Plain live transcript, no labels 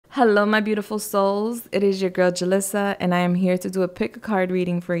Hello, my beautiful souls. It is your girl, Julissa, and I am here to do a pick a card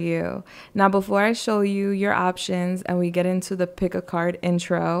reading for you. Now, before I show you your options and we get into the pick a card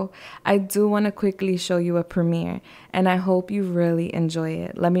intro, I do want to quickly show you a premiere, and I hope you really enjoy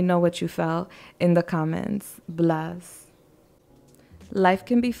it. Let me know what you felt in the comments. Bless. Life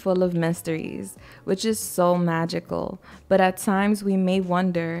can be full of mysteries, which is so magical, but at times we may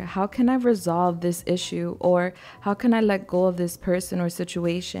wonder, how can I resolve this issue, or how can I let go of this person or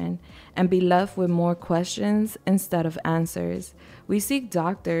situation and be left with more questions instead of answers? We seek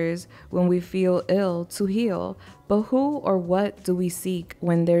doctors when we feel ill to heal, but who or what do we seek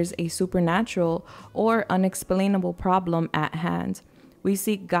when there's a supernatural or unexplainable problem at hand? We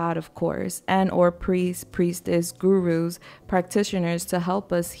seek God, of course, and or priests, priestess, gurus, practitioners to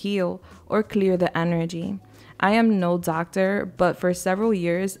help us heal or clear the energy. I am no doctor, but for several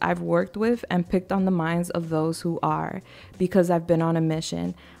years I've worked with and picked on the minds of those who are, because I've been on a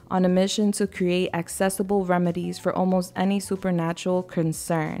mission to create accessible remedies for almost any supernatural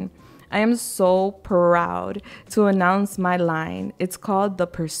concern. I am so proud to announce my line. It's called The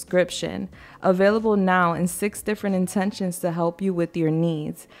Prescription, available now in 6 different intentions to help you with your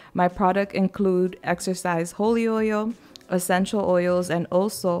needs. My product include exercise holy oil, essential oils, and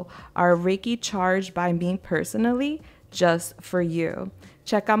also our Reiki charged by me personally just for you.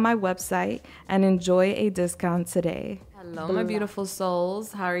 Check out my website and enjoy a discount today. Hello, my beautiful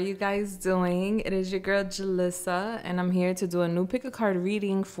souls. How are you guys doing? It is your girl, Julissa, and I'm here to do a new pick a card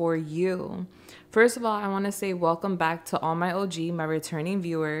reading for you. First of all, I want to say welcome back to all my OG, my returning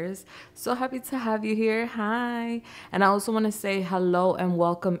viewers. So happy to have you here. Hi. And I also want to say hello and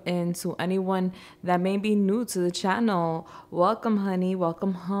welcome in to anyone that may be new to the channel. Welcome, honey.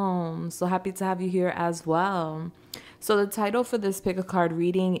 Welcome home. So happy to have you here as well. So the title for this pick a card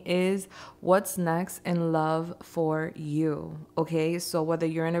reading is What's Next in Love for You? Okay, so whether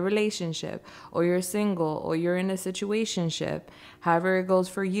you're in a relationship or you're single or you're in a situationship, however it goes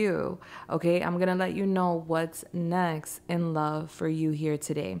for you, okay, I'm going to let you know what's next in love for you here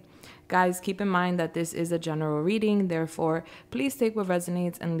today. Guys, keep in mind that this is a general reading, therefore, please take what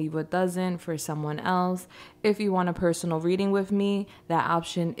resonates and leave what doesn't for someone else. If you want a personal reading with me, that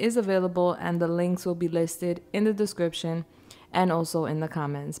option is available and the links will be listed in the description and also in the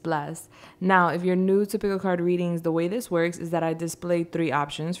comments. Bless. Now, if you're new to pick a card readings, the way this works is that I display 3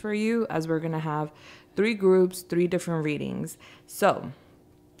 options for you, as we're going to have 3 groups, 3 different readings. So,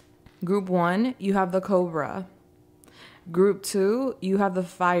 group 1, you have the Cobra. Group 2, you have the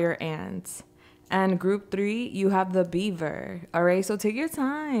fire ants. And group 3, you have the beaver. All right, so take your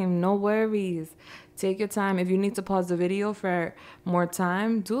time. No worries. Take your time. If you need to pause the video for more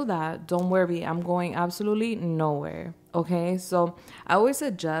time, do that. Don't worry. I'm going absolutely nowhere. Okay, so I always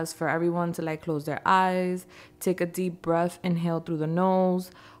suggest for everyone to close their eyes, take a deep breath, inhale through the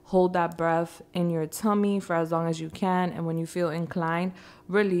nose, hold that breath in your tummy for as long as you can, and when you feel inclined,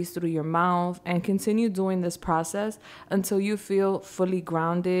 release through your mouth, and continue doing this process until you feel fully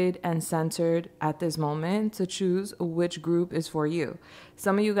grounded and centered at this moment to choose which group is for you.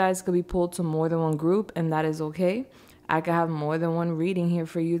 Some of you guys could be pulled to more than one group, and that is okay. I could have more than one reading here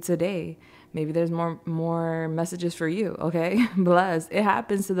for you today. Maybe there's more messages for you, okay? Bless. It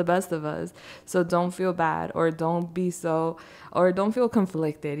happens to the best of us. So don't feel bad or don't feel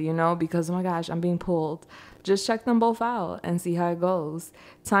conflicted, because, oh my gosh, I'm being pulled. Just check them both out and see how it goes.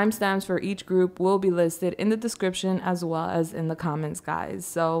 Timestamps for each group will be listed in the description as well as in the comments, guys.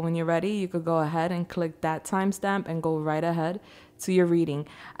 So when you're ready, you could go ahead and click that timestamp and go right ahead to your reading.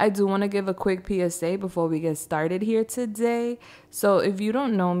 I do want to give a quick PSA before we get started here today. So if you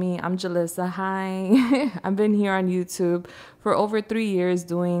don't know me, I'm Julissa. Hi. I've been here on YouTube for over 3 years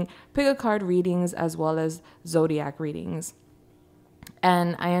doing pick a card readings as well as zodiac readings.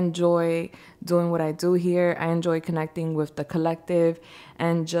 And I enjoy doing what I do here. I enjoy connecting with the collective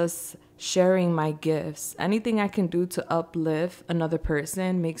and just sharing my gifts. Anything I can do to uplift another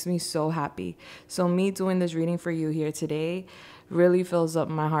person makes me so happy. So me doing this reading for you here today really fills up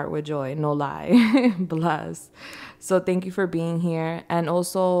my heart with joy. No lie. Bless. So thank you for being here. And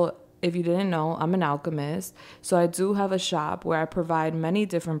also, if you didn't know, I'm an alchemist. So I do have a shop where I provide many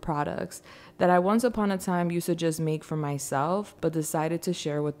different products that I once upon a time used to just make for myself, but decided to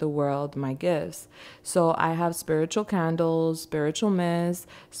share with the world my gifts. So I have spiritual candles, spiritual mist,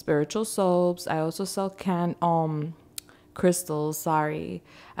 spiritual soaps. I also sell crystals, I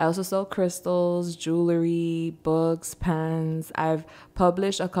also sell crystals, jewelry, books, pens. I've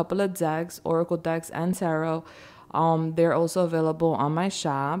published a couple of decks, oracle decks and tarot. They're also available on my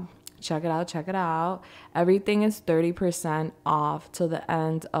shop. Check it out. Check it out. Everything is 30% off till the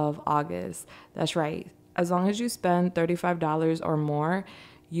end of August. That's right. As long as you spend $35 or more,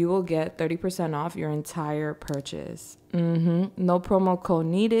 you will get 30% off your entire purchase. No promo code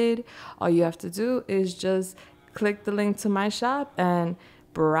needed. All you have to do is just click the link to my shop and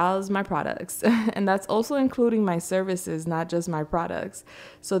browse my products. And that's also including my services, not just my products.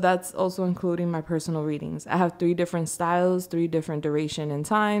 So that's also including my personal readings. I have 3 different styles, 3 different duration and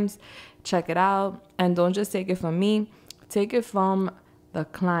times. Check it out. And don't just take it from me, take it from the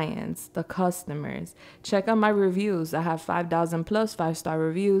clients, the customers. Check out my reviews. I have 5,000 plus 5-star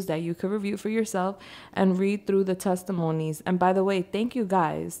reviews that you could review for yourself and read through the testimonies. And by the way, thank you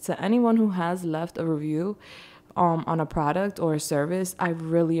guys to anyone who has left a review on a product or a service. I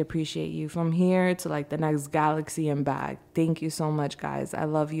really appreciate you, from here to like the next galaxy and back. Thank you so much, guys. I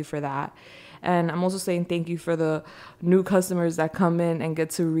love you for that. And I'm also saying thank you for the new customers that come in and get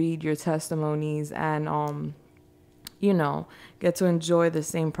to read your testimonies and you know, get to enjoy the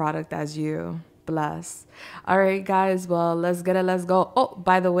same product as you. Bless. All right, guys, well, let's get it, let's go. Oh,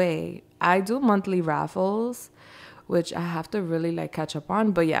 by the way, I do monthly raffles, which I have to really like catch up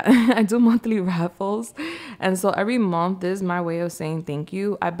on. But yeah, I do monthly raffles. And so every month, this is my way of saying thank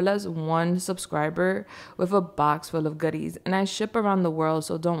you. I bless one subscriber with a box full of goodies, and I ship around the world.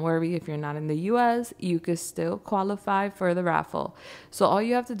 So don't worry, if you're not in the US, you could still qualify for the raffle. So all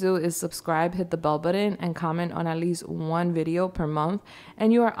you have to do is subscribe, hit the bell button, and comment on at least 1 video per month,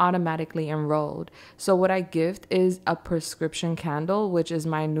 and you are automatically enrolled. So what I gift is a prescription candle, which is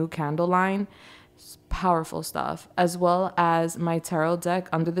my new candle line. Powerful stuff, as well as my tarot deck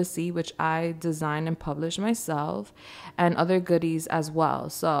Under the Sea, which I designed and published myself, and other goodies as well.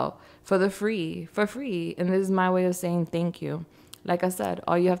 So for free, and this is my way of saying thank you. Like I said,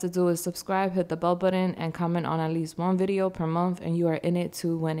 all you have to do is subscribe, hit the bell button, and comment on at least 1 video per month, and you are in it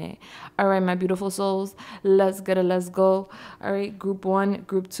to win it. All right, my beautiful souls, let's get it, let's go. All right, group 1,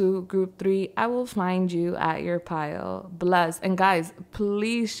 group 2, group 3, I will find you at your pile. Bless. And guys,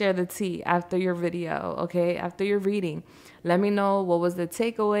 please share the tea after your video, okay? After your reading. Let me know what was the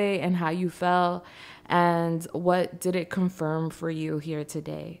takeaway and how you felt, and what did it confirm for you here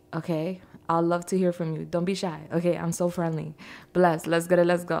today, okay? I'd love to hear from you. Don't be shy. Okay, I'm so friendly. Bless. Let's get it.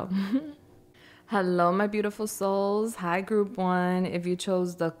 Let's go. Hello, my beautiful souls. Hi, group 1. If you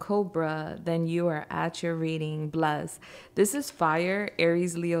chose the Cobra, then you are at your reading. Bless. This is fire,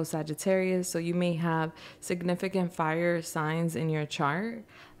 Aries, Leo, Sagittarius. So you may have significant fire signs in your chart.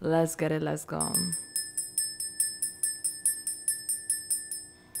 Let's get it. Let's go.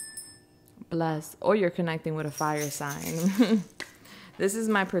 Bless. Or you're connecting with a fire sign. This is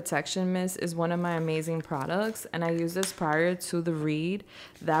my protection mist. Is one of my amazing products, and I use this prior to the read.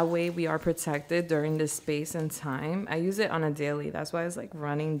 That way we are protected during this space and time. I use it on a daily. That's why it's like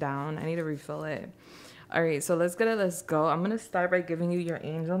running down. I need to refill it. All right, so let's get it. Let's go. I'm going to start by giving you your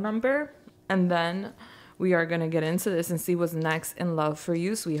angel number, and then we are going to get into this and see what's next in love for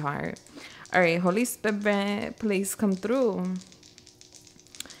you, sweetheart. All right, Holy Spirit, please come through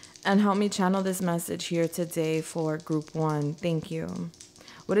and help me channel this message here today for group 1. Thank you.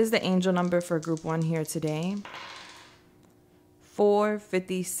 What is the angel number for group 1 here today?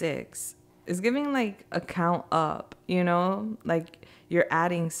 456. It's giving like a count up, you know, like you're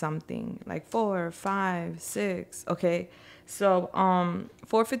adding something like 4, 5, 6. Okay. So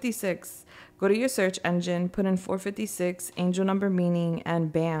 456. Go to your search engine, put in 456, angel number meaning,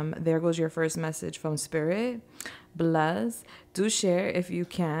 and bam, there goes your first message from Spirit. Bless. Do share if you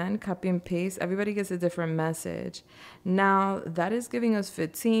can. Copy and paste. Everybody gets a different message. Now, that is giving us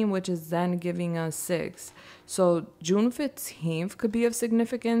 15, which is then giving us 6. So June 15th could be of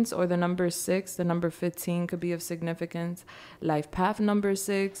significance, or the number 6, the number 15 could be of significance. Life path number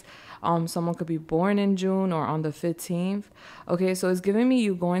 6. Someone could be born in June or on the 15th. Okay, so it's giving me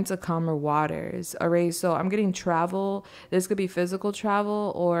you going to calmer waters. All right, so I'm getting travel. This could be physical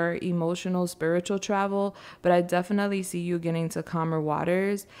travel or emotional, spiritual travel, but I definitely see you getting to calmer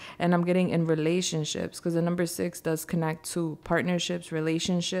waters, and I'm getting in relationships, because the number 6 does connect to partnerships,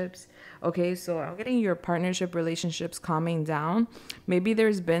 relationships. Okay, so I'm getting your partnership relationships calming down. Maybe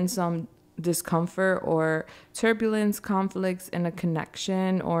there's been some discomfort or turbulence, conflicts in a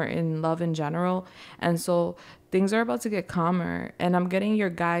connection or in love in general, and so things are about to get calmer, and I'm getting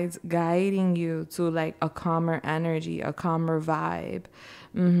your guides guiding you to like a calmer energy, a calmer vibe.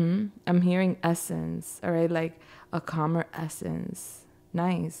 I'm hearing essence. All right, like a calmer essence.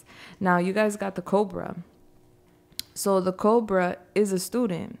 Nice. Now you guys got the Cobra. So the Cobra is a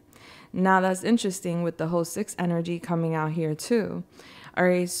student. Now that's interesting with the whole 6 energy coming out here too. All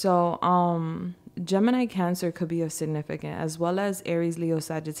right, so Gemini, Cancer could be of significance, as well as Aries, Leo,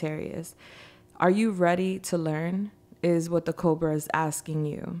 Sagittarius. Are you ready to learn is what the Cobra is asking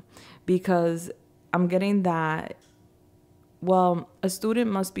you, because I'm getting that well, a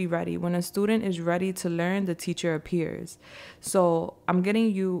student must be ready. When a student is ready to learn, the teacher appears. So I'm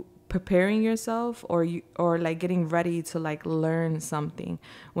getting you preparing yourself, or like getting ready to like learn something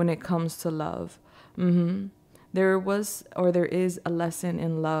when it comes to love. There was, or there is, a lesson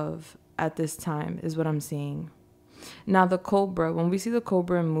in love at this time, is what I'm seeing. Now, the cobra, when we see the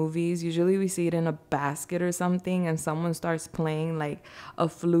cobra in movies, usually we see it in a basket or something, and someone starts playing like a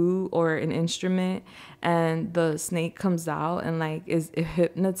flute or an instrument, and the snake comes out and like is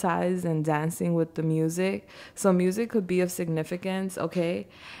hypnotized and dancing with the music. So music could be of significance, okay?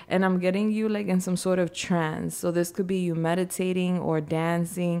 And I'm getting you like in some sort of trance. So this could be you meditating or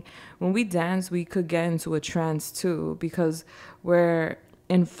dancing. When we dance, we could get into a trance too, because we're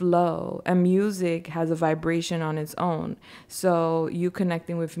in flow, and music has a vibration on its own. So you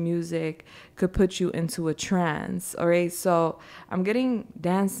connecting with music could put you into a trance. All right, so I'm getting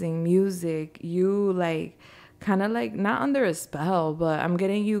dancing, music, you like kind of like not under a spell, but I'm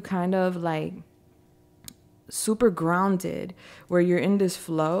getting you kind of like super grounded, where you're in this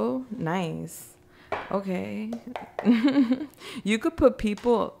flow. Nice. Okay. You could put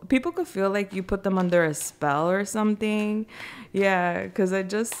people could feel like you put them under a spell or something. Yeah, because I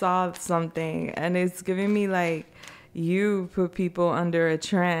just saw something and it's giving me like you put people under a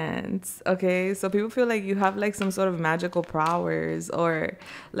trance. Okay, so people feel like you have like some sort of magical powers, or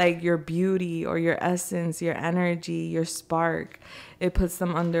like your beauty or your essence, your energy, your spark. It puts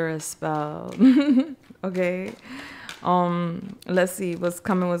them under a spell. Okay. Let's see what's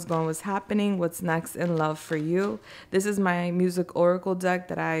coming, what's going, what's happening, what's next in love for you. This is my music oracle deck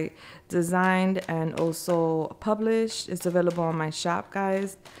that I designed and also published. It's available on my shop,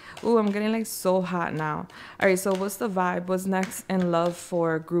 guys. Ooh, I'm getting like so hot now. All right, so what's the vibe? What's next in love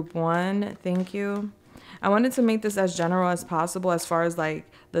for group 1? Thank you. I wanted to make this as general as possible as far as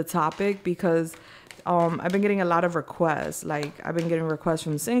like the topic, because I've been getting a lot of requests. Like I've been getting requests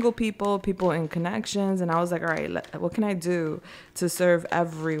from single people, people in connections, and I was like, all right, what can I do to serve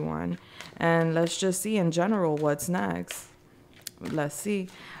everyone? And let's just see in general what's next. Let's see.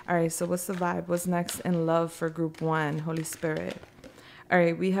 All right, so what's the vibe? What's next in love for group 1, Holy Spirit? All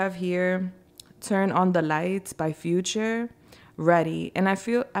right, we have here Turn on the Lights by Future, Ready. And I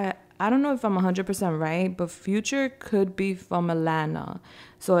don't know if I'm 100% right, but Future could be from Atlanta.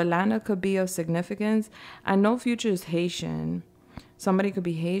 So Atlanta could be of significance. I know Future is Haitian. Somebody could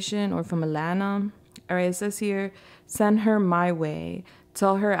be Haitian or from Atlanta. All right, it says here, send her my way.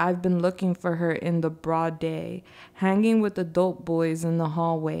 Tell her I've been looking for her in the broad day, hanging with the dope boys in the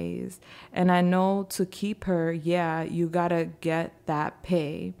hallways. And I know to keep her, yeah, you gotta get that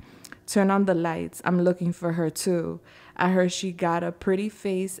pay. Turn on the lights. I'm looking for her too. I heard she got a pretty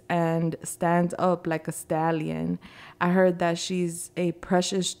face and stands up like a stallion. I heard that she's a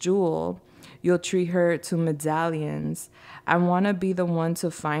precious jewel. You'll treat her to medallions. I want to be the one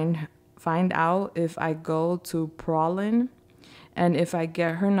to find out if I go to prowling. And if I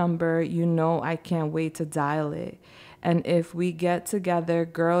get her number, you know I can't wait to dial it. And if we get together,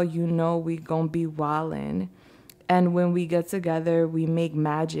 girl, you know we gonna be wildin'. And when we get together, we make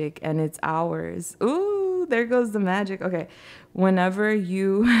magic and it's ours. Ooh, there goes the magic. Okay. Whenever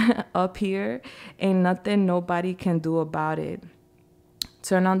you up here, ain't nothing nobody can do about it.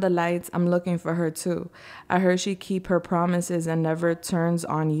 Turn on the lights. I'm looking for her too. I heard she keep her promises and never turns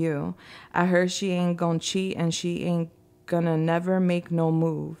on you. I heard she ain't gonna cheat and she ain't gonna never make no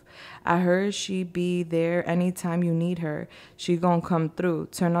move. I heard she be there anytime you need her. She gonna come through.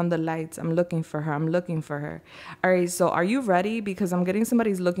 Turn on the lights. I'm looking for her. I'm looking for her. All right, so are you ready? Because I'm getting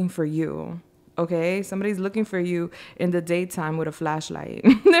somebody's looking for you. Okay, somebody's looking for you in the daytime with a flashlight.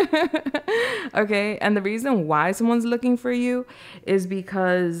 Okay, and the reason why someone's looking for you is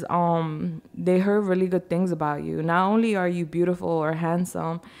because they heard really good things about you. Not only are you beautiful or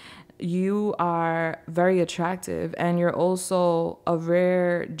handsome, you are very attractive, and you're also a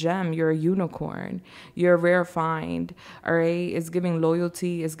rare gem. You're a unicorn. You're a rare find. All right, it's giving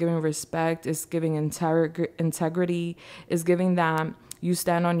loyalty, it's giving respect, it's giving integrity, it's giving that you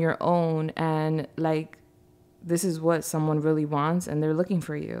stand on your own, and like this is what someone really wants, and they're looking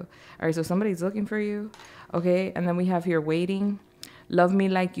for you. All right, so somebody's looking for you. Okay, and then we have here Waiting. Love Me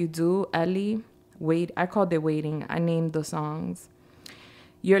Like You Do, Ellie. Wait, I called it Waiting. I named the songs.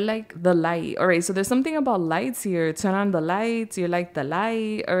 You're like the light. All right, so there's something about lights here. Turn on the lights. You're like the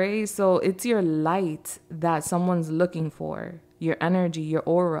light. All right, so it's your light that someone's looking for. Your energy, your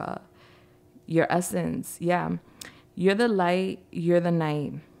aura, your essence. Yeah. You're the light. You're the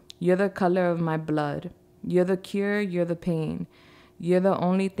night. You're the color of my blood. You're the cure. You're the pain. You're the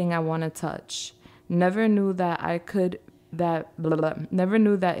only thing I want to touch. Never knew that it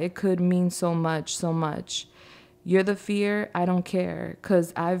could mean so much, so much. You're the fear, I don't care,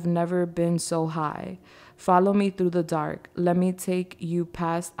 'cause I've never been so high. Follow me through the dark. Let me take you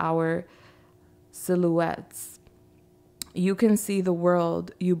past our silhouettes. You can see the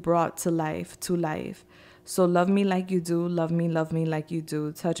world you brought to life, So love me like you do, love me like you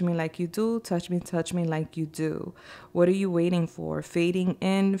do. Touch me like you do, touch me like you do. What are you waiting for? Fading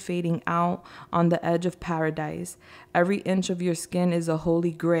in, fading out, on the edge of paradise. Every inch of your skin is a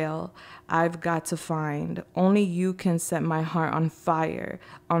holy grail I've got to find. Only you can set my heart on fire,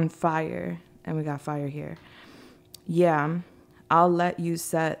 on fire. And we got fire here. Yeah, I'll let you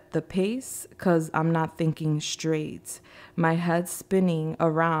set the pace, 'cause I'm not thinking straight. My head's spinning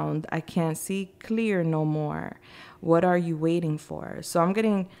around. I can't see clear no more. What are you waiting for? So I'm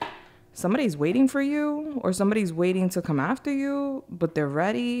getting somebody's waiting for you, or somebody's waiting to come after you, but they're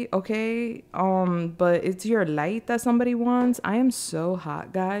ready, okay? But it's your light that somebody wants. I am so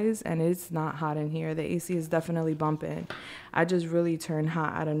hot, guys, and it's not hot in here. The AC is definitely bumping. I just really turned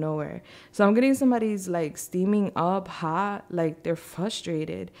hot out of nowhere. So I'm getting somebody's like steaming up hot, like they're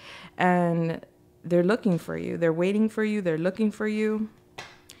frustrated, and they're looking for you. They're waiting for you. They're looking for you,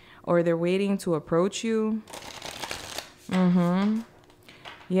 or they're waiting to approach you.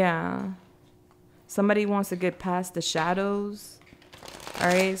 Yeah. Somebody wants to get past the shadows. All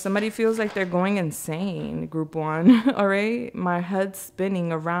right. Somebody feels like they're going insane, group one. All right. My head's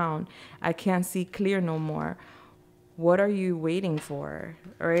spinning around. I can't see clear no more. What are you waiting for?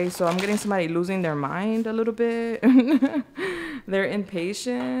 All right. So I'm getting somebody losing their mind a little bit. They're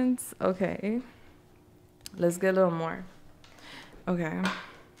impatient. Okay. Let's get a little more. Okay.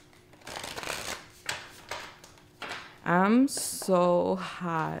 I'm so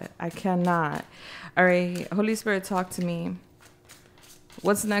hot. I cannot. All right. Holy Spirit, talk to me.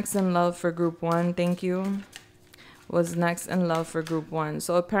 What's next in love for group one? Thank you. What's next in love for group one?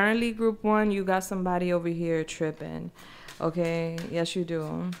 So apparently group one, you got somebody over here tripping. Okay. Yes, you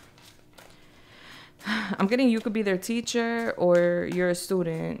do. I'm getting you could be their teacher or you're a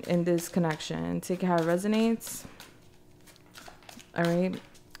student in this connection. Take it how it resonates. All right.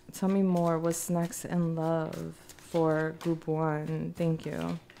 Tell me more. What's next in love for group one? Thank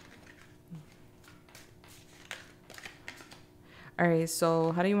you. All right,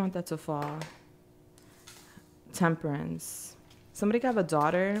 so how do you want that to fall? Temperance. Somebody got a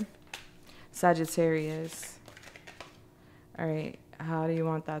daughter. Sagittarius. All right, how do you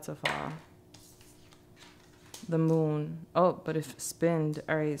want that to fall? The moon. Oh, but if spinned.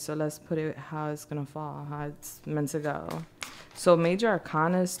 All right, so let's put it how it's gonna fall, how it's meant to go. So major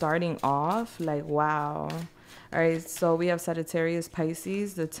arcana is starting off like, wow. All right, so we have Sagittarius,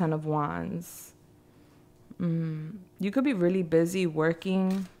 Pisces, the 10 of Wands. You could be really busy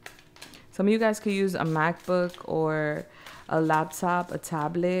working. Some of you guys could use a MacBook or a laptop, a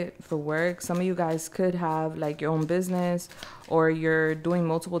tablet for work. Some of you guys could have like your own business, or you're doing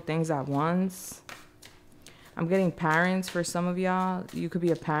multiple things at once. I'm getting parents for some of y'all. You could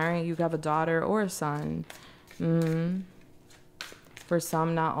be a parent. You could have a daughter or a son. For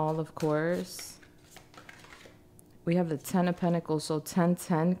some, not all, of course. We have the 10 of Pentacles, so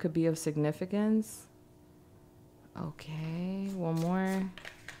 10-10 could be of significance. Okay, one more.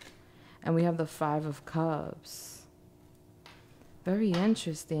 And we have the 5 of Cups. Very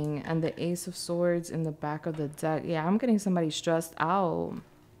interesting. And the Ace of Swords in the back of the deck. Yeah, I'm getting somebody stressed out.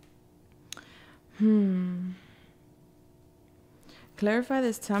 Clarify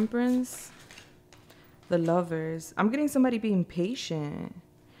this Temperance. The Lovers. I'm getting somebody being patient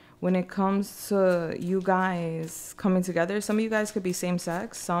when it comes to you guys coming together. Some of you guys could be same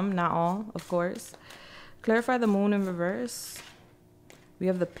sex, some, not all, of course. Clarify the Moon in reverse. We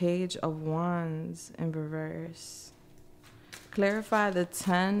have the Page of Wands in reverse. Clarify the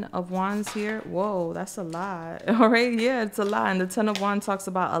 10 of Wands here. Whoa, that's a lot. All right, yeah, it's a lot. And the 10 of Wands talks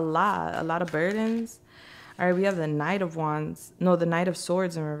about a lot of burdens. All right, we have the Knight of Wands. No, the Knight of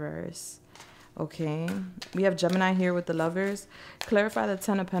Swords in reverse. Okay, we have Gemini here with the Lovers. Clarify the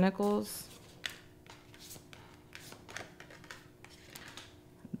 10 of Pentacles.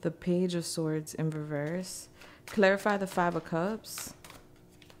 The Page of Swords in reverse. Clarify the 5 of Cups.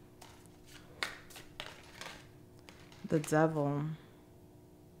 The Devil.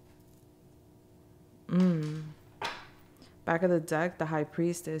 Back of the deck, the High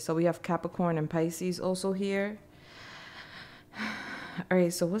Priestess. So we have Capricorn and Pisces also here. All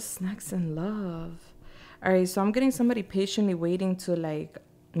right, so what's next in love? All right, so I'm getting somebody patiently waiting to like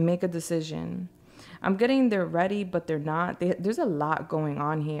make a decision. I'm getting they're ready, but they're not. There's a lot going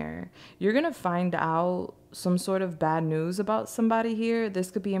on here. You're going to find out some sort of bad news about somebody here. This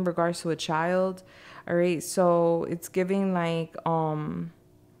could be in regards to a child. All right, so it's giving like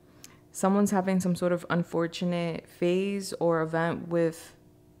Someone's having some sort of unfortunate phase or event with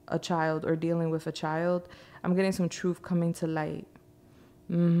a child or dealing with a child. I'm getting some truth coming to light.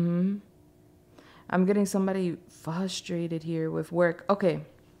 I'm getting somebody frustrated here with work. Okay.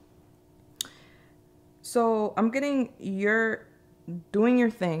 So I'm getting you're doing your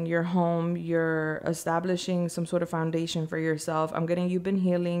thing, you're home, you're establishing some sort of foundation for yourself. I'm getting you've been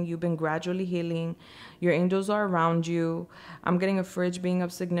healing, you've been gradually healing. Your angels are around you. I'm getting a fridge being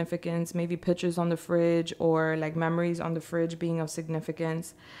of significance, maybe pictures on the fridge or like memories on the fridge being of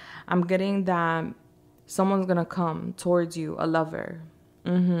significance. I'm getting that someone's gonna come towards you, a lover.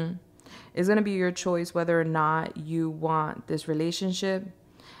 It's gonna be your choice whether or not you want this relationship.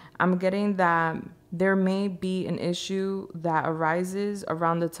 I'm getting that there may be an issue that arises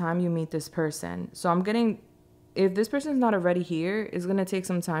around the time you meet this person. So I'm getting, if this person's not already here, it's going to take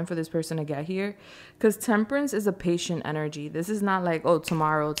some time for this person to get here. Because temperance is a patient energy. This is not like, oh,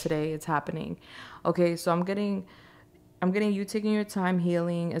 tomorrow, today, it's happening. Okay, so I'm getting you taking your time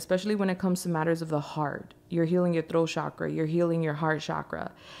healing, especially when it comes to matters of the heart. You're healing your throat chakra. You're healing your heart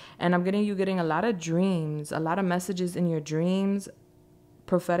chakra. And I'm getting you getting a lot of dreams, a lot of messages in your dreams,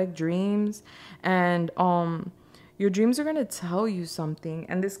 prophetic dreams, and your dreams are going to tell you something,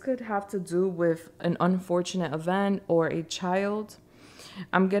 and this could have to do with an unfortunate event or a child.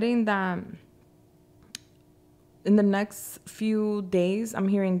 I'm getting that in the next few days, I'm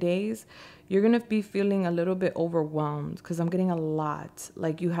hearing days, you're going to be feeling a little bit overwhelmed because I'm getting a lot,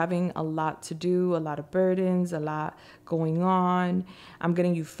 like you having a lot to do, a lot of burdens, a lot going on. I'm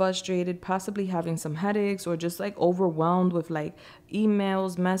getting you frustrated, possibly having some headaches or just like overwhelmed with like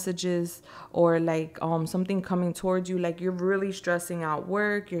emails, messages, or like something coming towards you. Like you're really stressing out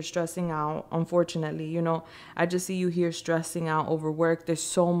work. You're stressing out, unfortunately, you know, I just see you here stressing out over work. There's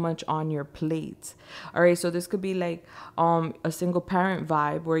so much on your plate. All right. So this could be like a single parent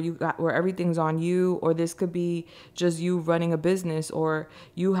vibe where everything's on you, or this could be just you running a business or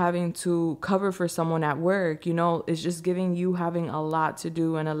you having to cover for someone at work. You know, it's just giving you having a lot to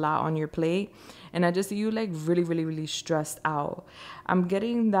do and a lot on your plate. And I just see you like really, really, really stressed out. I'm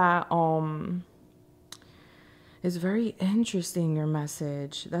getting that it's very interesting, your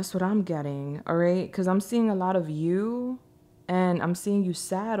message. That's what I'm getting. All right. Because I'm seeing a lot of you and I'm seeing you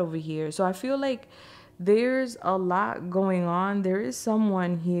sad over here. So I feel like there's a lot going on. There is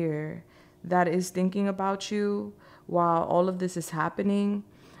someone here that is thinking about you while all of this is happening.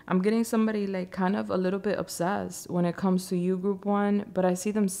 I'm getting somebody like kind of a little bit obsessed when it comes to you, group one, but I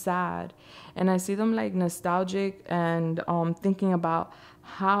see them sad and I see them like nostalgic and thinking about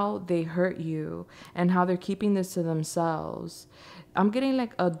how they hurt you and how they're keeping this to themselves. I'm getting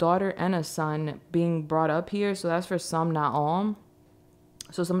like a daughter and a son being brought up here. So that's for some, not all.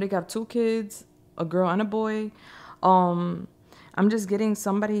 So somebody got 2 kids, a girl and a boy. I'm just getting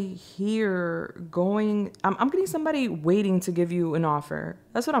somebody here going. I'm getting somebody waiting to give you an offer.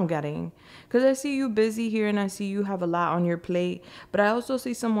 That's what I'm getting. Because I see you busy here and I see you have a lot on your plate. But I also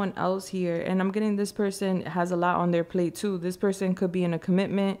see someone else here. And I'm getting this person has a lot on their plate too. This person could be in a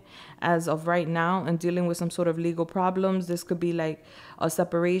commitment as of right now and dealing with some sort of legal problems. This could be like a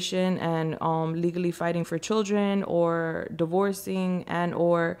separation and legally fighting for children, or divorcing, and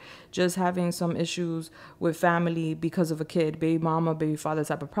or just having some issues with family because of a kid, baby mama, baby father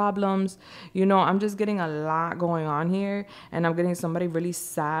type of problems. You know, I'm just getting a lot going on here, and I'm getting somebody really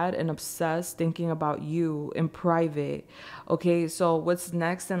sad and obsessed thinking about you in private. Okay, so what's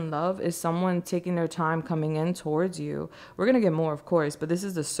next in love is someone taking their time coming in towards you. We're gonna get more, of course, but this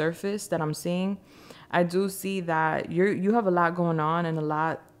is the surface that I'm seeing. I do see that you have a lot going on and a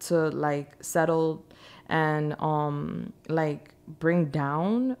lot to like settle and like bring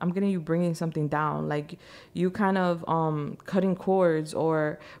down. I'm getting you bringing something down, like you kind of cutting cords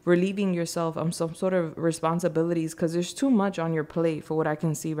or relieving yourself of some sort of responsibilities, because there's too much on your plate for what I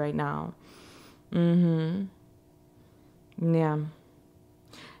can see right now. Yeah.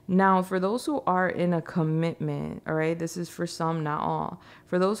 Now, for those who are in a commitment, all right, this is for some, not all.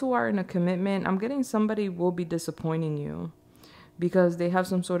 For those who are in a commitment, I'm getting somebody will be disappointing you because they have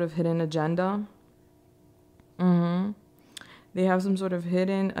some sort of hidden agenda. They have some sort of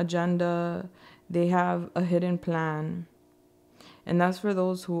hidden agenda. They have a hidden plan. And that's for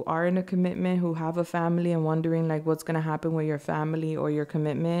those who are in a commitment, who have a family and wondering like what's going to happen with your family or your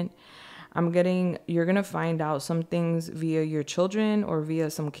commitment. I'm getting, you're going to find out some things via your children or via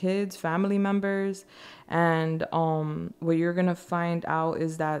some kids, family members. And what you're going to find out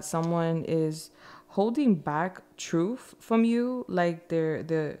is that someone is holding back truth from you, like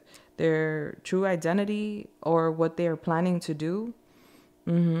their true identity or what they are planning to do.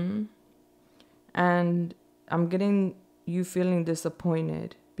 And I'm getting you feeling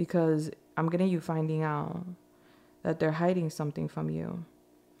disappointed because I'm getting you finding out that they're hiding something from you.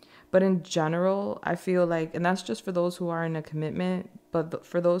 But in general, I feel like, and that's just for those who are in a commitment, but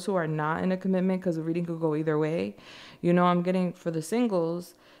for those who are not in a commitment, because the reading could go either way, you know, I'm getting, for the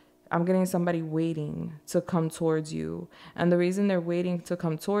singles, I'm getting somebody waiting to come towards you. And the reason they're waiting to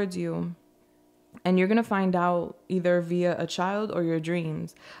come towards you, and you're going to find out either via a child or your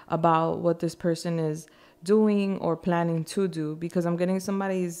dreams about what this person is doing or planning to do, because I'm getting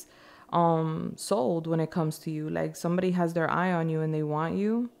somebody's sold when it comes to you. Like somebody has their eye on you and they want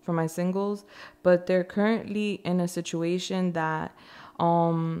you, for my singles, but they're currently in a situation that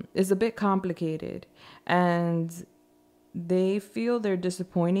is a bit complicated, and they feel they're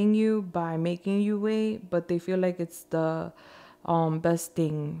disappointing you by making you wait, but they feel like it's the best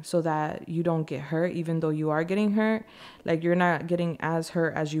thing so that you don't get hurt, even though you are getting hurt. Like you're not getting as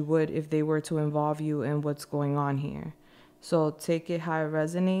hurt as you would if they were to involve you in what's going on here. So take it how it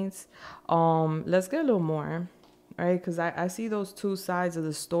resonates. Let's get a little more, right? Because I see those two sides of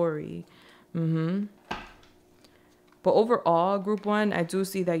the story. But overall, group one, I do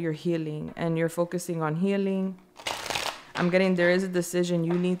see that you're healing and you're focusing on healing. I'm getting there is a decision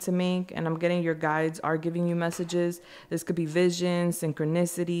you need to make, and I'm getting your guides are giving you messages. This could be visions,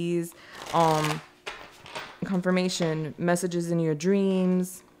 synchronicities, confirmation, messages in your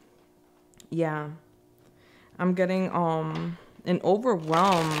dreams. Yeah. I'm getting an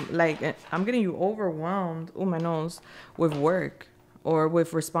overwhelm, like I'm getting you overwhelmed, oh my nose, with work or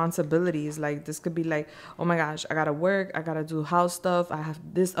with responsibilities. Like this could be like, oh my gosh, I gotta work, I gotta do house stuff, I have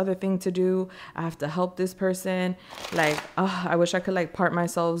this other thing to do, I have to help this person. Like I wish I could like part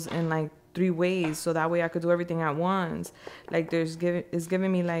myself in like 3 ways so that way I could do everything at once. Like it's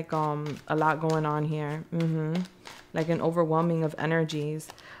giving me like a lot going on here. Like an overwhelming of energies.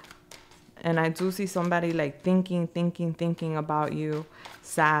 And I do see somebody like thinking about you,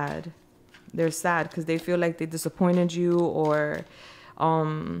 sad. They're sad because they feel like they disappointed you, or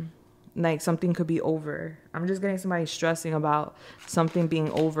like something could be over. I'm just getting somebody stressing about something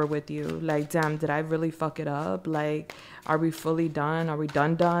being over with you. Like, damn, did I really fuck it up? Like, are we fully done? Are we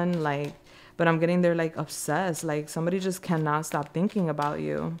done? Like, but I'm getting they're like obsessed. Like somebody just cannot stop thinking about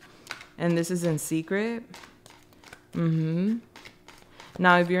you. And this is in secret.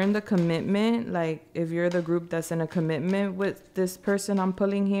 Now, if you're in the commitment, like if you're the group that's in a commitment with this person I'm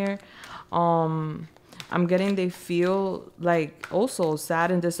pulling here, I'm getting they feel like also sad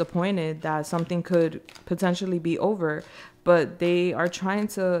and disappointed that something could potentially be over, but they are trying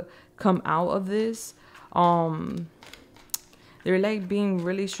to come out of this. They're like being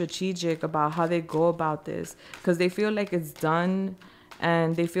really strategic about how they go about this, because they feel like it's done.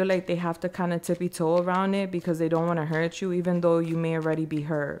 And they feel like they have to kind of tippy toe around it because they don't want to hurt you, even though you may already be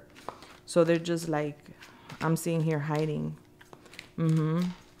hurt. So they're just like, I'm seeing here hiding. All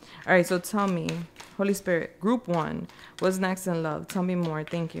right, so tell me, Holy Spirit, group one, what's next in love? Tell me more.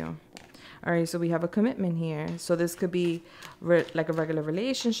 Thank you. All right, so we have a commitment here. So this could be like a regular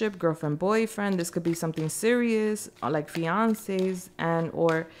relationship, girlfriend, boyfriend. This could be something serious, like fiancés and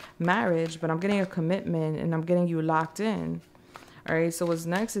or marriage. But I'm getting a commitment and I'm getting you locked in. All right, so what's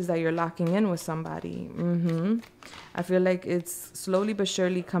next is that you're locking in with somebody. I feel like it's slowly but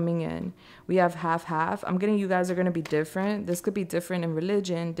surely coming in. We have half. I'm getting you guys are going to be different. This could be different in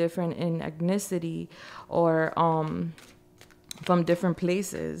religion, different in ethnicity, or from different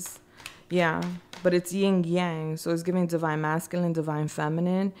places. Yeah, but it's yin yang. So it's giving divine masculine, divine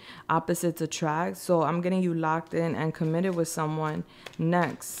feminine, opposites attract. So I'm getting you locked in and committed with someone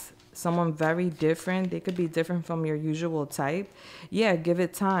next. Someone very different. They could be different from your usual type. Yeah, give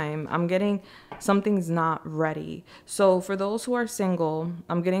it time. I'm getting something's not ready. So for those who are single,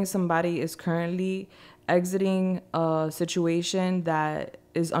 I'm getting somebody is currently exiting a situation that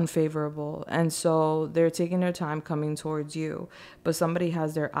is unfavorable. And so they're taking their time coming towards you. But somebody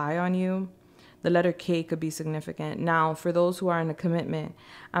has their eye on you. The letter K could be significant. Now, for those who are in a commitment,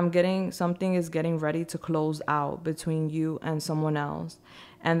 I'm getting something is getting ready to close out between you and someone else.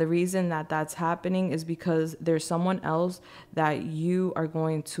 And the reason that that's happening is because there's someone else that you are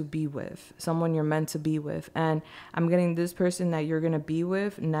going to be with, someone you're meant to be with. And I'm getting this person that you're going to be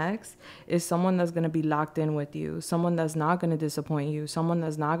with next is someone that's going to be locked in with you, someone that's not going to disappoint you, someone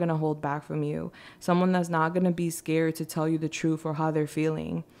that's not going to hold back from you, someone that's not going to be scared to tell you the truth or how they're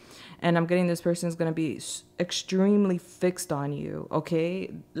feeling. And I'm getting this person is going to be extremely fixed on you,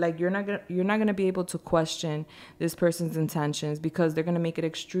 okay? Like you're not going to be able to question this person's intentions because they're going to make it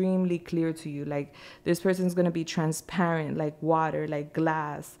extremely clear to you. Like this person's going to be transparent, like water, like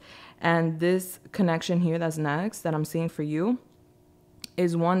glass. And this connection here that's next that I'm seeing for you,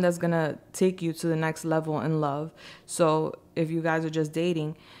 is one that's gonna take you to the next level in love. So if you guys are just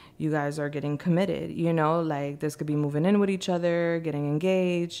dating, you guys are getting committed, you know, like this could be moving in with each other, getting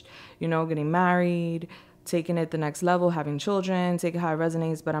engaged, you know, getting married, taking it the next level, having children, take it how it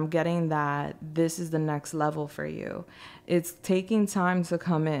resonates. But I'm getting that this is the next level for you. It's taking time to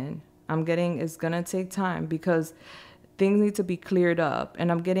come in. I'm getting it's gonna take time because things need to be cleared up.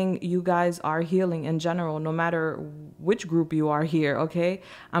 And I'm getting you guys are healing in general, no matter which group you are here, okay?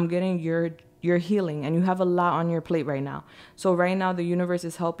 I'm getting you're healing and you have a lot on your plate right now. So right now the universe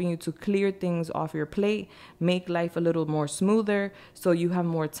is helping you to clear things off your plate, make life a little more smoother so you have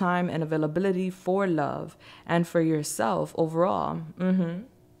more time and availability for love and for yourself overall.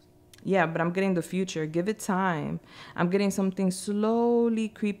 Yeah, but I'm getting the future. Give it time. I'm getting something slowly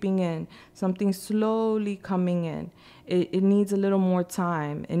creeping in, something slowly coming in. It needs a little more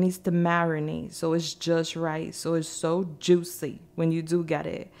time. It needs to marinate so it's just right. So it's so juicy when you do get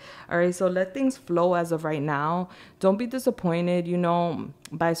it. All right, so let things flow as of right now. Don't be disappointed, you know,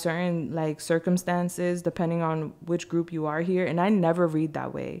 by certain like circumstances, depending on which group you are here. And I never read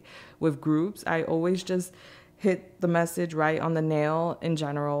that way with groups. I always just hit the message right on the nail in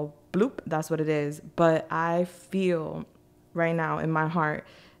general. Bloop, that's what it is. But I feel right now in my heart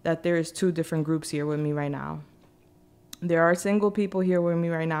that there is two different groups here with me right now. There are single people here with me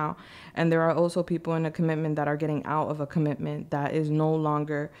right now, and there are also people in a commitment that are getting out of a commitment that is no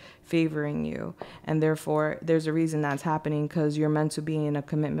longer favoring you. And therefore, there's a reason that's happening because you're meant to be in a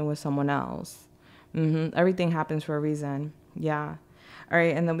commitment with someone else. Everything happens for a reason. Yeah. All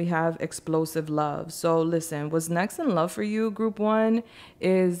right, and then we have explosive love. So listen, what's next in love for you, group one,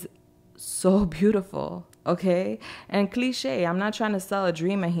 is so beautiful, okay? And cliche, I'm not trying to sell a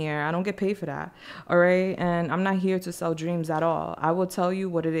dream in here. I don't get paid for that, all right? And I'm not here to sell dreams at all. I will tell you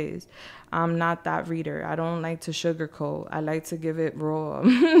what it is. I'm not that reader. I don't like to sugarcoat. I like to give it raw.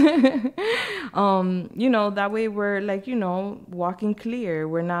 You know, that way we're like, you know, walking clear.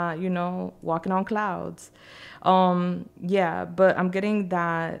 We're not, you know, walking on clouds. Yeah, but I'm getting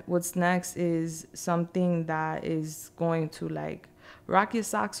that what's next is something that is going to like rock your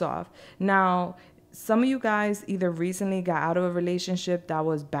socks off. Now, some of you guys either recently got out of a relationship that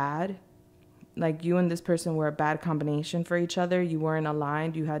was bad, like you and this person were a bad combination for each other. You weren't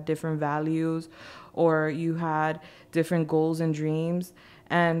aligned. You had different values, or you had different goals and dreams.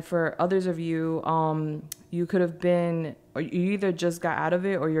 And for others of you, you could have been, or you either just got out of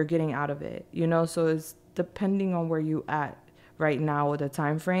it or you're getting out of it, you know? So it's depending on where you at right now with the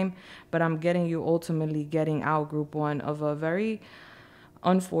time frame. But I'm getting you ultimately getting out, group one, of a very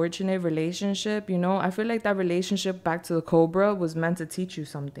unfortunate relationship. You know, I feel like that relationship, back to the Cobra, was meant to teach you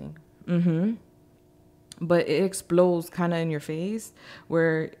something. But it explodes kind of in your face,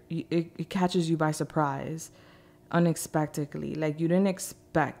 where it catches you by surprise, unexpectedly. Like you didn't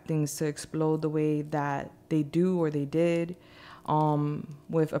expect things to explode the way that they do or they did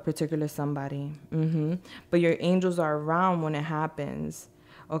with a particular somebody. But your angels are around when it happens.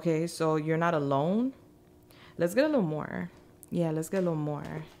 Okay, so you're not alone. Let's get a little more. Yeah, let's get a little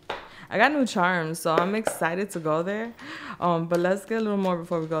more. I got new charms, so I'm excited to go there. But let's get a little more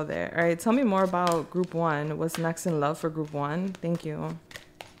before we go there. All right, tell me more about group one. What's next in love for group one? Thank you.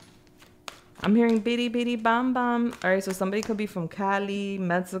 I'm hearing bitty bitty bam bam. All right, so somebody could be from Cali,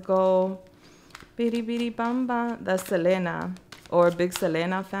 Mexico. Bitty bitty bam bam. That's Selena, or a big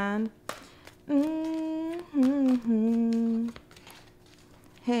Selena fan.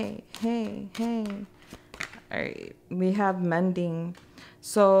 Hey, hey, hey. All right, we have mending.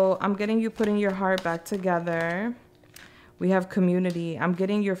 So I'm getting you putting your heart back together. We have community. I'm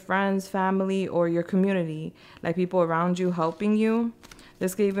getting your friends, family, or your community, like people around you helping you.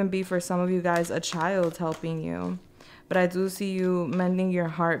 This could even be for some of you guys, a child helping you. But I do see you mending your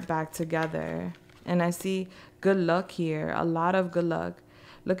heart back together. And I see good luck here, a lot of good luck.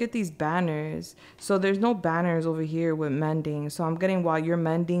 Look at these banners. So there's no banners over here with mending. So I'm getting, while you're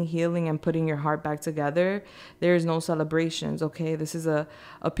mending, healing, and putting your heart back together, there's no celebrations, okay? This is a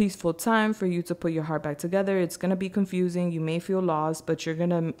peaceful time for you to put your heart back together. It's going to be confusing. You may feel lost, but you're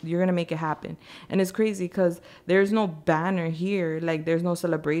gonna make it happen. And it's crazy because there's no banner here. Like, there's no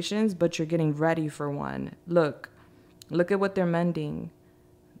celebrations, but you're getting ready for one. Look at what they're mending.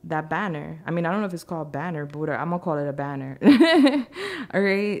 That banner. I mean, I don't know if it's called banner, but whatever. I'm gonna call it a banner. All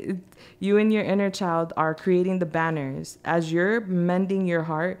right. You and your inner child are creating the banners. As you're mending your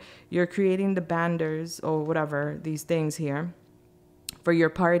heart, you're creating the banners, or whatever, these things here, for your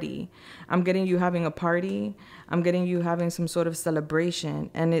party. I'm getting you having a party. I'm getting you having some sort of celebration,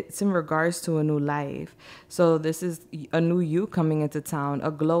 and it's in regards to a new life. So this is a new you coming into town,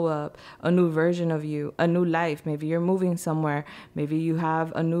 a glow up, a new version of you, a new life. Maybe you're moving somewhere. Maybe you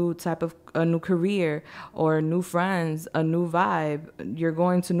have a new career, or new friends, a new vibe. You're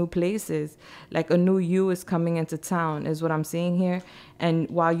going to new places. Like a new you is coming into town is what I'm seeing here. And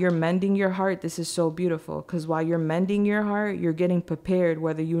while you're mending your heart, this is so beautiful, because while you're mending your heart, you're getting prepared,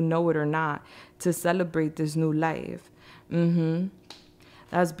 whether you know it or not, to celebrate this new life.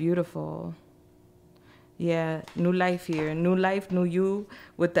 That's beautiful. Yeah, new life here. New life, new you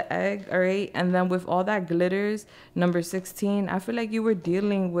with the egg, all right? And then with all that glitters, number 16, I feel like you were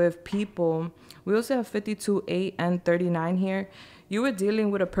dealing with people. We also have 52, 8, and 39 here. You were dealing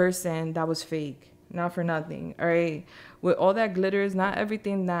with a person that was fake, not for nothing, all right? With all that glitters, not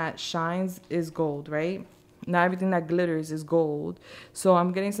everything that shines is gold, right? Not everything that glitters is gold. So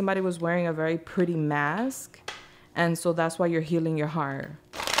I'm getting somebody was wearing a very pretty mask, and so that's why you're healing your heart,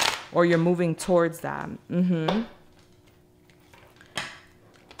 or you're moving towards that.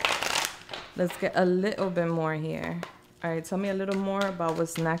 Let's get a little bit more here. All right, tell me a little more about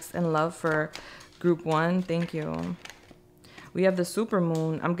what's next in love for group 1. Thank you. We have the super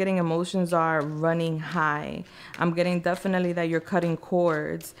moon. I'm getting emotions are running high. I'm getting definitely that you're cutting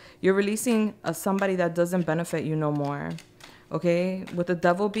cords. You're releasing somebody that doesn't benefit you no more. Okay, with the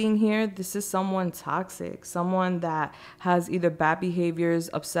devil being here, this is someone toxic, someone that has either bad behaviors,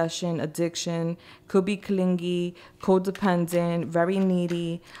 obsession, addiction, could be clingy, codependent, very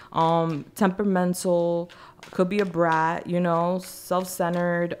needy, temperamental, could be a brat, you know,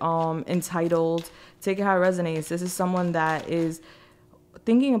 self-centered, entitled. Take it how it resonates. This is someone that is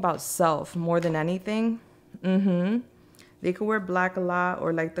thinking about self more than anything. They could wear black a lot,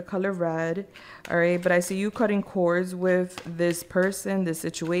 or like the color red. All right. But I see you cutting cords with this person, this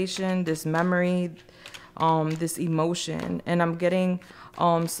situation, this memory, this emotion. And I'm getting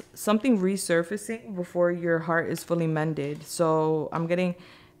something resurfacing before your heart is fully mended. So I'm getting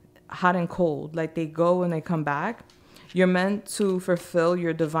hot and cold, like they go and they come back. You're meant to fulfill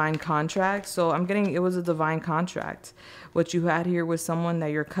your divine contract. So I'm getting, it was a divine contract. What you had here was someone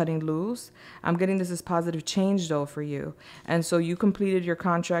that you're cutting loose. I'm getting this is positive change though for you. And so you completed your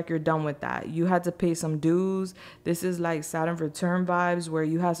contract. You're done with that. You had to pay some dues. This is like Saturn return vibes, where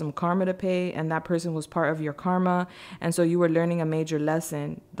you had some karma to pay, and that person was part of your karma. And so you were learning a major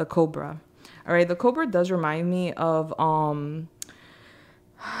lesson, the Cobra. All right. The Cobra does remind me of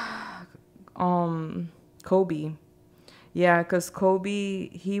Kobe. Yeah, because Kobe,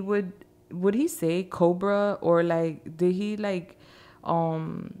 he would he say Cobra, or like, did he like, I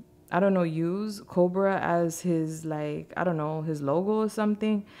don't know, use Cobra as his, like, I don't know, his logo or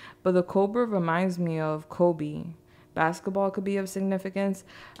something. But the Cobra reminds me of Kobe. Basketball could be of significance.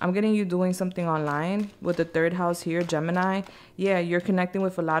 I'm getting you doing something online with the 3rd house here, Gemini. Yeah, you're connecting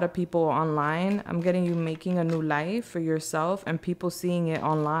with a lot of people online. I'm getting you making a new life for yourself and people seeing it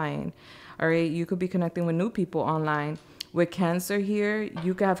online. All right, you could be connecting with new people online. With Cancer here,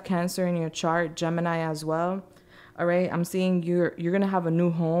 you could have Cancer in your chart, Gemini as well. All right, I'm seeing you're going to have a new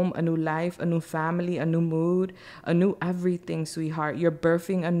home, a new life, a new family, a new mood, a new everything, sweetheart. You're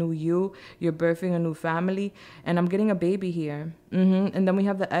birthing a new you. You're birthing a new family. And I'm getting a baby here. And then we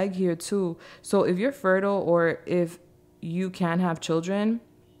have the egg here too. So if you're fertile, or if you can have children,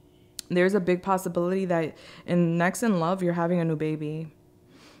 there's a big possibility that next in love, you're having a new baby.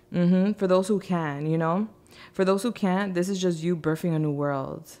 For those who can, you know. For those who can't, this is just you birthing a new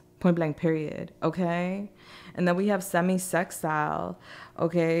world. Point blank, period. Okay? And then we have semi-sextile.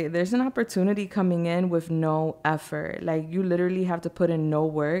 Okay? There's an opportunity coming in with no effort. Like, you literally have to put in no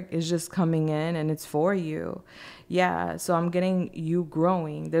work. It's just coming in and it's for you. Yeah, so I'm getting you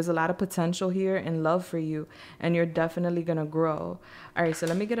growing. There's a lot of potential here and love for you, and you're definitely going to grow. All right, so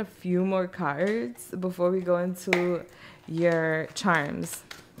let me get a few more cards before we go into your charms.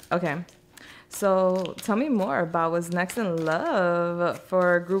 Okay. So tell me more about what's next in love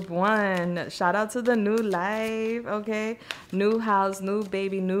for group 1. Shout out to the new life, okay? New house, new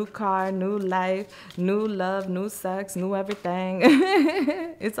baby, new car, new life, new love, new sex, new everything.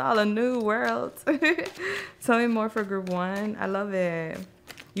 It's all a new world. Tell me more for group 1. I love it.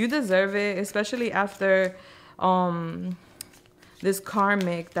 You deserve it, especially after this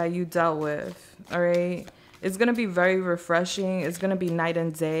karmic that you dealt with, all right? It's going to be very refreshing. It's going to be night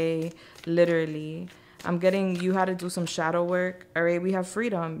and day, literally. I'm getting you had to do some shadow work. All right, we have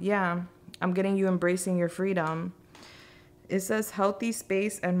freedom. Yeah, I'm getting you embracing your freedom. It says healthy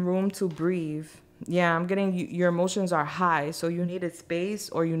space and room to breathe. Yeah, I'm getting you, your emotions are high, so you needed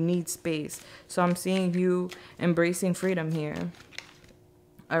space, or you need space. So I'm seeing you embracing freedom here.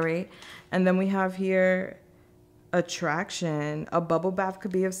 All right, and then we have here attraction. A bubble bath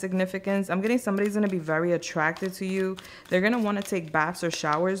could be of significance. I'm getting somebody's going to be very attracted to you. They're going to want to take baths or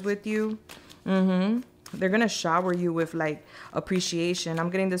showers with you. They're going to shower you with like appreciation. I'm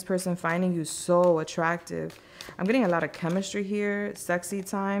getting this person finding you so attractive. I'm getting a lot of chemistry here. Sexy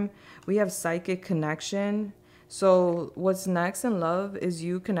time. We have psychic connection. So what's next in love is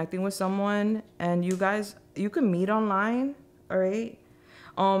you connecting with someone, and you guys, you can meet online. All right.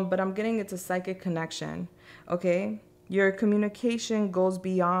 But I'm getting it's a psychic connection. Okay. Your communication goes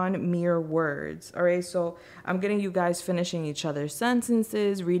beyond mere words. All right. So I'm getting you guys finishing each other's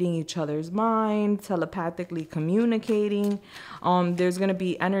sentences, reading each other's mind, telepathically communicating. There's going to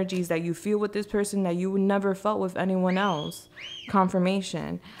be energies that you feel with this person that you would never felt with anyone else.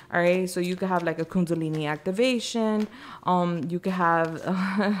 Confirmation. All right. So you could have like a Kundalini activation. You could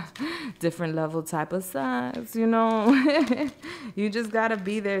have different level type of sex, you know. You just got to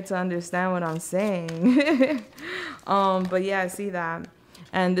be there to understand what I'm saying. But yeah, I see that.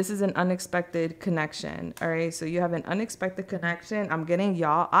 And this is an unexpected connection. All right. So you have an unexpected connection. I'm getting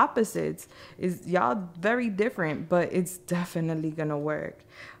y'all opposites. Is y'all very different, but it's definitely going to work.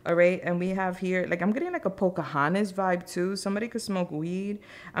 All right. And we have here, like, I'm getting like a Pocahontas vibe too. Somebody could smoke weed.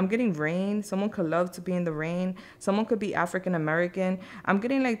 I'm getting rain. Someone could love to be in the rain. Someone could be African American. I'm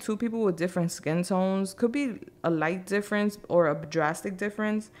getting like two people with different skin tones. Could be a light difference or a drastic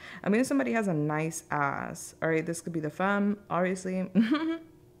difference. I mean, somebody has a nice ass. All right. This could be the femme, obviously.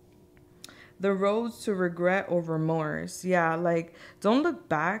 The roads to regret or remorse. Yeah, like, don't look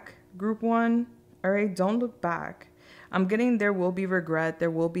back, group one. All right, don't look back. I'm getting there will be regret,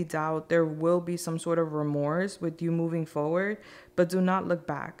 there will be doubt, there will be some sort of remorse with you moving forward, but do not look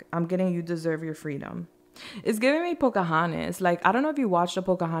back. I'm getting you deserve your freedom. It's giving me Pocahontas. Like, I don't know if you watched the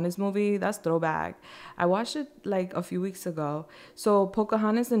Pocahontas movie. That's throwback. I watched it like a few weeks ago. So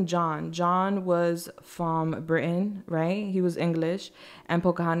Pocahontas and John. John was from Britain, right? He was English. And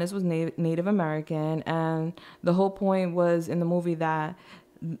Pocahontas was Native American. And the whole point was in the movie that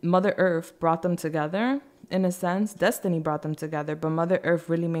Mother Earth brought them together. In a sense, destiny brought them together, but Mother Earth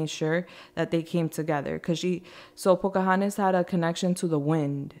really made sure that they came together. So Pocahontas had a connection to the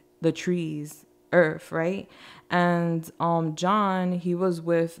wind, the trees, Earth, right? And John, he was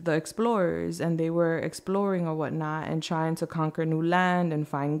with the explorers, and they were exploring or whatnot and trying to conquer new land and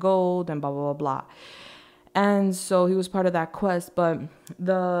find gold and blah, blah, blah, blah. And so he was part of that quest, but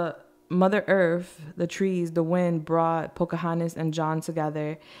the Mother Earth, the trees, the wind brought Pocahontas and John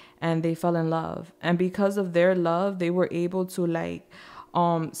together, and they fell in love. And because of their love, they were able to like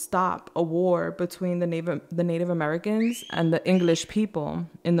stop a war between the Native Americans and the English people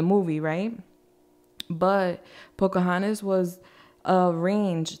in the movie, right? But Pocahontas was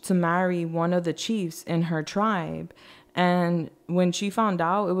arranged to marry one of the chiefs in her tribe. And when she found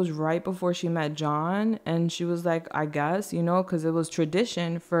out, it was right before she met John. And she was like, I guess, you know, because it was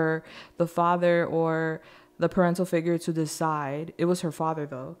tradition for the father or the parental figure to decide. It was her father,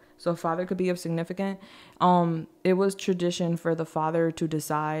 though. So father could be of significant. It was tradition for the father to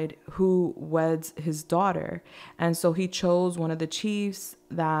decide who weds his daughter. And so he chose one of the chiefs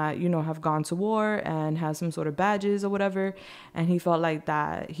that, you know, have gone to war and has some sort of badges or whatever. And he felt like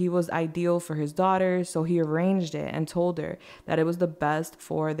that he was ideal for his daughter. So he arranged it and told her that it was the best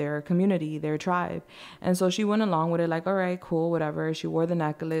for their community, their tribe. And so she went along with it like, all right, cool, whatever. She wore the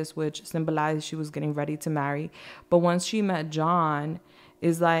necklace, which symbolized she was getting ready to marry. But once she met John,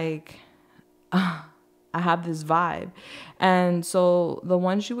 is like, I have this vibe. And so the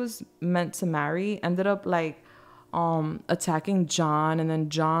one she was meant to marry ended up like attacking John, and then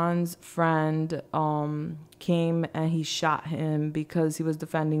John's friend came and he shot him because he was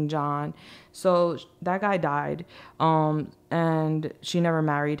defending John. So that guy died, and she never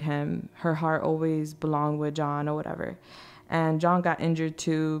married him. Her heart always belonged with John or whatever. And John got injured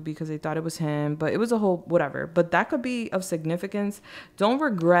too because they thought it was him, but it was a whole whatever. But that could be of significance. Don't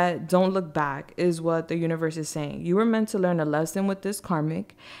regret, don't look back is what the universe is saying. You were meant to learn a lesson with this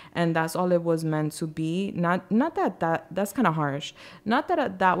karmic, and that's all it was meant to be. Not that's kind of harsh. Not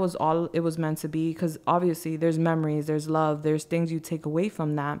that was all it was meant to be, because obviously there's memories, there's love, there's things you take away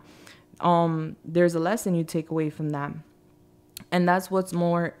from that. There's a lesson you take away from that. And that's what's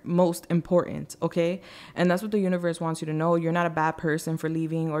most important, okay? And that's what the universe wants you to know. You're not a bad person for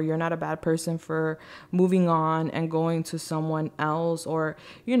leaving, or you're not a bad person for moving on and going to someone else, or,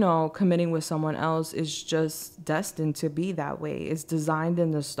 you know, committing with someone else is just destined to be that way. It's designed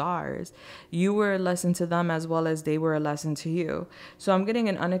in the stars. You were a lesson to them as well as they were a lesson to you. So I'm getting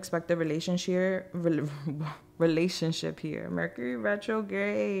an unexpected relationship here. Mercury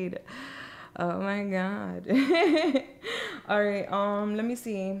retrograde. Oh my God. All right. Let me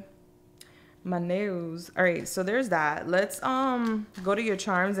see. My nails. All right, so there's that. Let's go to your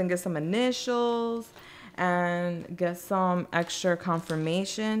charms and get some initials and get some extra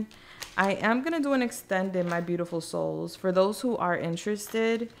confirmation. I am gonna do an extended, my beautiful souls, for those who are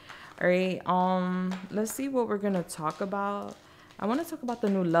interested. All right, let's see what we're gonna talk about. I want to talk about the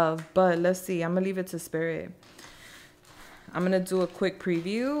new love, but let's see. I'm gonna leave it to spirit. I'm gonna do a quick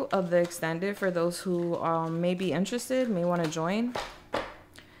preview of the extended for those who may be interested, may want to join.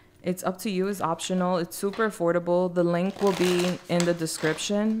 It's up to you. It's optional. It's super affordable. The link will be in the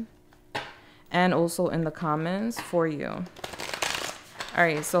description and also in the comments for you. All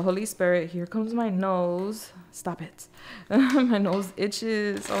right, so Holy Spirit, here comes my nose. Stop it. My nose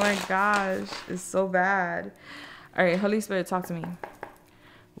itches. Oh my gosh, it's so bad. All right, Holy Spirit, talk to me.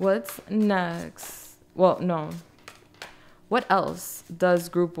 What's next? Well, no. What else does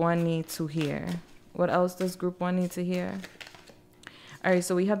group 1 need to hear? What else does group 1 need to hear? All right,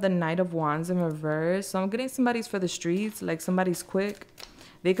 so we have the Knight of Wands in reverse. So I'm getting somebody's for the streets, like somebody's quick.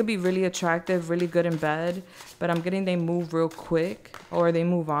 They could be really attractive, really good in bed, but I'm getting they move real quick or they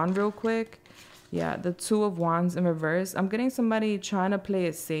move on real quick. Yeah, the Two of Wands in reverse. I'm getting somebody trying to play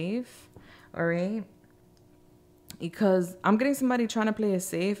it safe, all right? Because I'm getting somebody trying to play it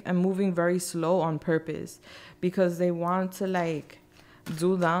safe and moving very slow on purpose because they want to like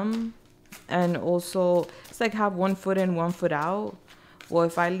do them and also it's like have 1 foot in, 1 foot out. Well,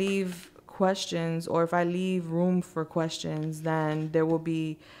 if I leave questions or if I leave room for questions, then there will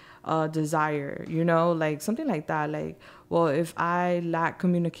be a desire, you know, like something like that. Like, well, if I lack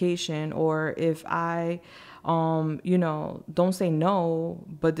communication or if I, you know, don't say no,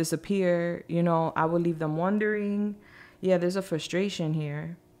 but disappear, you know, I will leave them wondering. Yeah, there's a frustration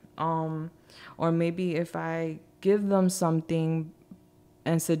here. Or maybe if I give them something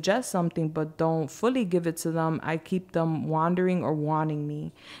and suggest something but don't fully give it to them, I keep them wandering or wanting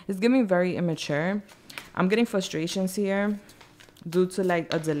me. It's giving very immature. I'm getting frustrations here due to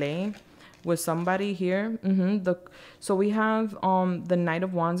like a delay with somebody here. So we have the Knight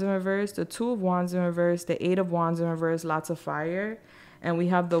of Wands in reverse, the Two of Wands in reverse, the Eight of Wands in reverse, lots of fire, and we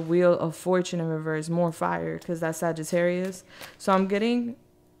have the Wheel of Fortune in reverse, more fire because that's Sagittarius. So I'm getting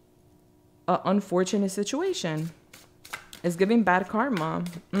an unfortunate situation. It's giving bad karma.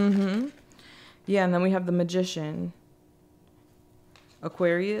 Yeah, and then we have the Magician.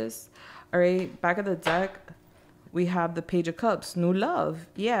 Aquarius. All right, back of the deck, we have the Page of Cups, new love.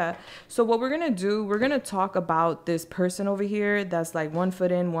 Yeah. So what we're going to do, we're going to talk about this person over here that's like 1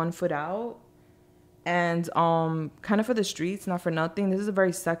 foot in, 1 foot out. And kind of for the streets, not for nothing. This is a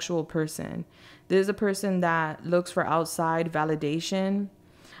very sexual person. This is a person that looks for outside validation.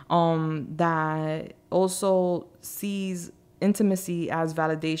 That also sees intimacy as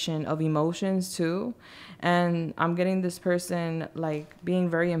validation of emotions too. And I'm getting this person like being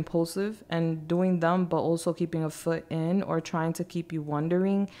very impulsive and doing them, but also keeping a foot in or trying to keep you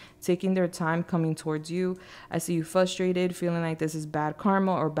wondering, taking their time coming towards you. I see you frustrated, feeling like this is bad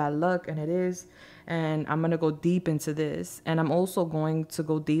karma or bad luck, and it is. And I'm going to go deep into this. And I'm also going to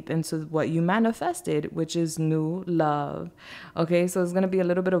go deep into what you manifested, which is new love. Okay, so it's going to be a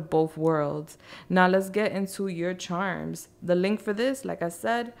little bit of both worlds. Now let's get into your charms. The link for this, like I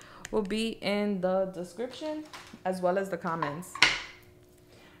said, will be in the description as well as the comments.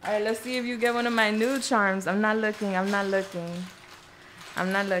 All right, let's see if you get one of my new charms. I'm not looking.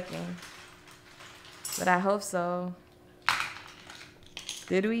 But I hope so.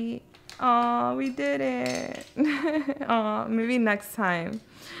 Did we? Oh, we did it. Oh, maybe next time.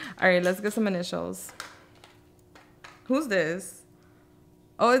 All right, let's get some initials. Who's this?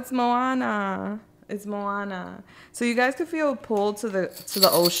 Oh, it's Moana. It's Moana. So you guys could feel pulled to the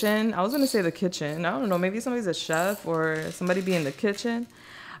ocean. I was gonna say the kitchen. I don't know. Maybe somebody's a chef or somebody be in the kitchen.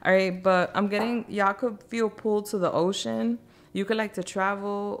 All right, but I'm getting y'all could feel pulled to the ocean. You could like to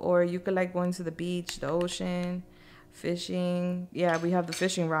travel, or you could like going to the beach, the ocean. Fishing. Yeah, we have the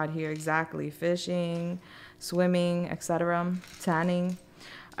fishing rod here. Exactly. Fishing, swimming, etc. Tanning.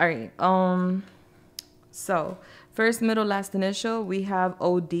 All right. So first, middle, last initial, we have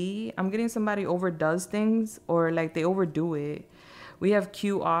OD. I'm getting somebody overdoes things or like they overdo it. We have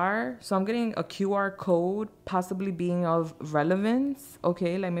QR. So I'm getting a QR code possibly being of relevance.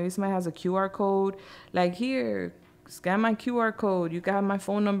 Okay, like maybe somebody has a QR code like here. Scan my QR code. You can have my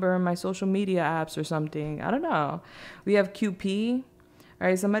phone number and my social media apps or something. I don't know. We have QP. All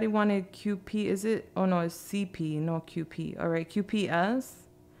right, somebody wanted QP. Is it? Oh, no, it's CP, no QP. All right, QPS.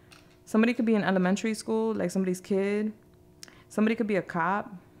 Somebody could be in elementary school, like somebody's kid. Somebody could be a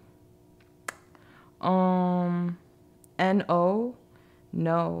cop. NO.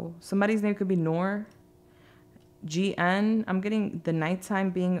 No. Somebody's name could be Nor. GN. I'm getting the nighttime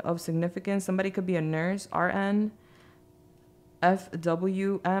being of significance. Somebody could be a nurse. RN.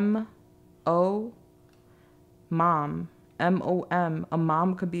 FWMO. Mom. MOM. A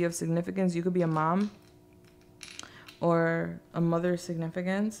mom could be of significance. You could be a mom or a mother of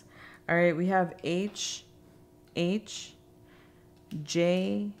significance. All right, we have H.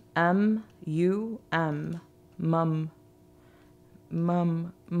 J M U M. Mum.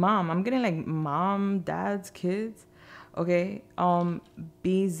 I'm getting like mom, dads, kids. Okay.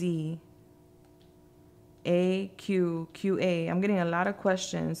 BZ. AQQA. I'm getting a lot of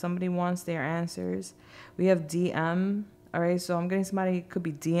questions. Somebody wants their answers. We have DM. All right, so I'm getting somebody could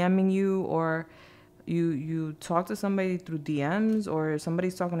be DMing you, or you talk to somebody through DMs, or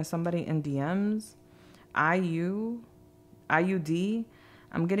somebody's talking to somebody in DMs. IUD.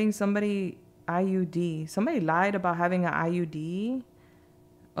 I'm getting somebody IUD. Somebody lied about having an IUD.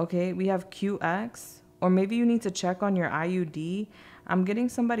 Okay, we have QX, or maybe you need to check on your IUD. I'm getting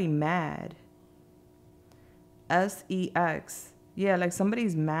somebody mad. SEX. Yeah, like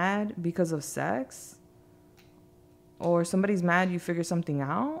somebody's mad because of sex, or somebody's mad you figure something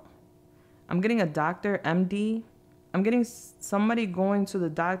out. I'm getting a doctor, MD. I'm getting somebody going to the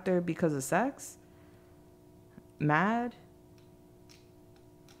doctor because of sex. Mad.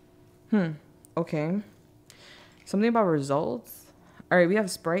 Okay. Something about results. All right, we have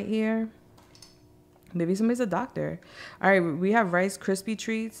Sprite here. Maybe somebody's a doctor. All right, we have Rice Krispie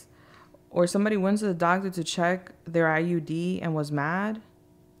treats, or somebody went to the doctor to check their IUD and was mad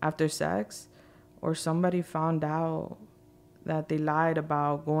after sex, or somebody found out that they lied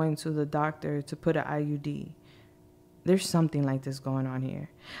about going to the doctor to put an IUD. There's something like this going on here.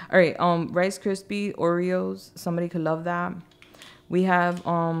 All right, Rice Krispie, Oreos. Somebody could love that. We have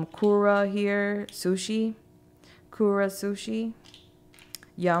Kura here, sushi. Kura sushi.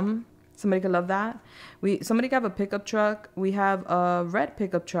 Yum. Somebody could love that. Somebody could have a pickup truck. We have a red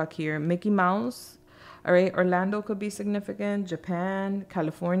pickup truck here. Mickey Mouse. All right, Orlando could be significant. Japan,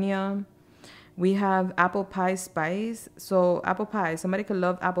 California. We have apple pie spice. So apple pie. Somebody could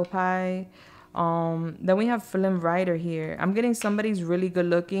love apple pie. Then we have Film Rider here. I'm getting somebody's really good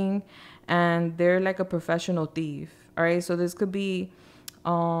looking and they're like a professional thief. All right, so this could be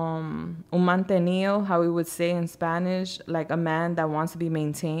un mantenido, how we would say in Spanish, like a man that wants to be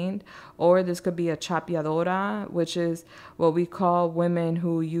maintained. Or this could be a chapeadora, which is what we call women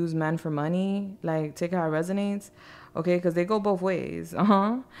who use men for money. Like, take how it resonates. Okay, because they go both ways.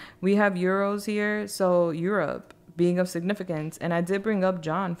 We have Euros here, so Europe being of significance. And I did bring up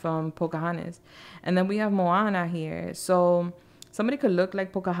John from Pocahontas. And then we have Moana here. So somebody could look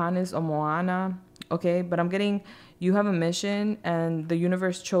like Pocahontas or Moana. Okay, but I'm getting you have a mission and the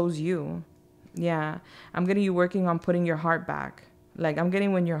universe chose you. Yeah, I'm getting you working on putting your heart back. Like, I'm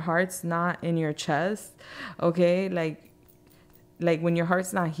getting when your heart's not in your chest. Okay, like when your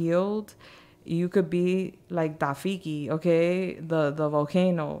heart's not healed, you could be like Dafiki, okay? The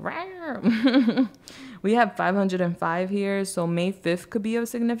volcano. We have 505 here, so May 5th could be of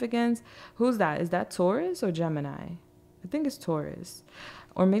significance. Who's that? Is that Taurus or Gemini? I think it's Taurus.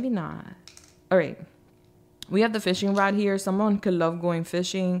 Or maybe not. All right. We have the fishing rod here. Someone could love going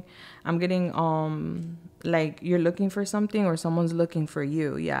fishing. I'm getting like you're looking for something or someone's looking for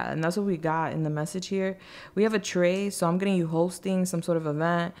you. Yeah, and that's what we got in the message here. We have a tray, so I'm getting you hosting some sort of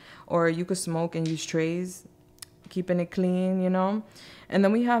event, or you could smoke and use trays, keeping it clean, you know. And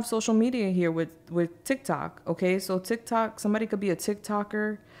then we have social media here with TikTok. Okay, so TikTok, somebody could be a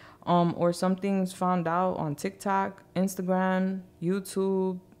TikToker, or something's found out on TikTok, Instagram,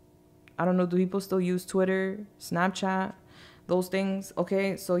 YouTube. I don't know, do people still use Twitter, Snapchat, those things?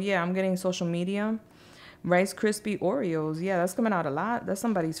 Okay, so yeah, I'm getting social media. Rice Krispie Oreos. Yeah, that's coming out a lot. That's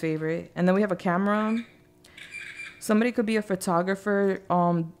somebody's favorite. And then we have a camera. Somebody could be a photographer,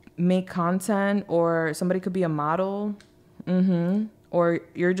 make content, or somebody could be a model. Or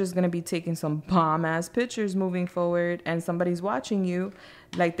you're just going to be taking some bomb-ass pictures moving forward, and somebody's watching you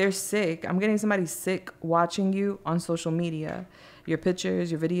like they're sick. I'm getting somebody sick watching you on social media. Your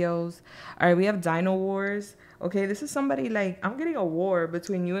pictures, your videos. All right, we have Dino Wars. Okay, this is somebody like, I'm getting a war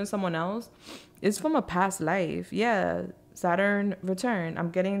between you and someone else. It's from a past life. Yeah, Saturn return.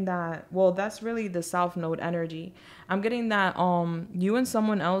 I'm getting that. Well, that's really the South Node energy. I'm getting that you and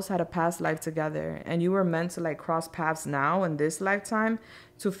someone else had a past life together, and you were meant to like cross paths now in this lifetime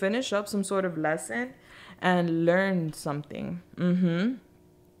to finish up some sort of lesson and learn something.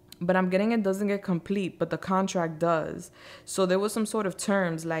 But I'm getting it doesn't get complete, but the contract does. So there was some sort of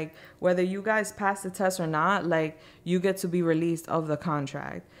terms, like whether you guys pass the test or not, like you get to be released of the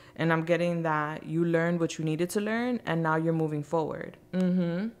contract. And I'm getting that you learned what you needed to learn, and now you're moving forward.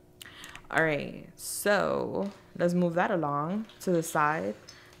 All All right, so let's move that along to the side.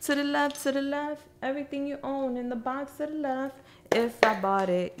 To the left, everything you own in the box to the left. If I bought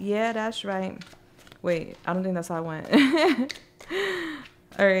it, yeah, that's right. Wait, I don't think that's how I went.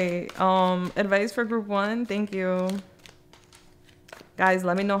 All right, advice for group 1. Thank you. Guys,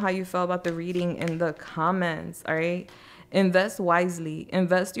 let me know how you felt about the reading in the comments, all right? Invest wisely.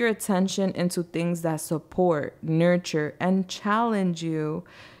 Invest your attention into things that support, nurture, and challenge you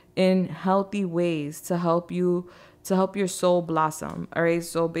in healthy ways to help your soul blossom, all right?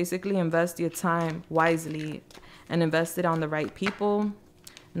 So basically invest your time wisely and invest it on the right people,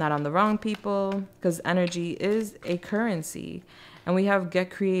 not on the wrong people, because energy is a currency. And we have get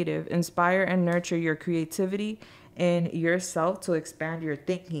creative, inspire and nurture your creativity in yourself to expand your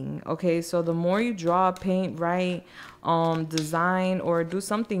thinking. Okay, so the more you draw, paint, write, design, or do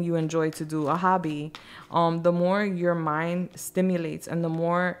something you enjoy to do, a hobby, the more your mind stimulates and the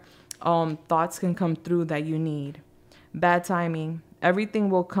more thoughts can come through that you need. Bad timing. Everything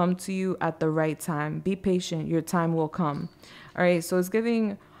will come to you at the right time. Be patient. Your time will come. All right, so it's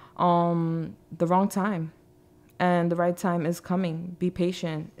giving the wrong time, and the right time is coming. Be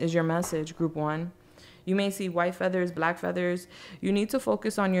patient is your message, group 1. You may see white feathers, black feathers. You need to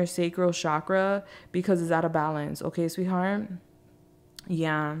focus on your sacral chakra because it's out of balance. Okay, sweetheart?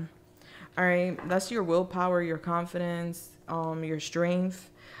 Yeah. All right. That's your willpower, your confidence, your strength.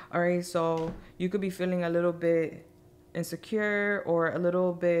 All right. So you could be feeling a little bit insecure or a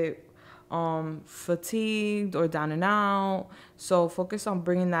little bit fatigued or down and out. So focus on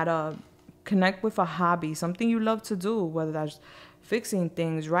bringing that up. Connect with a hobby, something you love to do, whether that's fixing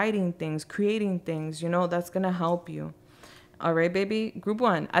things, writing things, creating things, that's going to help you. All right, baby. Group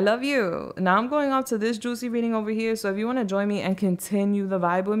 1, I love you. Now I'm going off to this juicy reading over here. So if you want to join me and continue the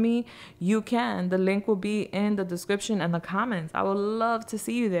vibe with me, you can. The link will be in the description and the comments. I would love to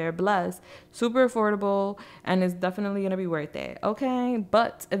see you there. Bless. Super affordable, and it's definitely going to be worth it. Okay.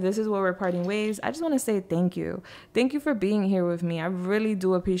 But if this is where we're parting ways, I just want to say thank you. Thank you for being here with me. I really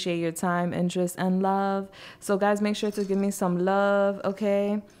do appreciate your time, interest, and love. So guys, make sure to give me some love.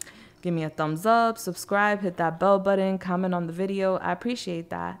 Okay. Give me a thumbs up, subscribe, hit that bell button, comment on the video. I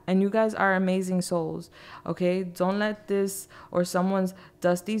appreciate that. And you guys are amazing souls, okay? Don't let this or someone's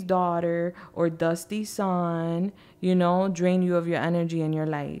Dusty's daughter or Dusty son, drain you of your energy and your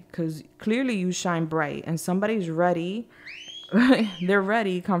light. Because clearly you shine bright and somebody's ready. They're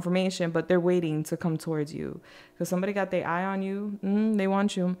ready, confirmation, but they're waiting to come towards you. Because somebody got their eye on you. They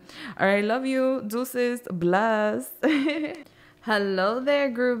want you. All right, love you. Deuces. Bless. Hello there,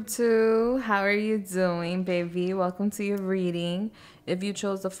 group 2. How are you doing, baby? Welcome to your reading. If you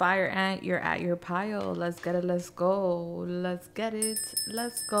chose the fire ant, you're at your pile. Let's get it. Let's go. Let's get it.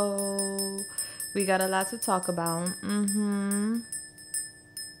 Let's go. We got a lot to talk about.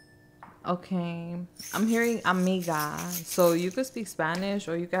 Okay. I'm hearing amiga. So you could speak Spanish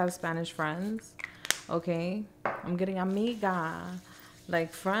or you could have Spanish friends. Okay. I'm getting amiga.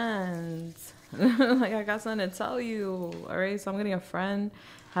 Like friends. Like I got something to tell you. All right, so I'm getting a friend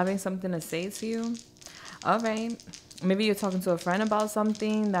having something to say to you. All right, maybe you're talking to a friend about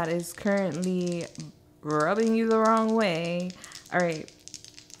something that is currently rubbing you the wrong way. All right,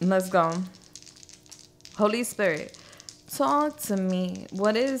 let's go. Holy Spirit, talk to me.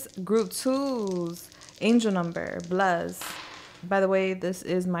 What is group 2's angel number? Bless. By the way, this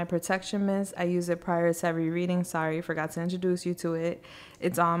is my protection mist. I use it prior to every reading. Sorry, forgot to introduce you to it.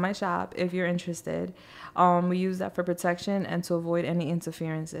 It's on my shop if you're interested. We use that for protection and to avoid any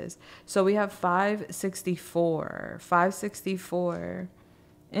interferences. So we have 564. 564.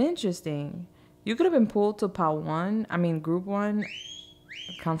 Interesting. You could have been pulled to group 1.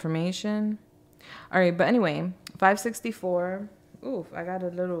 Confirmation. All right, but anyway, 564. Oof, I got a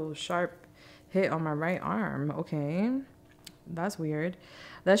little sharp hit on my right arm. Okay. That's weird.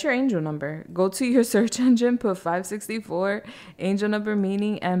 That's your angel number. Go to your search engine, put 564, angel number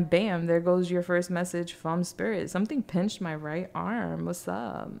meaning, and bam, there goes your first message from spirit. Something pinched my right arm. What's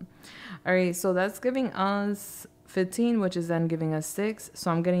up? All right, so that's giving us 15, which is then giving us 6.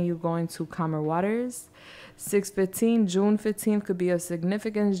 So I'm getting you going to calmer waters. 6/15, June 15th could be of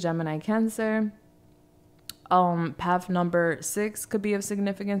significance, Gemini, Cancer. Path number 6 could be of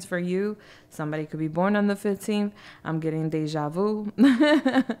significance for you. Somebody could be born on the 15th. I'm getting deja vu.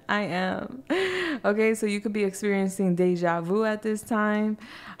 I am. Okay, so you could be experiencing deja vu at this time.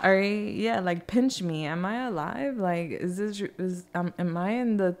 All right, yeah, like pinch me. Am I alive? Like, am I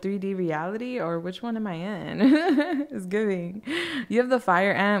in the 3D reality or which one am I in? It's giving. You have the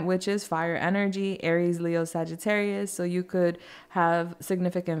fire ant, which is fire energy, Aries, Leo, Sagittarius. So you could have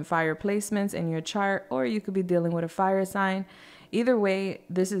significant fire placements in your chart, or you could be dealing with a fire sign. Either way,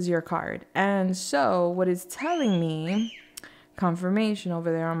 this is your card. And so what it's telling me, confirmation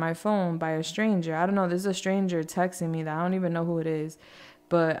over there on my phone by a stranger. I don't know. This is a stranger texting me that I don't even know who it is,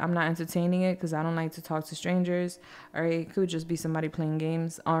 but I'm not entertaining it because I don't like to talk to strangers. All right. It could just be somebody playing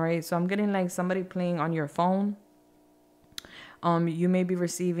games. All right. So I'm getting like somebody playing on your phone. You may be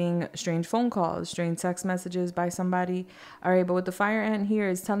receiving strange phone calls, strange text messages by somebody. All right. But what the fire ant here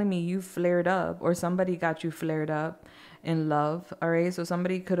is telling me, you flared up, or somebody got you flared up in love. All right. So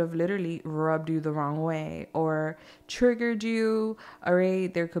somebody could have literally rubbed you the wrong way or triggered you. All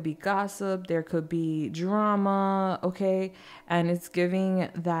right. There could be gossip. There could be drama. Okay. And it's giving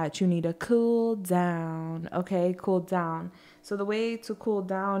that you need to cool down. Okay. Cool down. So the way to cool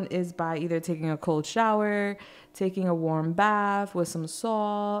down is by either taking a cold shower, taking a warm bath with some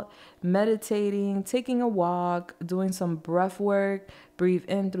salt, meditating, taking a walk, doing some breath work. Breathe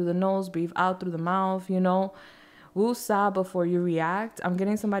in through the nose, breathe out through the mouth, you know. Woosah before you react. I'm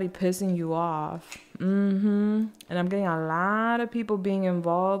getting somebody pissing you off. And I'm getting a lot of people being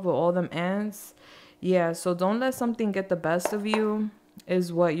involved with all them ants. Yeah, so don't let something get the best of you,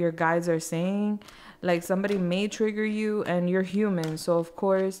 is what your guides are saying. Like somebody may trigger you and you're human. So of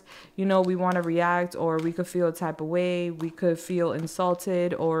course, you know, we want to react, or we could feel a type of way. We could feel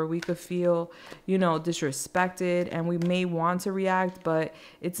insulted, or we could feel, you know, disrespected, and we may want to react, but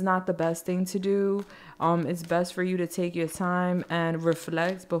it's not the best thing to do. It's best for you to take your time and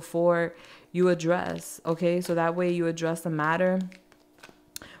reflect before you address. Okay. So that way you address the matter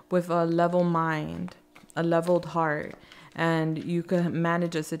with a level mind, a leveled heart. And you can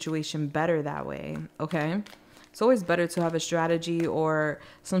manage a situation better that way, okay? It's always better to have a strategy or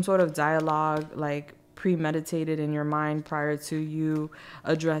some sort of dialogue, like premeditated in your mind prior to you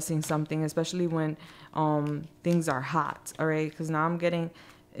addressing something, especially when things are hot, all right? Because now I'm getting,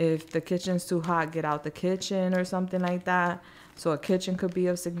 if the kitchen's too hot, get out the kitchen or something like that. So a kitchen could be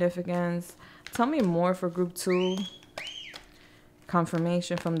of significance. Tell me more for group 2.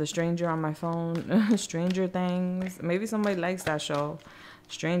 Confirmation from the stranger on my phone. Stranger Things. Maybe somebody likes that show,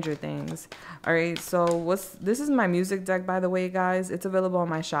 Stranger Things. All right, so this is my music deck, by the way, guys. It's available on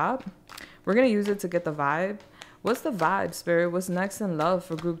my shop. We're gonna use it to get the vibe. What's the vibe, Spirit? What's next in love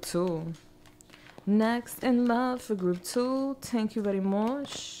for group 2? Next in love for group 2. Thank you very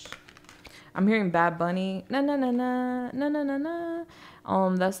much. I'm hearing Bad Bunny. Na na na na na na na na.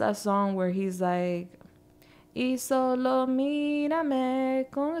 That's that song where he's like, y solo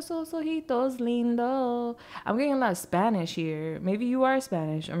mírame con esos ojitos lindos. I'm getting a lot of Spanish here. Maybe you are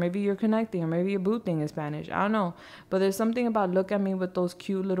Spanish, or maybe you're connecting, or maybe your boo thing is Spanish. I don't know. But there's something about look at me with those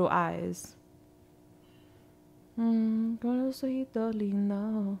cute little eyes. Con esos ojitos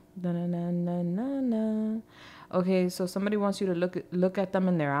lindos. Na na na na na. Okay, so somebody wants you to look at them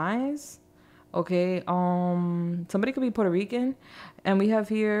in their eyes. Okay, somebody could be Puerto Rican. And we have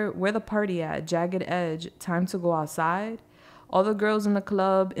here, where the party at? Jagged Edge, time to go outside. All the girls in the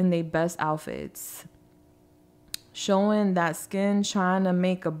club in their best outfits. Showing that skin, trying to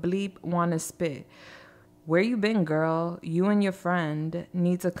make a bleep, want to spit. Where you been, girl? You and your friend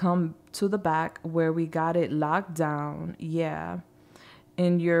need to come to the back where we got it locked down. Yeah.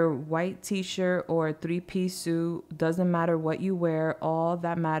 In your white t-shirt or a 3-piece suit, doesn't matter what you wear, all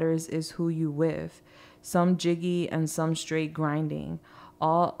that matters is who you with. Some jiggy and some straight grinding.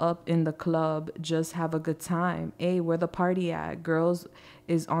 All up in the club, just have a good time. Hey, where the party at? Girls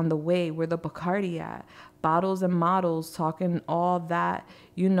is on the way, where the Bacardi at? Bottles and models, talking all that.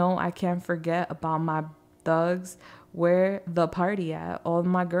 You know I can't forget about my thugs. Where the party at? All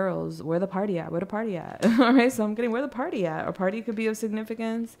my girls, where the party at? Where the party at? All right, so I'm getting where the party at. A party could be of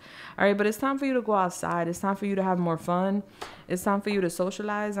significance. All right, but it's time for you to go outside. It's time for you to have more fun. It's time for you to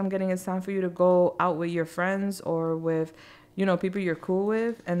socialize. I'm getting it's time for you to go out with your friends or with, you know, people you're cool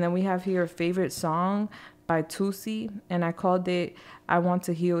with. And then we have here a favorite song by Tusi, and I called it I Want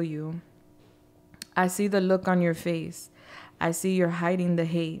to Heal You. I see the look on your face. I see you're hiding the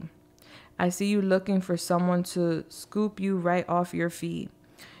hate. I see you looking for someone to scoop you right off your feet.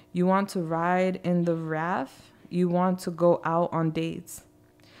 You want to ride in the raft. You want to go out on dates.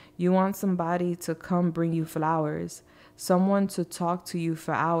 You want somebody to come bring you flowers. Someone to talk to you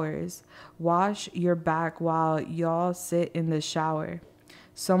for hours. Wash your back while y'all sit in the shower.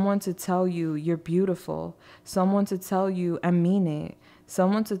 Someone to tell you you're beautiful. Someone to tell you I mean it.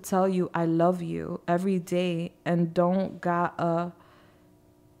 Someone to tell you I love you every day and don't got a...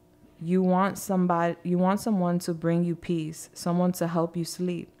 You want someone to bring you peace, someone to help you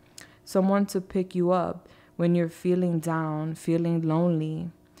sleep, someone to pick you up when you're feeling down, feeling lonely,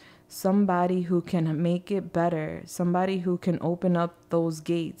 somebody who can make it better, somebody who can open up those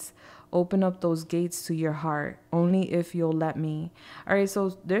gates, open up those gates to your heart. Only if you'll let me. All right,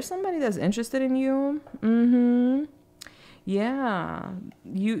 so there's somebody that's interested in you. Yeah,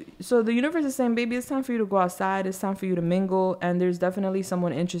 so the universe is saying, baby, it's time for you to go outside. It's time for you to mingle. And there's definitely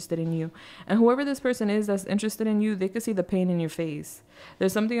someone interested in you. And whoever this person is that's interested in you, they could see the pain in your face.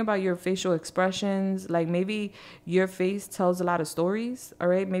 There's something about your facial expressions. Like maybe your face tells a lot of stories. All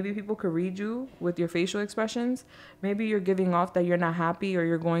right. Maybe people could read you with your facial expressions. Maybe you're giving off that you're not happy or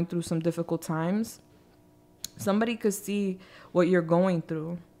you're going through some difficult times. Somebody could see what you're going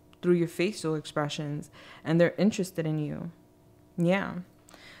through your facial expressions, and they're interested in you. Yeah.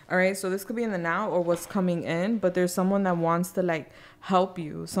 All right. So this could be in the now or what's coming in, but there's someone that wants to like help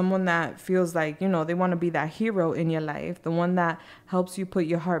you. Someone that feels like, you know, they want to be that hero in your life. The one that helps you put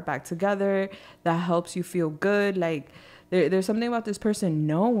your heart back together, that helps you feel good. Like there's something about this person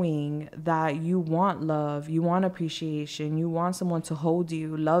knowing that you want love, you want appreciation, you want someone to hold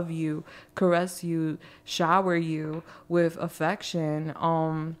you, love you, caress you, shower you with affection,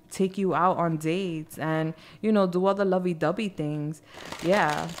 take you out on dates, and, you know, do all the lovey-dovey things.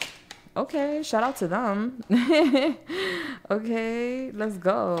 Yeah. Okay, shout out to them. Okay, let's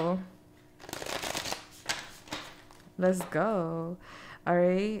go. Let's go. All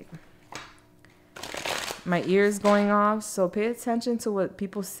right. My ears going off, so pay attention to what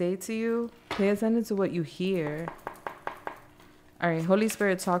people say to you. Pay attention to what you hear. All right, Holy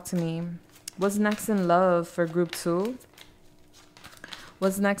Spirit, talk to me. What's next in love for group 2?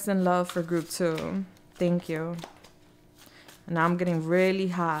 What's next in love for group 2? Thank you. Now I'm getting really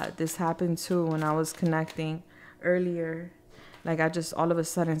hot. This happened too when I was connecting earlier. Like I just all of a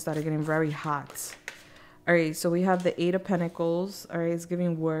sudden started getting very hot. All right, so we have the 8 of Pentacles. All right, it's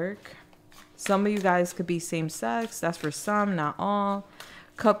giving work. Some of you guys could be same sex. That's for some, not all.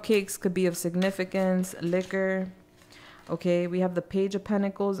 Cupcakes could be of significance. Liquor. Okay, we have the Page of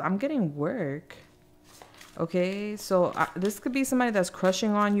Pentacles. I'm getting work. Okay, so this could be somebody that's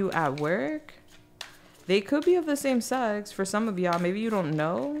crushing on you at work. They could be of the same sex for some of y'all. Maybe you don't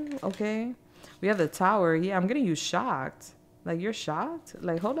know. Okay, we have the Tower. Yeah, I'm getting you shocked. Like you're shocked.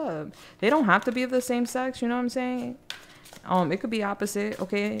 Like hold up. They don't have to be of the same sex. You know what I'm saying? It could be opposite.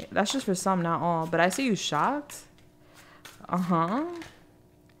 Okay, that's just for some, not all. But I see you shocked. How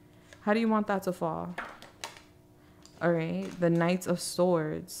do you want that to fall? All right, the Knight of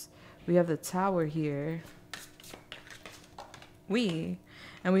Swords. We have the Tower here.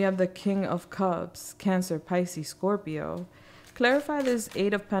 And we have the King of Cups. Cancer, Pisces, Scorpio. Clarify this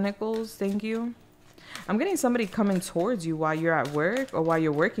 8 of Pentacles. Thank you. I'm getting somebody coming towards you while you're at work or while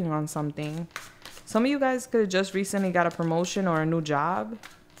you're working on something. Some of you guys could have just recently got a promotion or a new job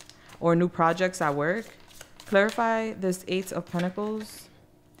or new projects at work. Clarify this 8 of Pentacles.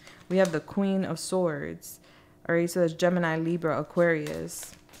 We have the Queen of Swords. All right, so that's Gemini, Libra,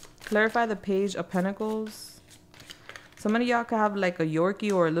 Aquarius. Clarify the Page of Pentacles. Some of y'all could have like a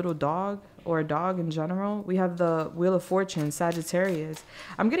Yorkie or a little dog or a dog in general. We have the Wheel of Fortune, Sagittarius.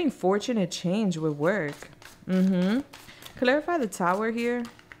 I'm getting fortunate change with work. Clarify the Tower here.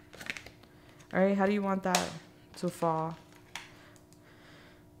 All right, how do you want that to fall?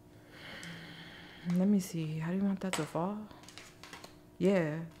 Let me see. How do you want that to fall?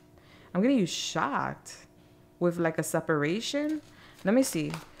 Yeah. I'm getting you shocked with like a separation. Let me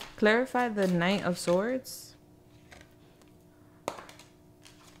see. Clarify the Knight of Swords.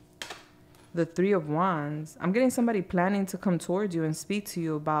 The 3 of Wands. I'm getting somebody planning to come towards you and speak to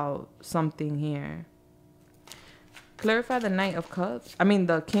you about something here. Clarify the Knight of Cups. I mean,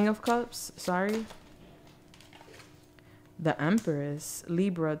 the King of Cups. Sorry. The Empress.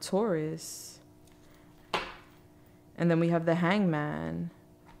 Libra, Taurus. And then we have the Hangman.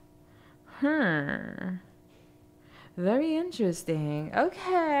 Very interesting.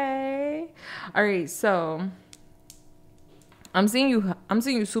 Okay. All right. So I'm seeing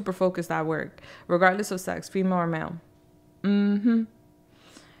you super focused at work, regardless of sex, female or male.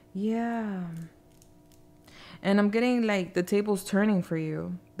 Yeah. And I'm getting like the tables turning for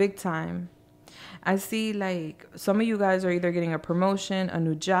you big time. I see like some of you guys are either getting a promotion, a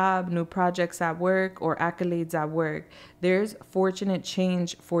new job, new projects at work, or accolades at work. There's fortunate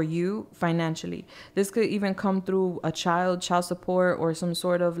change for you financially. This could even come through a child support, or some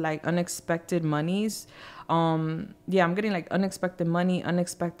sort of like unexpected monies. Yeah, I'm getting like unexpected money,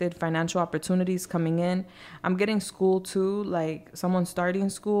 unexpected financial opportunities coming in. I'm getting school too, like someone starting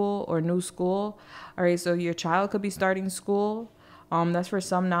school or new school. All right, so your child could be starting school. That's for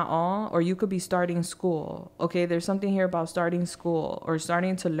some, not all. Or you could be starting school. Okay, there's something here about starting school or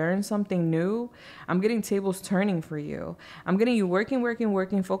starting to learn something new. I'm getting tables turning for you. I'm getting you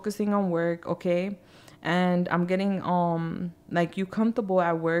working, focusing on work, okay? And I'm getting like you comfortable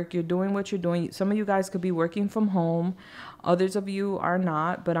at work, you're doing what you're doing. Some of you guys could be working from home, others of you are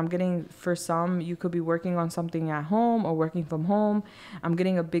not, but I'm getting, for some, you could be working on something at home or working from home. I'm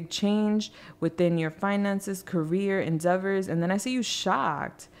getting a big change within your finances, career, endeavors. And then I see you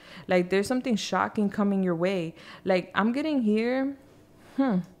shocked, like there's something shocking coming your way. Like I'm getting here,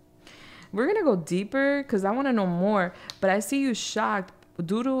 we're gonna go deeper because I want to know more, but I see you shocked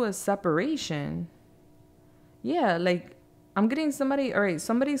due to a separation. Yeah, like I'm getting somebody, all right,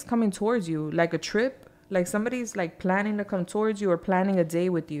 somebody's coming towards you, like a trip. Like somebody's like planning to come towards you or planning a day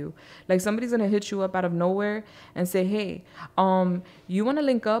with you. Like somebody's gonna hit you up out of nowhere and say, hey, you wanna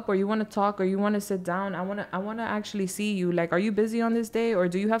link up, or you wanna talk, or you wanna sit down. I wanna actually see you. Like, are you busy on this day, or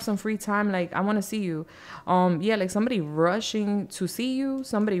do you have some free time? Like, I wanna see you. Yeah, like somebody rushing to see you,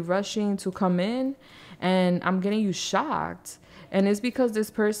 somebody rushing to come in, and I'm getting you shocked. And it's because this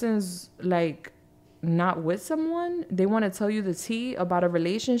person's like not with someone. They want to tell you the tea about a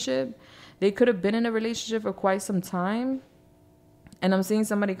relationship. They could have been in a relationship for quite some time. And I'm seeing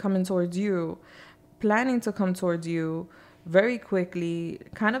somebody coming towards you, planning to come towards you very quickly,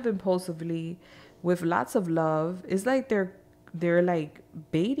 kind of impulsively, with lots of love. It's like they're like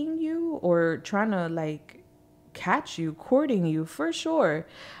baiting you or trying to like catch you, courting you for sure.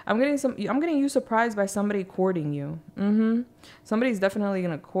 I'm getting you surprised by somebody courting you. Somebody's definitely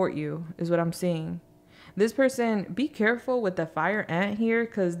gonna court you, is what I'm seeing. This person, be careful with the fire ant here,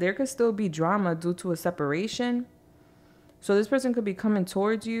 because there could still be drama due to a separation. So this person could be coming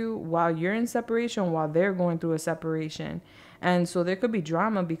towards you while you're in separation, while they're going through a separation. And so there could be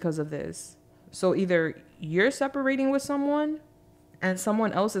drama because of this. So either you're separating with someone and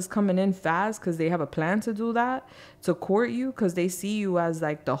someone else is coming in fast because they have a plan to do that, to court you, because they see you as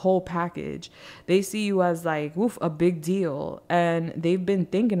like the whole package. They see you as like, woof, a big deal. And they've been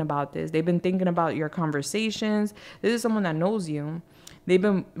thinking about this. They've been thinking about your conversations. This is someone that knows you. They've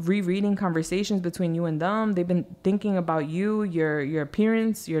been rereading conversations between you and them. They've been thinking about you, your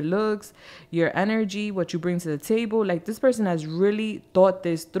appearance, your looks, your energy, what you bring to the table. Like this person has really thought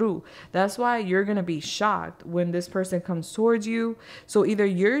this through. That's why you're going to be shocked when this person comes towards you. So either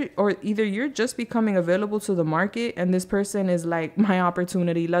you're just becoming available to the market and this person is like, my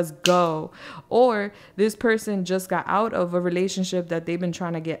opportunity, let's go. Or this person just got out of a relationship that they've been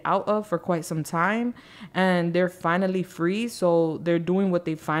trying to get out of for quite some time and they're finally free. So they're doing what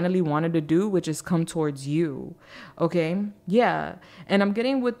they finally wanted to do, which is come towards you. Okay. Yeah. And I'm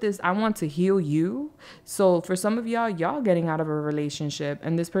getting with this, I want to heal you. So for some of y'all getting out of a relationship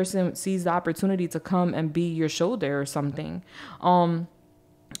and this person sees the opportunity to come and be your shoulder or something.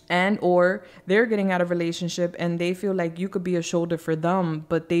 And or they're getting out of a relationship and they feel like you could be a shoulder for them,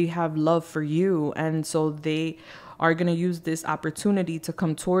 but they have love for you. And so they are going to use this opportunity to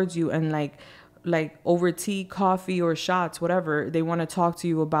come towards you and like over tea, coffee, or shots, whatever. They want to talk to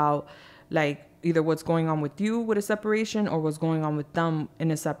you about like either what's going on with you with a separation or what's going on with them in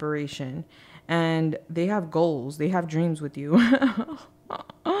a separation. And they have goals. They have dreams with you.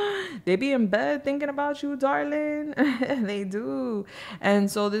 They be in bed thinking about you, darling. They do.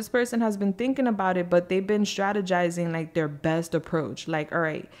 And so this person has been thinking about it, but they've been strategizing like their best approach. Like, all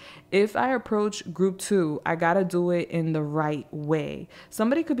right, if I approach group 2, I got to do it in the right way.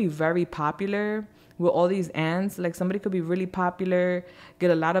 Somebody could be very popular with all these ants. Like somebody could be really popular, get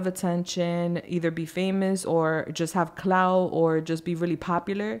a lot of attention, either be famous or just have clout or just be really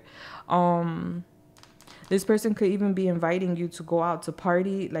popular. This person could even be inviting you to go out to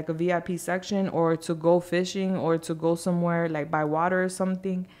party, like a VIP section, or to go fishing, or to go somewhere like by water or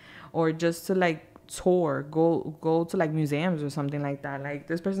something, or just to like tour, go to like museums or something like that. Like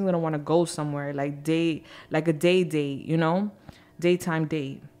this person's gonna want to go somewhere, like a day date, you know, daytime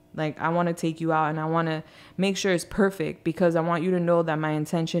date. Like I want to take you out and I want to make sure it's perfect, because I want you to know that my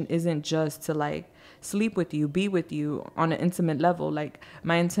intention isn't just to like sleep with you, be with you on an intimate level. Like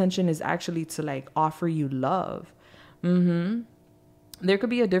my intention is actually to like offer you love. There could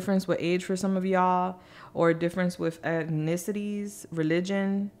be a difference with age for some of y'all, or a difference with ethnicities,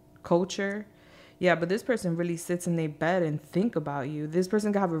 religion, culture. Yeah, but this person really sits in their bed and think about you. This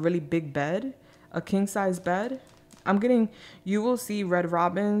person could have a really big bed, a king size bed. I'm getting, you will see red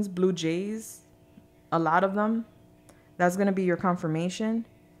robins, blue jays, a lot of them. That's going to be your confirmation.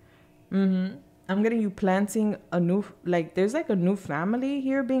 I'm getting you planting a new, like there's like a new family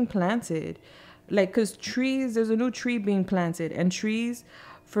here being planted. Like, because trees, there's a new tree being planted. And trees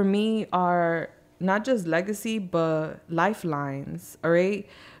for me are not just legacy, but lifelines. All right.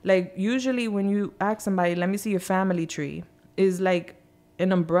 Like usually when you ask somebody, let me see your family tree, is like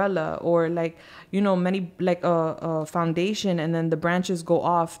an umbrella, or like, you know, many, like a foundation, and then the branches go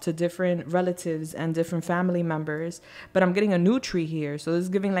off to different relatives and different family members. But I'm getting a new tree here, so this is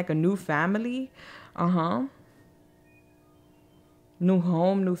giving like a new family. New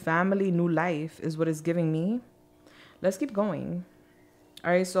home, new family, new life is what it's giving me. Let's keep going.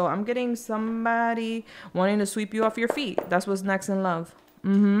 All right, so I'm getting somebody wanting to sweep you off your feet. That's what's next in love.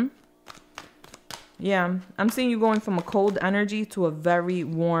 Yeah, I'm seeing you going from a cold energy to a very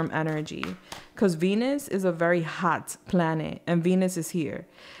warm energy, because Venus is a very hot planet and Venus is here.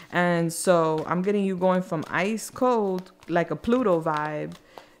 And so I'm getting you going from ice cold, like a Pluto vibe.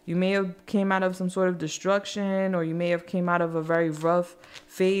 You may have came out of some sort of destruction, or you may have came out of a very rough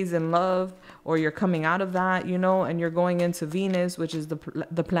phase in love, or you're coming out of that, you know, and you're going into Venus, which is the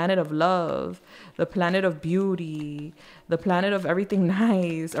planet of love, the planet of beauty, the planet of everything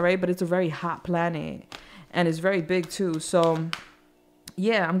nice, all right? But it's a very hot planet, and it's very big too. So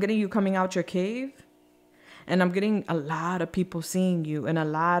yeah, I'm getting you coming out your cave, and I'm getting a lot of people seeing you and a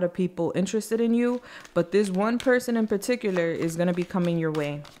lot of people interested in you. But this one person in particular is going to be coming your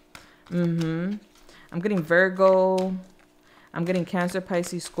way. I'm getting Virgo. I'm getting Cancer,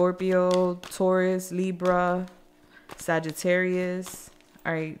 Pisces, Scorpio, Taurus, Libra, Sagittarius.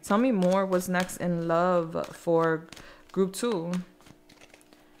 All right. Tell me more. What's next in love for group 2?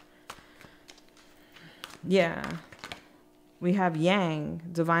 Yeah. We have Yang,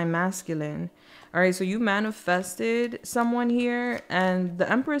 divine masculine. All right, so you manifested someone here, and the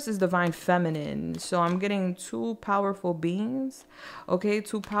Empress is divine feminine. So I'm getting 2 powerful beings, okay?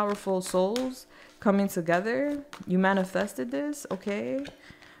 2 powerful souls coming together. You manifested this, okay?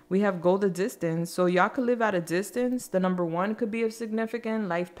 We have go the distance. So y'all could live at a distance. The number 1 could be of significant.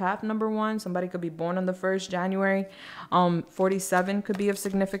 Life path number 1. Somebody could be born on the 1st January. 47 could be of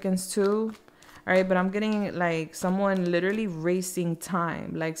significance too. All right, but I'm getting like someone literally racing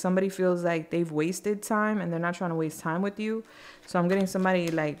time. Like somebody feels like they've wasted time and they're not trying to waste time with you. So I'm getting somebody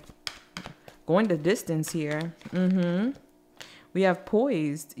like going the distance here. We have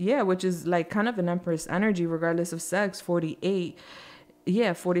poised. Yeah, which is like kind of an Empress energy regardless of sex. 48.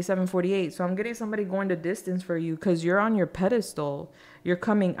 Yeah, 47, 48. So I'm getting somebody going the distance for you because you're on your pedestal. You're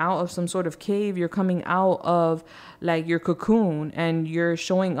coming out of some sort of cave. You're coming out of like your cocoon, and you're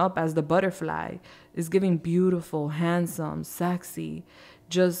showing up as the butterfly. It's giving beautiful, handsome, sexy,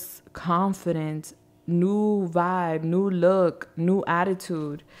 just confident, new vibe, new look, new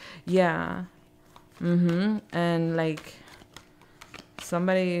attitude. Yeah. And like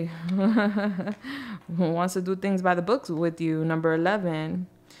somebody who wants to do things by the books with you. Number 11.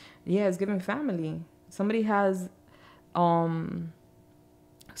 Yeah, it's giving family. Somebody has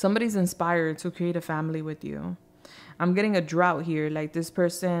somebody's inspired to create a family with you. I'm getting a drought here. Like this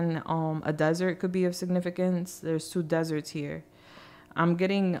person, a desert could be of significance. There's 2 deserts here. I'm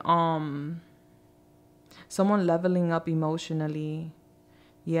getting someone leveling up emotionally.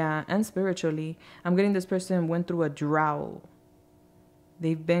 Yeah, and spiritually. I'm getting this person went through a drought.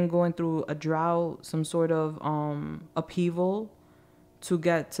 They've been going through a drought, some sort of upheaval to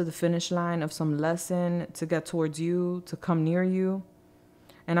get to the finish line of some lesson, to get towards you, to come near you.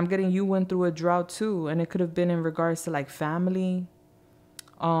 And I'm getting you went through a drought too. And it could have been in regards to like family,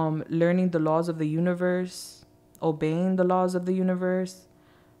 learning the laws of the universe, obeying the laws of the universe,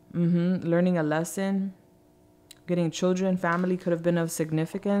 learning a lesson, getting children, family could have been of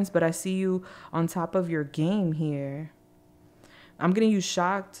significance. But I see you on top of your game here. I'm getting you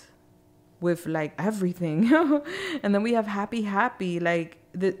shocked with like everything. And then we have happy. Like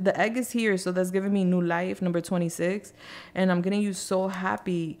the egg is here. So that's giving me new life, number 26. And I'm getting you so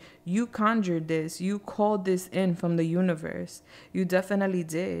happy. You conjured this. You called this in from the universe. You definitely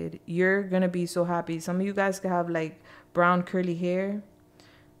did. You're going to be so happy. Some of you guys could have like brown curly hair.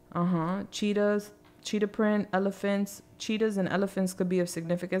 Cheetahs, cheetah print, elephants. Cheetahs and elephants could be of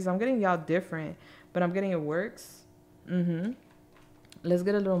significance. I'm getting y'all different, but I'm getting it works. Let's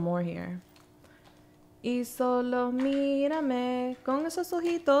get a little more here. Y solo mírame con esos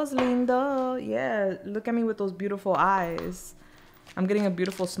ojitos lindo. Yeah, look at me with those beautiful eyes. I'm getting a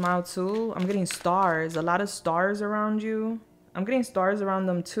beautiful smile too. I'm getting stars, a lot of stars around you. I'm getting stars around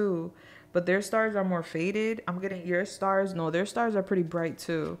them too, but their stars are more faded. I'm getting your stars. No, their stars are pretty bright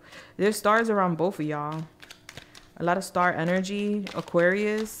too. There's stars around both of y'all. A lot of star energy.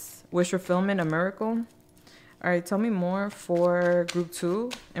 Aquarius, wish fulfillment, a miracle. All right, tell me more for group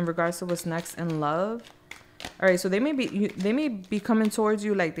 2 in regards to what's next in love. All right, so they may be coming towards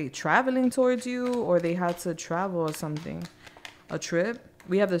you like they traveling towards you, or they had to travel or something. A trip.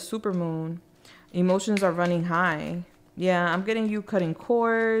 We have the supermoon. Emotions are running high. Yeah, I'm getting you cutting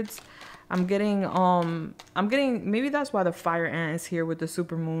cords. I'm getting, maybe that's why the fire ant is here with the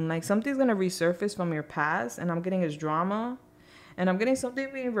super moon. Like something's going to resurface from your past, and I'm getting is drama. And I'm getting something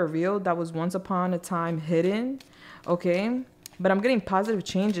being revealed that was once upon a time hidden. Okay. But I'm getting positive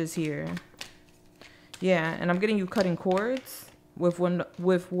changes here. Yeah. And I'm getting you cutting cords with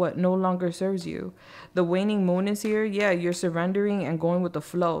what no longer serves you. The waning moon is here. Yeah. You're surrendering and going with the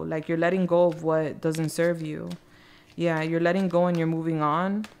flow. Like you're letting go of what doesn't serve you. Yeah. You're letting go and you're moving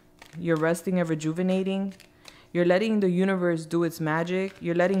on. You're resting and rejuvenating. You're letting the universe do its magic.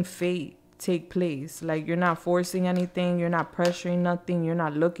 You're letting fate take place. Like you're not forcing anything. You're not pressuring nothing. You're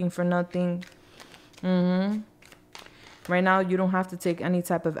not looking for nothing. Right now, you don't have to take any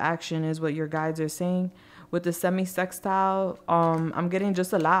type of action is what your guides are saying. With the semi-sextile, I'm getting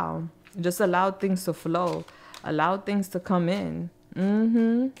just allow. Just allow things to flow. Allow things to come in.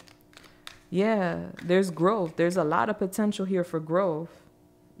 Yeah, there's growth. There's a lot of potential here for growth.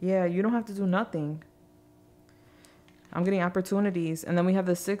 Yeah, you don't have to do nothing. I'm getting opportunities. And then we have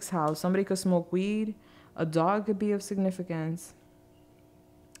the 6th house. Somebody could smoke weed. A dog could be of significance.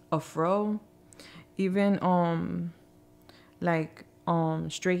 A fro. Even,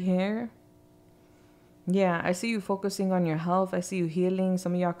 straight hair. Yeah, I see you focusing on your health. I see you healing.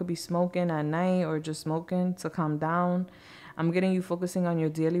 Some of y'all could be smoking at night or just smoking to calm down. I'm getting you focusing on your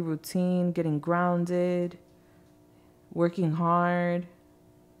daily routine, getting grounded, working hard.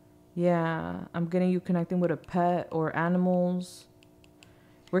 Yeah, I'm getting you connecting with a pet or animals,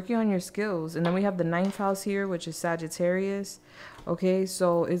 working on your skills. And then we have the 9th house here, which is Sagittarius. Okay,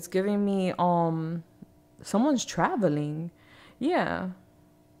 so it's giving me someone's traveling. Yeah,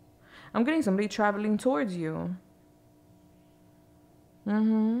 I'm getting somebody traveling towards you.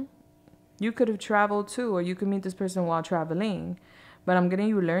 You could have traveled too, or you could meet this person while traveling. But I'm getting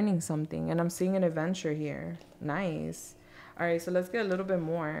you learning something, and I'm seeing an adventure here. Nice. All right, so let's get a little bit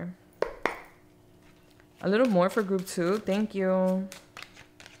more. A little more for group 2. Thank you. All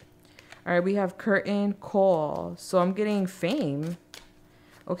right, we have curtain call. So I'm getting fame.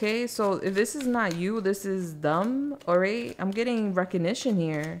 Okay, so if this is not you, this is them. All right, I'm getting recognition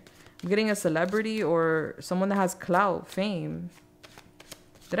here. I'm getting a celebrity or someone that has clout, fame.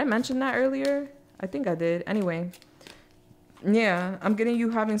 Did I mention that earlier? I think I did. Anyway, yeah, I'm getting you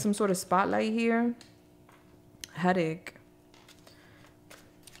having some sort of spotlight here. Headache.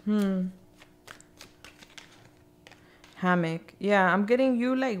 Hammock. Yeah, I'm getting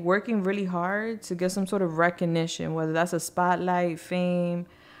you like working really hard to get some sort of recognition, whether that's a spotlight, fame,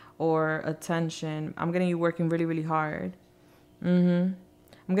 or attention. I'm getting you working really, really hard.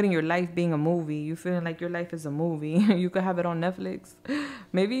 I'm getting your life being a movie. You feeling like your life is a movie. You could have it on Netflix.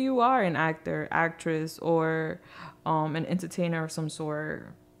 Maybe you are an actor, actress, or an entertainer of some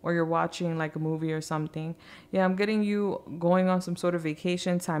sort. Or you're watching like a movie or something. Yeah, I'm getting you going on some sort of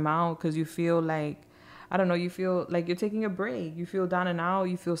vacation, time out, because you feel like, I don't know, you feel like you're taking a break. You feel down and out.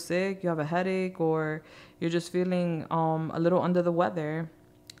 You feel sick. You have a headache, or you're just feeling a little under the weather,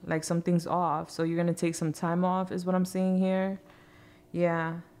 like something's off. So you're going to take some time off is what I'm seeing here.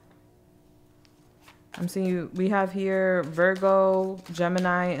 Yeah. I'm seeing you. We have here Virgo,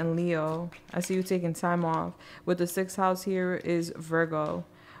 Gemini, and Leo. I see you taking time off. With the 6th house here is Virgo.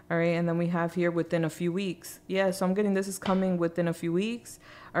 All right. And then we have here within a few weeks. Yeah. So I'm getting this is coming within a few weeks.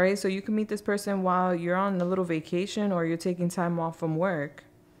 All right. So you can meet this person while you're on a little vacation or you're taking time off from work.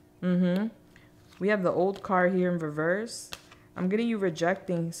 We have the old card here in reverse. I'm getting you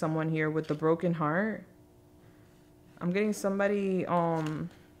rejecting someone here with the broken heart. I'm getting somebody,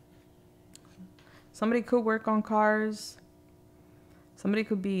 somebody could work on cars. Somebody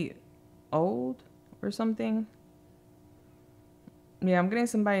could be old or something. Yeah, I'm getting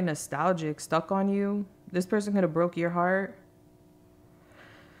somebody nostalgic, stuck on you. This person could have broke your heart.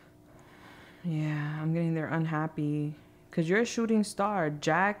 Yeah, I'm getting they're unhappy. Because you're a shooting star.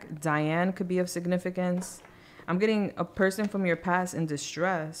 Jack, Diane could be of significance. I'm getting a person from your past in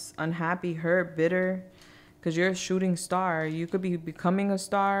distress. Unhappy, hurt, bitter. Because you're a shooting star. You could be becoming a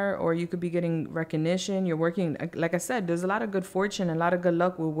star, or you could be getting recognition. You're working, like I said, there's a lot of good fortune and a lot of good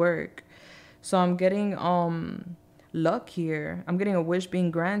luck with work. So I'm getting luck here. I'm getting a wish being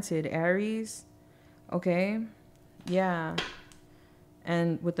granted. Aries. Okay. Yeah.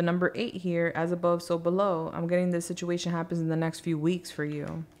 And with the number 8 here, as above, so below, I'm getting this situation happens in the next few weeks for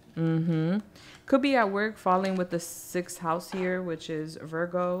you. Could be at work, falling with the 6th house here, which is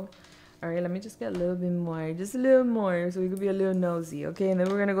Virgo. All right, let me just get a little bit more, just a little more, so we could be a little nosy, okay? And then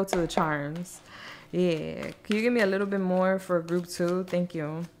we're going to go to the charms. Yeah. Can you give me a little bit more for group 2? Thank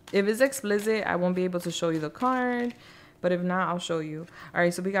you. If it's explicit, I won't be able to show you the card. But if not, I'll show you. All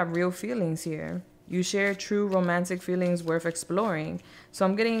right, so we got real feelings here. You share true romantic feelings worth exploring. So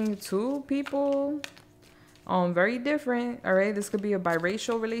I'm getting two people, very different. All right, this could be a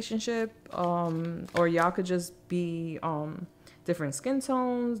biracial relationship, or y'all could just be different skin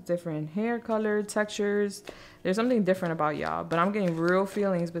tones, different hair color, textures. There's something different about y'all, but I'm getting real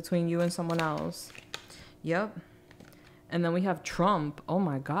feelings between you and someone else. Yep. And then we have Trump. Oh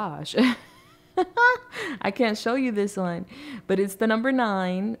my gosh. I can't show you this one, but it's the number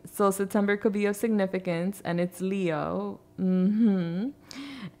 9. So September could be of significance, and it's Leo.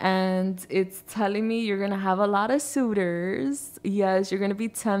 And it's telling me you're going to have a lot of suitors. Yes, you're going to be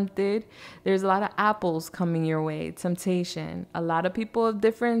tempted. There's a lot of apples coming your way. Temptation. A lot of people of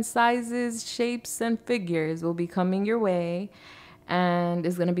different sizes, shapes, and figures will be coming your way. And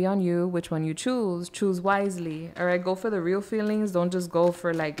it's going to be on you which one you choose. Choose wisely. All right, go for the real feelings. Don't just go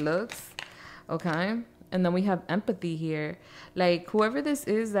for like looks. Okay. And then we have empathy here. Like, whoever this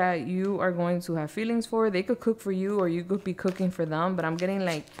is that you are going to have feelings for, they could cook for you or you could be cooking for them. But I'm getting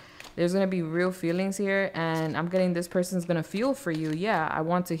like, there's going to be real feelings here. And I'm getting this person's going to feel for you. Yeah, I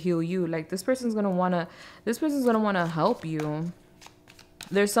want to heal you. Like, this person's going to want to help you.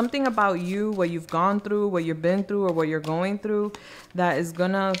 There's something about you, what you've gone through, what you've been through, or what you're going through, that is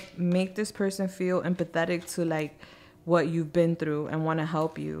going to make this person feel empathetic to like what you've been through and want to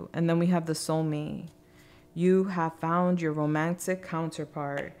help you. And then we have the soulmate. You have found your romantic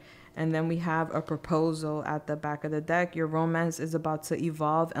counterpart. And then we have a proposal at the back of the deck. Your romance is about to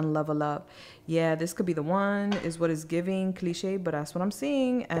evolve and level up. Yeah, this could be the one, is what is giving. Cliche, but that's what I'm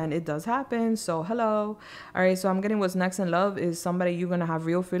seeing. And it does happen. So hello. All right, so I'm getting what's next in love is somebody you're going to have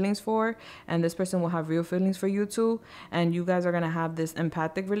real feelings for. And this person will have real feelings for you too. And you guys are going to have this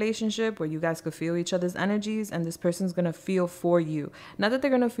empathic relationship where you guys could feel each other's energies. And this person's going to feel for you. Not that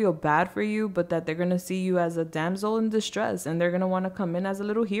they're going to feel bad for you, but that they're going to see you as a damsel in distress. And they're going to want to come in as a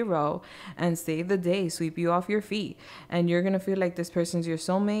little hero and save the day, sweep you off your feet. And you're gonna feel like this person's your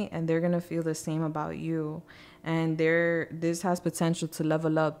soulmate, and they're gonna feel the same about you. And this has potential to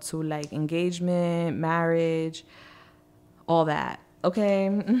level up to like engagement, marriage, all that.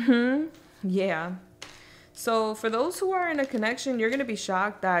 Okay. Yeah. So for those who are in a connection, you're gonna be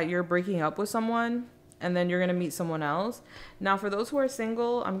shocked that you're breaking up with someone and then you're going to meet someone else. Now, for those who are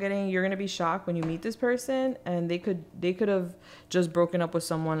single, I'm getting you're going to be shocked when you meet this person, and they could have just broken up with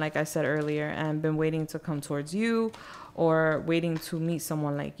someone, like I said earlier, and been waiting to come towards you or waiting to meet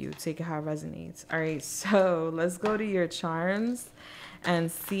someone like you. Take it how it resonates. All right, so let's go to your charms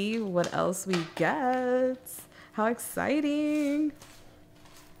and see what else we get. How exciting.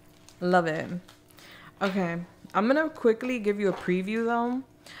 Love it. Okay, I'm going to quickly give you a preview, though,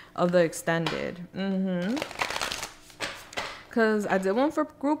 of the extended. Because I did one for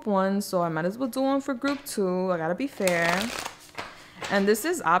group 1, so I might as well do one for group 2. I gotta be fair. And this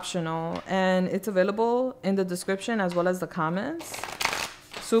is optional, and it's available in the description as well as the comments.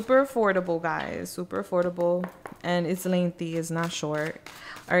 Super affordable, guys. Super affordable. And it's lengthy, it's not short.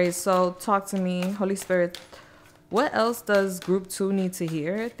 All right, so talk to me, Holy Spirit. What else does group 2 need to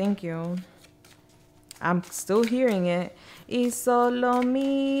hear? Thank you. I'm still hearing it. Y solo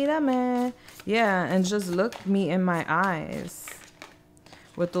mírame. Yeah, and just look me in my eyes.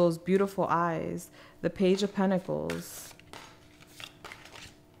 With those beautiful eyes. The Page of Pentacles.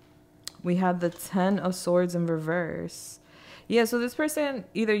 We have the 10 of Swords in reverse. Yeah, so this person,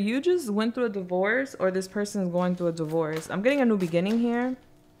 either you just went through a divorce or this person is going through a divorce. I'm getting a new beginning here.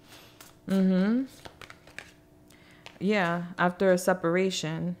 Yeah, after a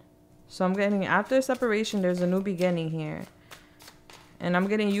separation. So I'm getting, after a separation, there's a new beginning here. And I'm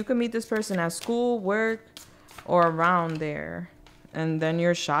getting, you can meet this person at school, work, or around there. And then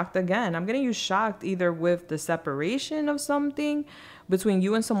you're shocked again. I'm getting you shocked either with the separation of something between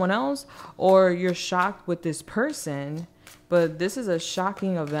you and someone else, or you're shocked with this person. But this is a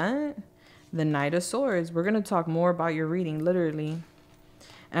shocking event. The Knight of Swords. We're going to talk more about your reading, literally.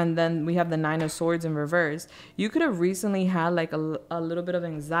 And then we have the 9 of Swords in reverse. You could have recently had like a little bit of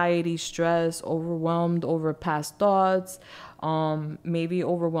anxiety, stress, overwhelmed over past thoughts. Maybe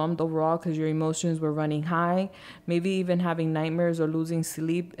overwhelmed overall because your emotions were running high. Maybe even having nightmares or losing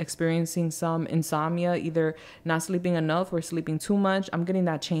sleep, experiencing some insomnia, either not sleeping enough or sleeping too much. I'm getting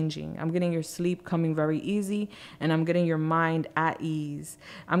that changing. I'm getting your sleep coming very easy, and I'm getting your mind at ease.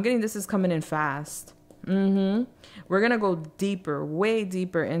 I'm getting this is coming in fast. We're gonna go deeper, way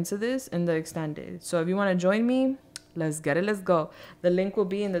deeper into this in the extended. So if you want to join me, let's get it. Let's go. The link will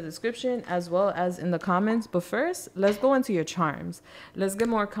be in the description as well as in the comments. But first, let's go into your charms. Let's get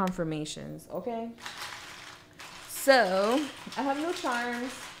more confirmations. Okay. So I have new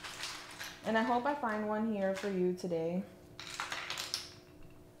charms, and I hope I find one here for you today.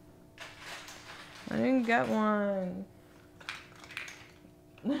 I didn't get one.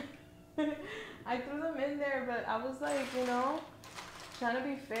 I threw them in there, but I was like, you know, trying to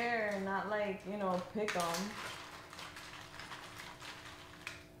be fair and not like, you know, pick them.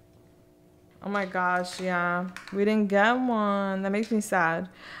 Oh my gosh, yeah. We didn't get one. That makes me sad.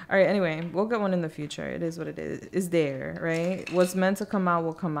 All right, anyway, we'll get one in the future. It is what it is. It's there, right? What's meant to come out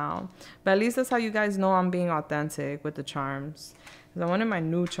will come out. But at least that's how you guys know I'm being authentic with the charms. Because I wanted my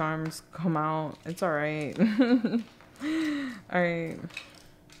new charms come out. It's all right. All right.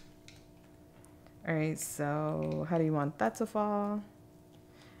 All right, so how do you want that to fall?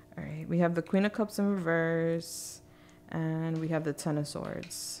 All right, we have the Queen of Cups in reverse. And we have the Ten of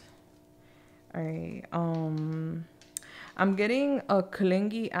Swords. All right, I'm getting a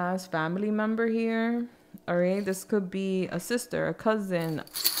clingy ass family member here. All right, this could be a sister, a cousin,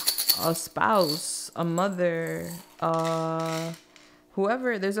 a spouse, a mother,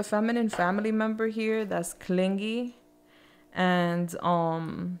 whoever. There's a feminine family member here that's clingy and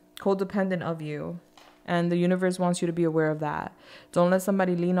codependent of you. And the universe wants you to be aware of that. Don't let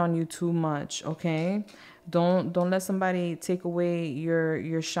somebody lean on you too much, okay? Don't let somebody take away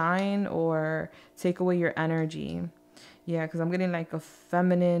your shine or take away your energy. Yeah, because I'm getting like a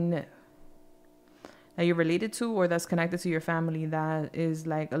feminine that you're related to or that's connected to your family that is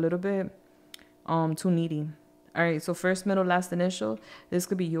like a little bit too needy. All right, so first, middle, last initial. This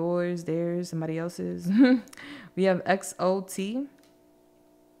could be yours, theirs, somebody else's. We have XOT,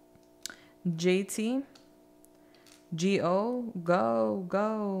 JT, GO,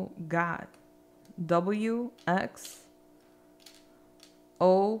 go, God. W, X,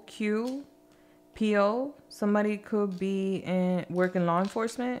 O, Q, PO. Somebody could be in work in law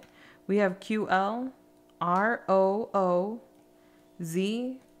enforcement. We have QL, ROO,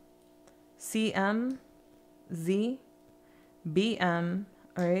 Z, CM, Z, BM.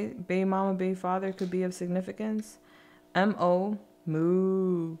 All right, baby mama, baby father could be of significance. MO,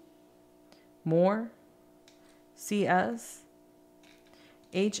 moo, more, CS,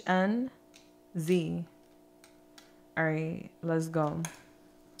 HN, Z. All right, let's go.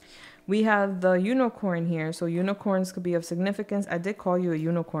 We have the unicorn here. So unicorns could be of significance. I did call you a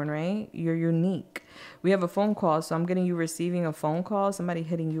unicorn, right? You're unique. We have a phone call. So I'm getting you receiving a phone call. Somebody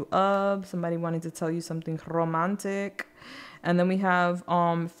hitting you up. Somebody wanting to tell you something romantic. And then we have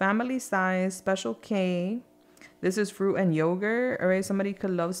family size, Special K. This is fruit and yogurt. All right, somebody could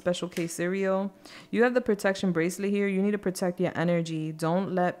love Special K cereal. You have the protection bracelet here. You need to protect your energy.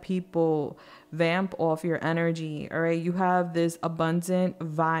 Don't let people vamp off your energy. All right, you have this abundant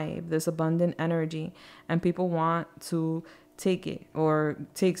vibe, this abundant energy, and people want to take it or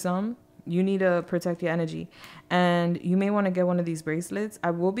take some. You need to protect your energy. And you may want to get one of these bracelets. I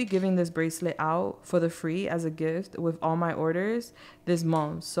will be giving this bracelet out for the free as a gift with all my orders this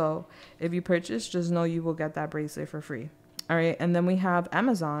month. So if you purchase, just know you will get that bracelet for free. All right. And then we have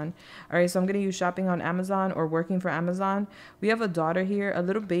Amazon. All right. So I'm getting you shopping on Amazon or working for Amazon. We have a daughter here. A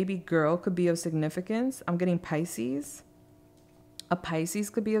little baby girl could be of significance. I'm getting Pisces. A Pisces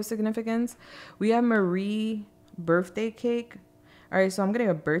could be of significance. We have Marie birthday cake. All right, so I'm getting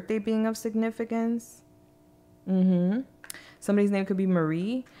a birthday being of significance. Somebody's name could be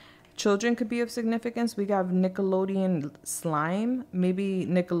Marie. Children could be of significance. We got Nickelodeon slime. Maybe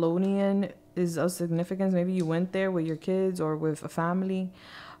Nickelodeon is of significance. Maybe you went there with your kids or with a family.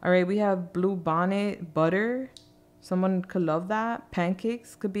 All right, we have blue bonnet butter. Someone could love that.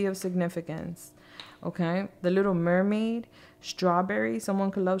 Pancakes could be of significance. Okay, the Little Mermaid. Strawberry.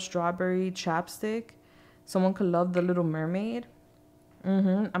 Someone could love strawberry chapstick. Someone could love the Little Mermaid.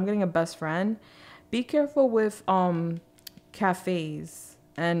 I'm getting a best friend. Be careful with cafes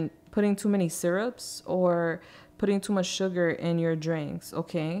and putting too many syrups or putting too much sugar in your drinks,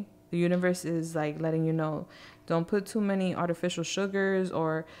 okay? The universe is like letting you know, don't put too many artificial sugars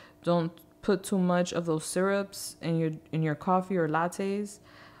or don't put too much of those syrups in your coffee or lattes.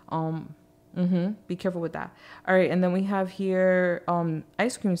 Be careful with that. All right, and then we have here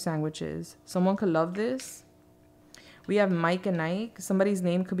ice cream sandwiches. Someone could love this. We have Mike and Ike. Somebody's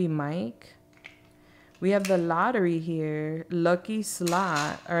name could be Mike. We have the lottery here. Lucky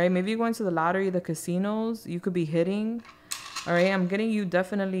slot. All right. Maybe you're going to the lottery, the casinos. You could be hitting. All right. I'm getting you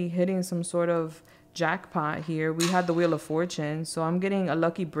definitely hitting some sort of jackpot here. We had the Wheel of Fortune. So I'm getting a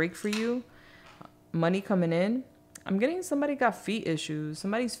lucky break for you. Money coming in. I'm getting somebody got feet issues.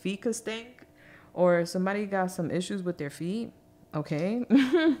 Somebody's feet could stink. Or somebody got some issues with their feet. Okay.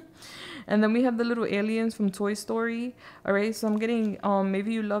 And then we have the little aliens from Toy Story. All right, so I'm getting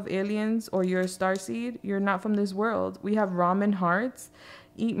maybe you love aliens or you're a starseed. You're not from this world. We have ramen hearts.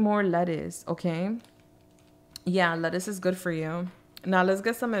 Eat more lettuce. Okay, yeah, lettuce is good for you. Now let's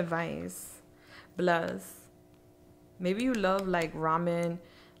get some advice Bless. Maybe you love like ramen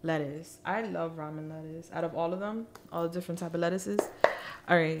lettuce. I love ramen lettuce. Out of all of them, all the different type of lettuces.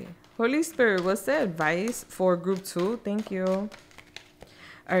 All right. Holy Spirit, what's the advice for group 2? Thank you.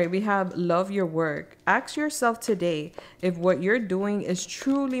 All right, we have love your work. Ask yourself today if what you're doing is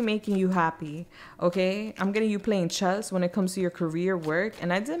truly making you happy. Okay, I'm getting you playing chess when it comes to your career work.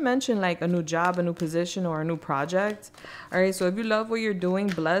 And I did mention like a new job, a new position, or a new project. All right, so if you love what you're doing,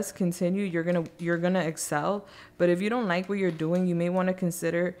 bless, continue. You're gonna excel. But if you don't like what you're doing, you may want to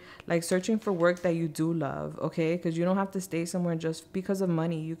consider like searching for work that you do love. Okay, because you don't have to stay somewhere just because of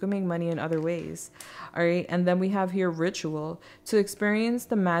money. You can make money in other ways. All right, and then we have here ritual. To experience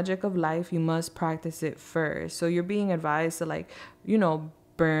the magic of life, you must practice it first. So you're being advised to like,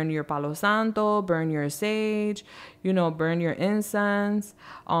 burn your palo santo, burn your sage, burn your incense,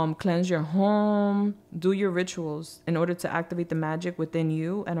 cleanse your home, do your rituals in order to activate the magic within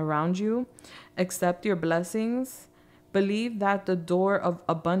you and around you. Accept your blessings. Believe that the door of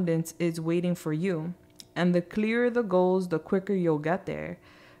abundance is waiting for you. And the clearer the goals, the quicker you'll get there.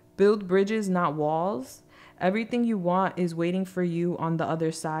 Build bridges, not walls. Everything you want is waiting for you on the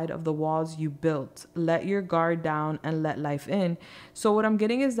other side of the walls you built. Let your guard down and let life in. So what I'm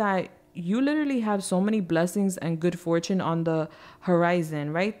getting is that you literally have so many blessings and good fortune on the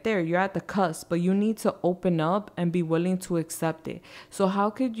horizon right there. You're at the cusp, but you need to open up and be willing to accept it. So how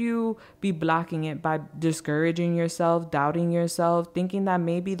could you be blocking it? By discouraging yourself, doubting yourself, thinking that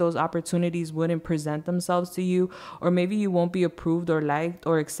maybe those opportunities wouldn't present themselves to you, or maybe you won't be approved or liked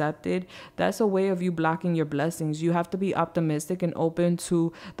or accepted. That's a way of you blocking your blessings. You have to be optimistic and open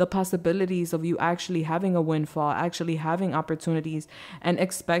to the possibilities of you actually having a windfall, actually having opportunities, and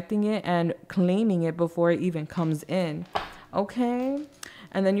expecting it and claiming it before it even comes in. Okay?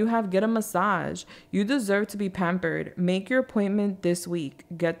 And then you have get a massage. You deserve to be pampered. Make your appointment this week.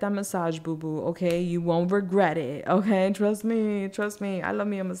 Get that massage, boo-boo, okay? You won't regret it, okay? Trust me. Trust me. I love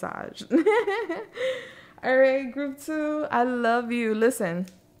me a massage. All right, group 2. I love you. Listen.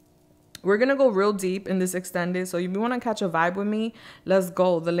 We're going to go real deep in this extended. So if you want to catch a vibe with me, let's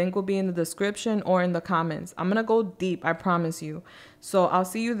go. The link will be in the description or in the comments. I'm going to go deep. I promise you. So I'll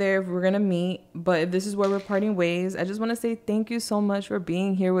see you there if we're going to meet. But if this is where we're parting ways, I just want to say thank you so much for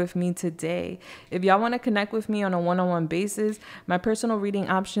being here with me today. If y'all want to connect with me on a one-on-one basis, my personal reading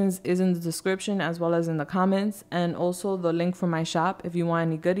options is in the description as well as in the comments. And also the link for my shop. If you want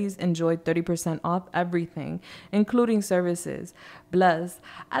any goodies, enjoy 30% off everything, including services. Bless.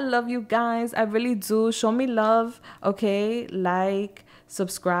 I love you guys. I really do. Show me love. Okay. Like,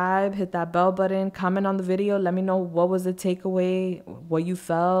 subscribe, hit that bell button, comment on the video. Let me know what was the takeaway, what you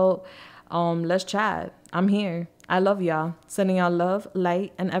felt. Let's chat. I'm here. I love y'all. Sending y'all love,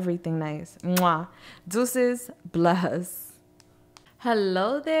 light, and everything nice. Mwah. Deuces. Bless.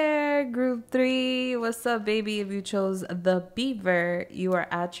 Hello there, group 3. What's up, baby? If you chose the beaver, you are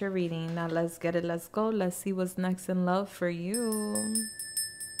at your reading. Now let's get it. Let's go. Let's see what's next in love for you.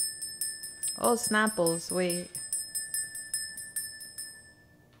 Oh, Snapples. Wait.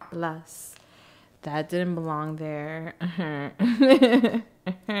 Bless. That didn't belong there.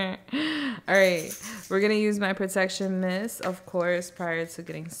 All right, we're gonna use my protection mist, of course, prior to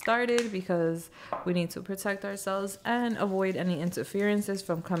getting started, because we need to protect ourselves and avoid any interferences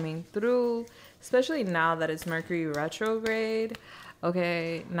from coming through, especially now that it's Mercury retrograde.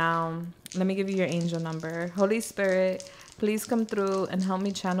 Okay, now let me give you your angel number. Holy Spirit, please come through and help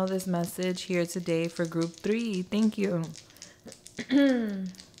me channel this message here today for group 3. Thank you.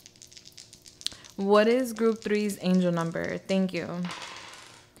 What is group 3's angel number? Thank you.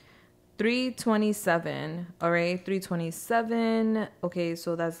 327. All right, 327. Okay,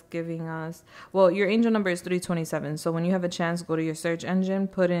 so that's giving us, well, your angel number is 327. So when you have a chance, go to your search engine,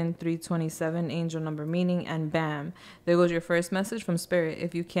 put in 327 angel number meaning, and bam, there goes your first message from Spirit.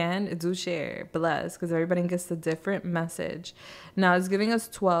 If you can, do share. Bless, because everybody gets a different message. Now it's giving us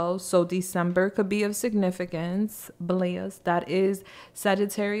 12. So December could be of significance. Bless. That is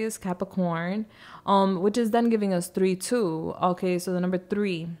Sagittarius, Capricorn, which is then giving us 3-2. Okay, so the number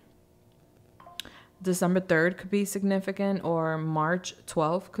 3. December 3rd could be significant, or March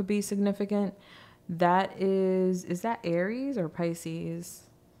 12th could be significant. That is that Aries or Pisces?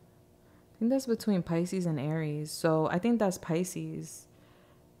 I think that's between Pisces and Aries. So I think that's Pisces.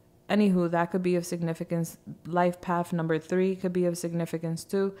 Anywho, that could be of significance. Life path number 3 could be of significance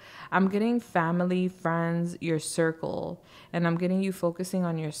too. I'm getting family, friends, your circle. And I'm getting you focusing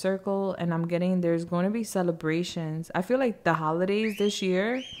on your circle. And I'm getting there's going to be celebrations. I feel like the holidays this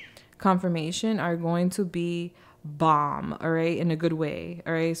year, confirmation, are going to be bomb, all right, in a good way,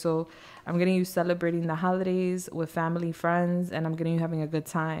 all right? So I'm getting you celebrating the holidays with family, friends, and I'm getting you having a good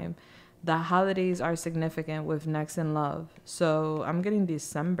time. The holidays are significant with next in love. So I'm getting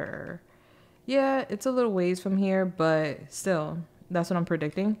December. Yeah, it's a little ways from here, but still, that's what I'm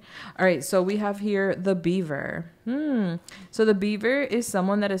predicting. All right, so we have here the beaver. So the beaver is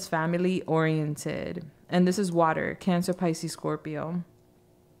someone that is family oriented. And this is water, Cancer, Pisces, Scorpio.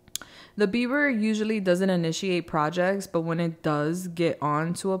 The beaver usually doesn't initiate projects, but when it does get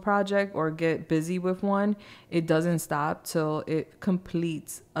onto a project or get busy with one, it doesn't stop till it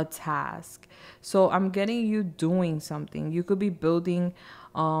completes a task. So I'm getting you doing something. You could be building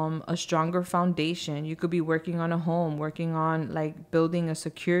a stronger foundation. You could be working on a home, working on like building a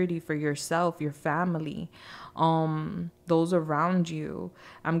security for yourself, your family, those around you.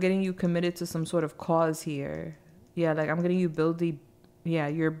 I'm getting you committed to some sort of cause here. Yeah, like I'm getting you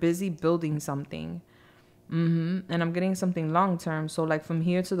you're busy building something. And I'm getting something long term. So like from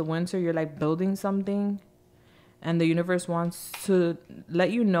here to the winter, you're like building something. And the universe wants to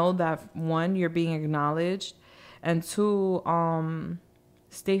let you know that one, you're being acknowledged. And two,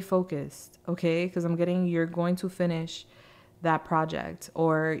 stay focused. Okay. Because I'm getting you're going to finish that project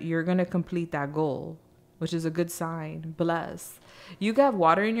or you're going to complete that goal, which is a good sign. Bless. You got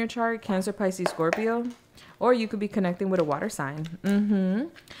water in your chart, Cancer, Pisces, Scorpio. Or you could be connecting with a water sign. All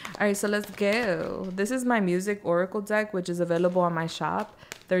right, so let's go. This is my music oracle deck, which is available on my shop.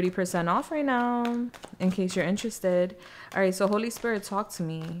 30% off right now, in case you're interested. All right, so Holy Spirit, talk to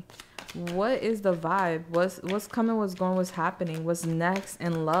me. What is the vibe? What's coming, what's going, what's happening? What's next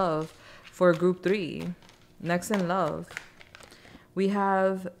in love for group 3? Next in love. We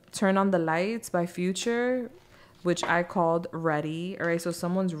have Turn on the Lights by Future, which I called Ready. All right, so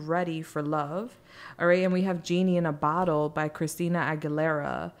someone's ready for love. All right, and we have Genie in a Bottle by Christina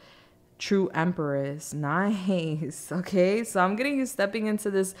Aguilera. True Empress. Nice. Okay, so I'm getting you stepping into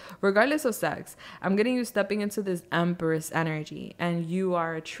this, regardless of sex, I'm getting you stepping into this Empress energy. And you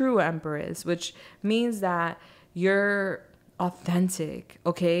are a true Empress, which means that you're authentic,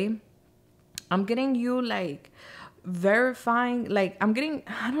 okay? I'm getting you like verifying, like I'm getting,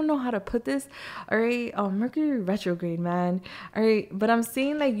 I don't know how to put this. All right, Mercury retrograde, man. All right, but I'm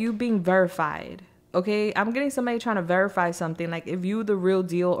seeing like you being verified. Okay, I'm getting somebody trying to verify something, like if you the real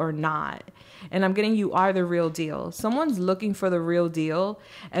deal or not. And I'm getting you are the real deal. Someone's looking for the real deal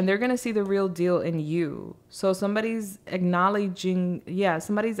and they're going to see the real deal in you. So somebody's acknowledging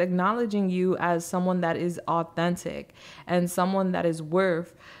you as someone that is authentic and someone that is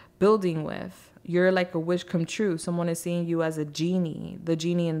worth building with. You're like a wish come true. Someone is seeing you as a genie, the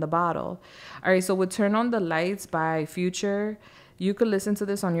genie in the bottle. All right, so with Turn on the Lights by Future, you could listen to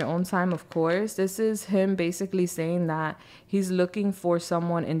this on your own time, of course. This is him basically saying that he's looking for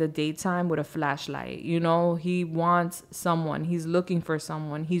someone in the daytime with a flashlight. You know, he wants someone. He's looking for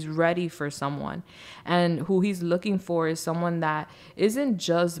someone. He's ready for someone. And who he's looking for is someone that isn't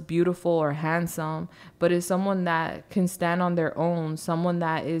just beautiful or handsome, but is someone that can stand on their own, someone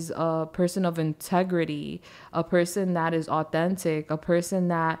that is a person of integrity, a person that is authentic, a person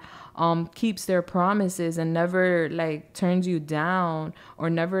that keeps their promises and never like turns you down or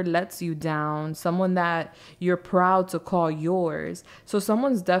never lets you down, someone that you're proud to call yours. So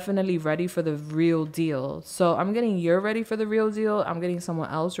someone's definitely ready for the real deal. So I'm getting you're ready for the real deal. I'm getting someone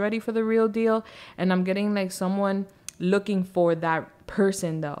else ready for the real deal. And I'm getting like someone looking for that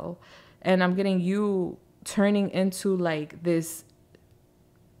person though. And I'm getting you turning into like this,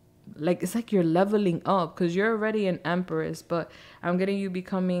 like it's like you're leveling up because you're already an empress, but I'm getting you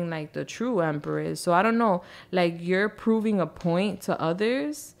becoming like the true empress. So I don't know, like you're proving a point to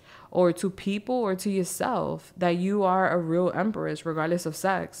others or to people or to yourself that you are a real empress regardless of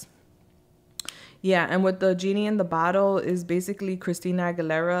sex. Yeah, and with the Genie in the Bottle is basically Christina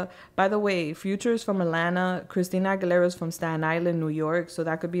Aguilera. By the way, Future is from Atlanta. Christina Aguilera is from Staten Island, New York, so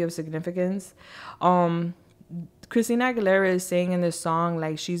that could be of significance. Christina Aguilera is saying in this song,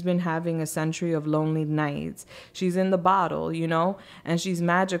 like she's been having a century of lonely nights. She's in the bottle, you know, and she's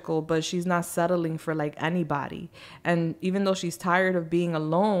magical, but she's not settling for like anybody. And even though she's tired of being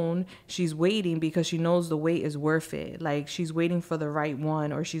alone, she's waiting because she knows the wait is worth it. Like she's waiting for the right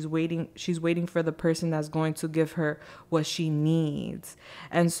one, or she's waiting for the person that's going to give her what she needs.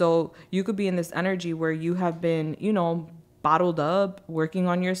 And so you could be in this energy where you have been, you know, bottled up, working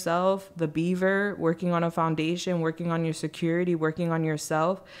on yourself, the beaver, working on a foundation, working on your security, working on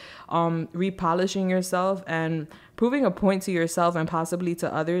yourself, repolishing yourself and proving a point to yourself and possibly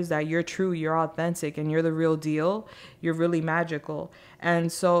to others that you're true, you're authentic, and you're the real deal. You're really magical.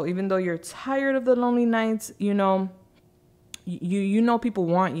 And so even though you're tired of the lonely nights, you know, you know people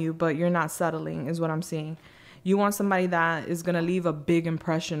want you, but you're not settling is what I'm seeing. You want somebody that is going to leave a big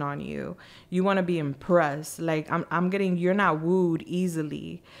impression on you. You want to be impressed. Like I'm getting, you're not wooed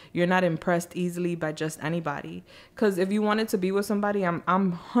easily. You're not impressed easily by just anybody. Because if you wanted to be with somebody, I'm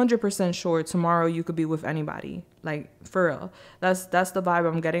 100% sure tomorrow you could be with anybody. Like, for real. That's the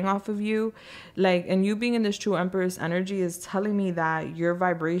vibe I'm getting off of you. Like, and you being in this true Empress energy is telling me that your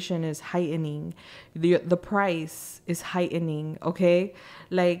vibration is heightening. The price is heightening, okay?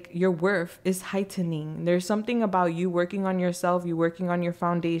 Like, your worth is heightening. There's something about you working on yourself, you working on your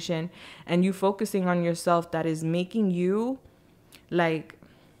foundation, and you focusing on yourself that is making you, like,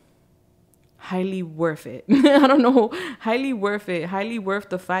 highly worth it. I don't know, highly worth it, highly worth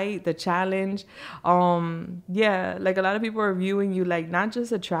the fight, the challenge. Yeah, like a lot of people are viewing you like not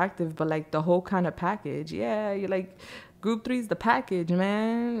just attractive, but like the whole kind of package. Yeah, you're like, group 3 is the package,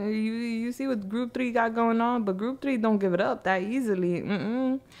 man. You see what group 3 got going on, but group 3 don't give it up that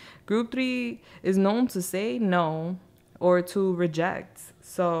easily. Group 3 is known to say no or to reject.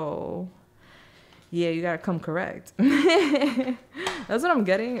 So yeah, you gotta come correct. That's what I'm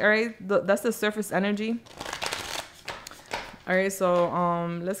getting. All right, that's the surface energy. All right, so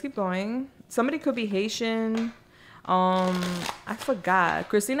let's keep going. Somebody could be Haitian. I forgot.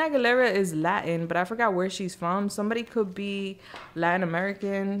 Christina Aguilera is Latin, but I forgot where she's from. Somebody could be Latin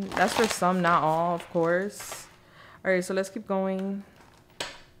American. That's for some, not all, of course. All right, so let's keep going.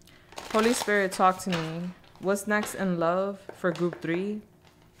 Holy Spirit, talk to me. What's next in love for group 3?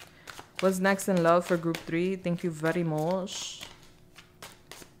 What's next in love for group 3? Thank you very much.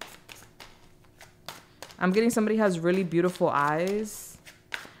 I'm getting somebody has really beautiful eyes.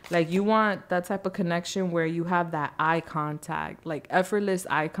 Like, you want that type of connection where you have that eye contact, like effortless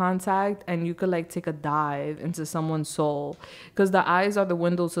eye contact, and you could like take a dive into someone's soul, because the eyes are the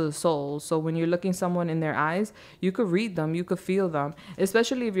window to the soul. So when you're looking someone in their eyes, you could read them, you could feel them,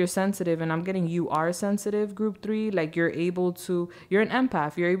 especially if you're sensitive. And I'm getting you are sensitive, group 3. Like, you're an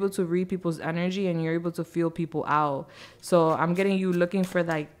empath. You're able to read people's energy and you're able to feel people out. So I'm getting you looking for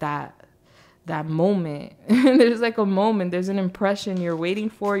like that moment. There's like a moment, there's an impression you're waiting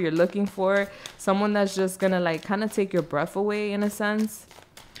for, you're looking for someone that's just gonna like kind of take your breath away in a sense.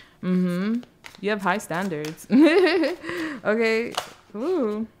 You have high standards. Okay.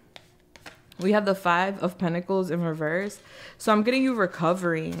 Ooh. We have the 5 of Pentacles in reverse. So I'm getting you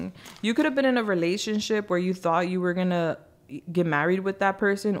recovering. You could have been in a relationship where you thought you were gonna get married with that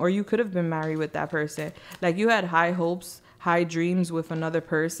person, or you could have been married with that person. Like, you had high hopes, high dreams with another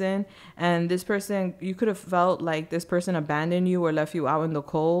person, and this person, you could have felt like this person abandoned you or left you out in the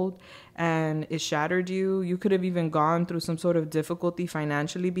cold, and it shattered you. You could have even gone through some sort of difficulty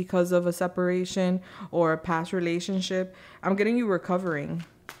financially because of a separation or a past relationship. I'm getting you recovering.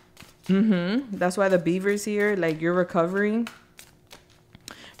 That's why the beaver's here. Like, you're recovering,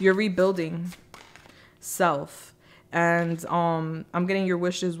 you're rebuilding self, and I'm getting your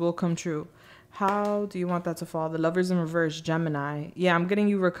wishes will come true. How do you want that to fall? The Lovers in reverse, Gemini. Yeah, I'm getting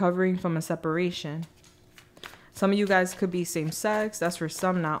you recovering from a separation. Some of you guys could be same sex. That's for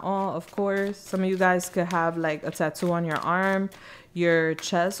some, not all, of course. Some of you guys could have like a tattoo on your arm, your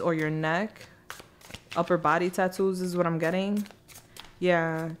chest, or your neck. Upper body tattoos is what I'm getting.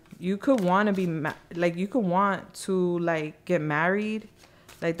 Yeah, you could want to be you could want to like get married.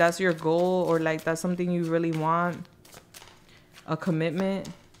 Like, that's your goal, or like that's something you really want. A commitment.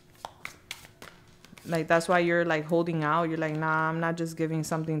 Like, that's why you're like holding out. You're like, nah, I'm not just giving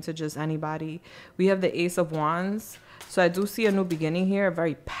something to just anybody. We have the Ace of Wands. So I do see a new beginning here, a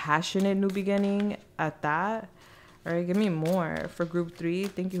very passionate new beginning at that. All right, give me more for group 3.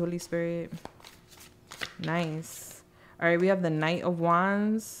 Thank you, Holy Spirit. Nice. All right, we have the Knight of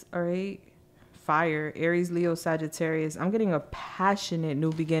Wands. All right, fire, Aries, Leo, Sagittarius. I'm getting a passionate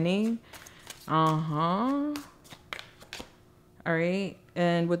new beginning. All right.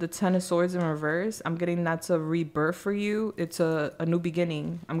 And with the 10 of Swords in reverse, I'm getting that's a rebirth for you. It's a new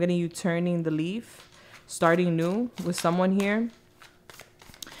beginning. I'm getting you turning the leaf, starting new with someone here.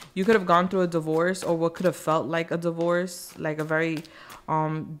 You could have gone through a divorce, or what could have felt like a divorce, like a very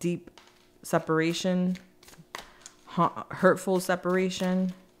deep separation, hurtful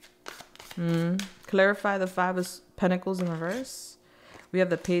separation. Clarify the 5 of Pentacles in reverse. We have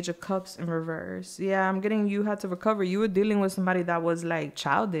the Page of Cups in reverse. Yeah, I'm getting you had to recover. You were dealing with somebody that was like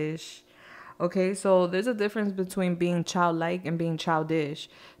childish. Okay, so there's a difference between being childlike and being childish.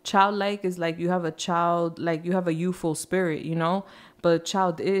 Childlike is like you have a child, like you have a youthful spirit, you know? But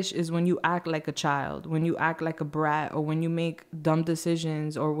childish is when you act like a child, when you act like a brat, or when you make dumb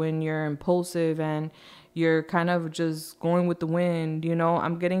decisions, or when you're impulsive and you're kind of just going with the wind, you know?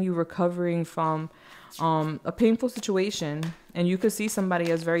 I'm getting you recovering from a painful situation. And you could see somebody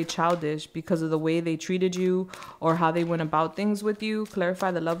as very childish because of the way they treated you or how they went about things with you.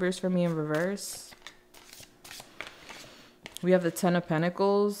 Clarify the Lovers for me in reverse. We have the Ten of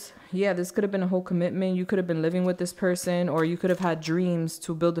Pentacles. Yeah, this could have been a whole commitment. You could have been living with this person, or you could have had dreams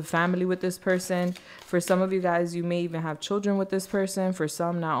to build a family with this person. For some of you guys, you may even have children with this person. For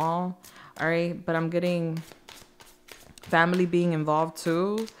some, not all. All right, but I'm getting family being involved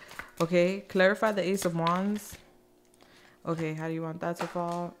too. Okay, clarify the Ace of Wands. Okay, how do you want that to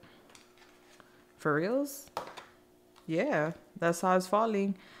fall? For reals? Yeah, that's how it's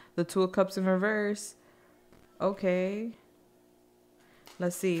falling. The Two of Cups in reverse. Okay.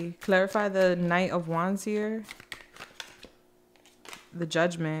 Let's see. Clarify the Knight of Wands here. The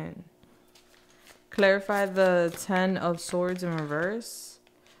Judgment. Clarify the Ten of Swords in reverse.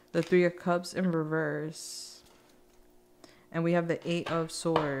 The Three of Cups in reverse. And we have the Eight of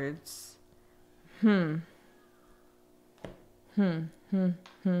Swords. I'm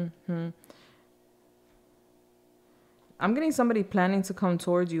getting somebody planning to come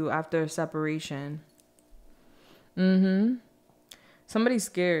towards you after a separation. Somebody's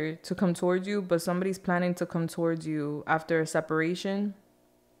scared to come towards you, but somebody's planning to come towards you after a separation.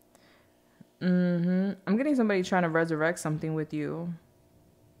 I'm getting somebody trying to resurrect something with you.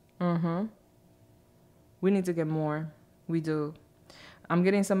 We need to get more. We do. I'm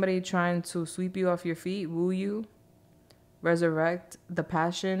getting somebody trying to sweep you off your feet, woo you, resurrect the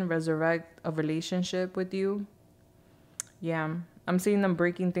passion, resurrect a relationship with you. Yeah. I'm seeing them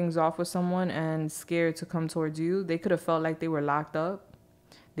breaking things off with someone and scared to come towards you. They could have felt like they were locked up.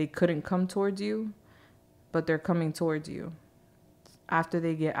 They couldn't come towards you, but they're coming towards you after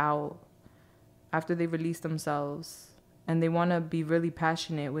they get out, after they release themselves, and they want to be really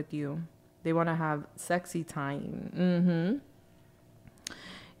passionate with you. They want to have sexy time.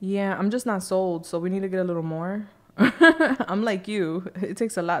 Yeah, I'm just not sold, so we need to get a little more. I'm like you. It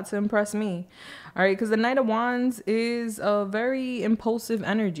takes a lot to impress me. All right, because the Knight of Wands is a very impulsive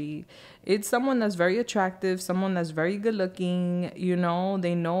energy. It's someone that's very attractive, someone that's very good looking. You know,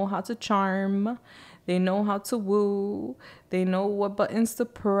 they know how to charm. They know how to woo. They know what buttons to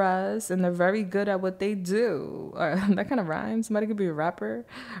press, and they're very good at what they do. That kind of rhymes. Somebody could be a rapper.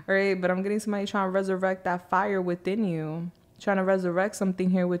 All right, but I'm getting somebody trying to resurrect that fire within you. Trying to resurrect something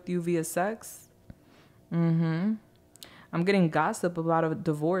here with you via sex. I'm getting gossip about a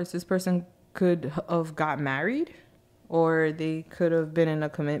divorce. This person could have got married, or they could have been in a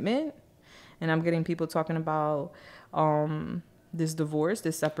commitment. And I'm getting people talking about this divorce,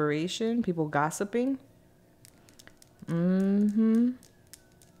 this separation, people gossiping.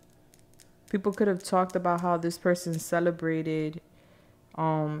 People could have talked about how this person celebrated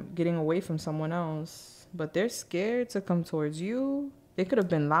getting away from someone else, but they're scared to come towards you. They could have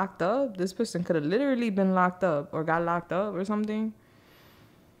been locked up. This person could have literally been locked up or got locked up or something.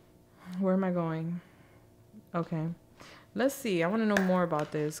 Where am I going? Okay. Let's see. I want to know more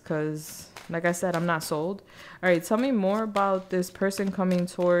about this because, like I said, I'm not sold. All right. Tell me more about this person coming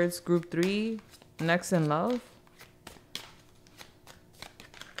towards group 3, next in love.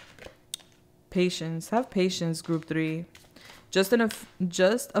 Patience. Have patience, group 3. Just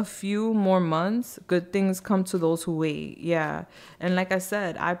a few more months, good things come to those who wait. Yeah. And like I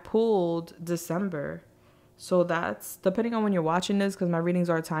said, I pulled December. So that's, depending on when you're watching this, because my readings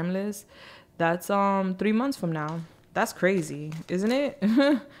are timeless, that's 3 months from now. That's crazy, isn't it?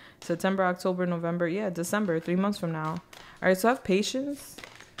 September, October, November. Yeah, December, 3 months from now. All right, so have patience.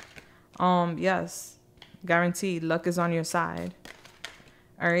 Yes, guaranteed, luck is on your side.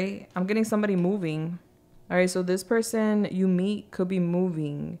 All right, I'm getting somebody moving. All right, so this person you meet could be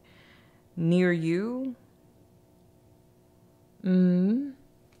moving near you.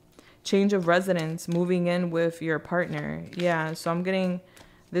 Change of residence, moving in with your partner. Yeah, so I'm getting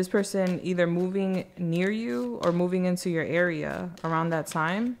this person either moving near you or moving into your area around that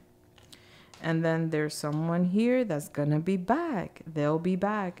time. And then there's someone here that's gonna be back. They'll be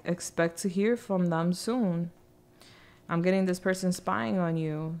back. Expect to hear from them soon. I'm getting this person spying on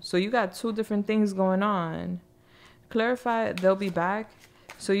you. So you got 2 different things going on. Clarify, they'll be back.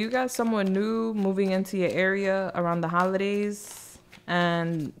 So you got someone new moving into your area around the holidays.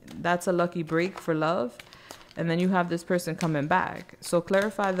 And that's a lucky break for love. And then you have this person coming back. So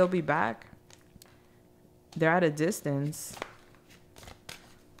clarify, they'll be back. They're at a distance.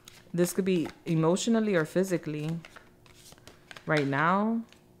 This could be emotionally or physically right now.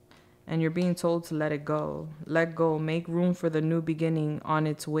 and you're being told to let it go. Let go. Make room for the new beginning on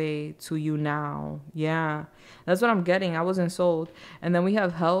its way to you now. Yeah, that's what I'm getting. I wasn't sold. And then we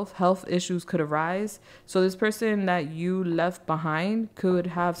have health. Health issues could arise. So this person that you left behind could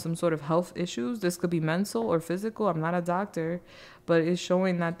have some sort of health issues. This could be mental or physical. I'm not a doctor, but it's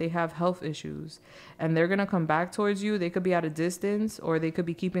showing that they have health issues. And they're going to come back towards you. They could be at a distance, or they could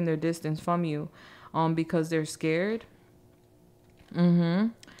be keeping their distance from you because they're scared.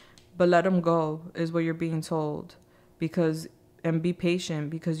 But let them go is what you're being told, and be patient,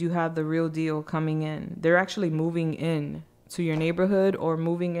 because you have the real deal coming in. They're actually moving in to your neighborhood, or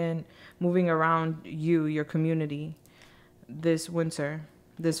moving around you, your community this winter.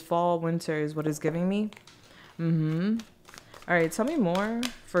 This fall, winter is what it's giving me. All right, tell me more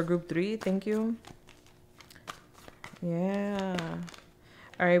for group 3. Thank you. Yeah.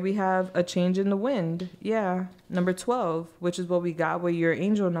 All right, we have a change in the wind. Yeah, number 12, which is what we got with your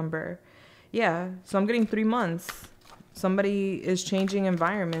angel number. Yeah, so I'm getting 3 months. Somebody is changing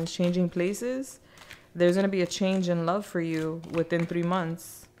environments, changing places. There's going to be a change in love for you within 3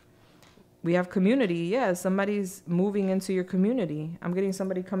 months. We have community. Yeah, somebody's moving into your community. I'm getting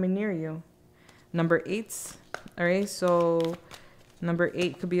somebody coming near you. Number 8. All right, so number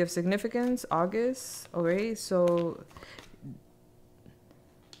 8 could be of significance. August. All right, so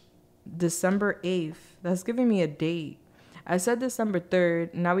December 8th. That's giving me a date. I said December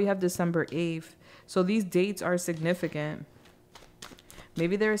 3rd. Now we have December 8th. So these dates are significant.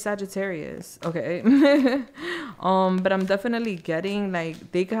 Maybe they're a Sagittarius. Okay. But I'm definitely getting,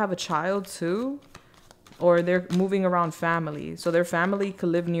 like, they could have a child too, or they're moving around family. So their family could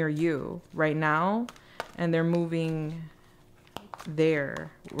live near you right now, and they're moving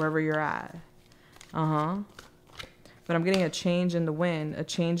there, wherever you're at. But I'm getting a change in the wind, a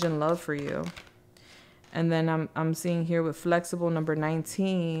change in love for you. And then I'm seeing here with flexible number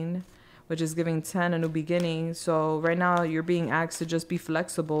 19, which is giving 10, a new beginning. So right now you're being asked to just be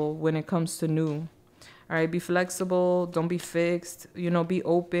flexible when it comes to new. All right, be flexible. Don't be fixed. You know, be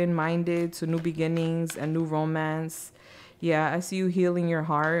open-minded to new beginnings and new romance. Yeah, I see you healing your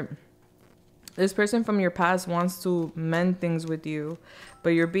heart. This person from your past wants to mend things with you, but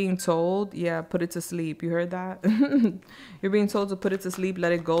you're being told, yeah, put it to sleep. You heard that? You're being told to put it to sleep,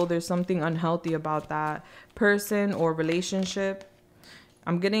 let it go. There's something unhealthy about that person or relationship.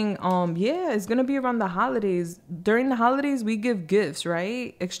 I'm getting, yeah, it's going to be around the holidays. During the holidays, we give gifts,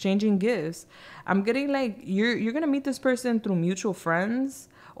 right? Exchanging gifts. I'm getting like, you're going to meet this person through mutual friends,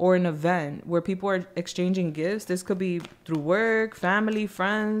 or an event where people are exchanging gifts. This could be through work, family,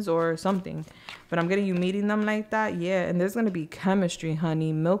 friends, or something. But I'm getting you meeting them like that. Yeah, and there's going to be chemistry,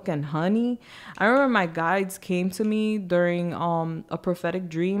 honey. Milk and honey. I remember my guides came to me during a prophetic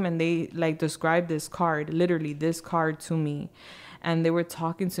dream, and they like described this card, literally this card to me. And they were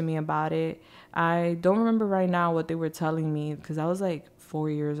talking to me about it. I don't remember right now what they were telling me, because I was like 4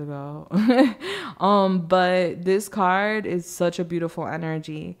 years ago. But this card is such a beautiful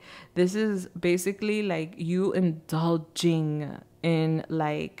energy. This is basically like you indulging in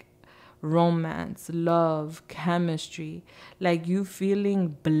like romance, love, chemistry, like you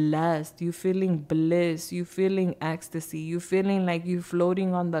feeling blessed, you feeling bliss, you feeling ecstasy, you feeling like you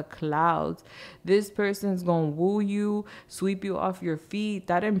floating on the clouds. This person's gonna woo you, sweep you off your feet.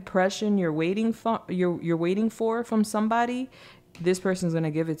 That impression you're waiting for, you're waiting for from somebody, this person's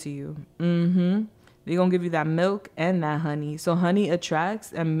gonna give it to you. They're gonna give you that milk and that honey. So honey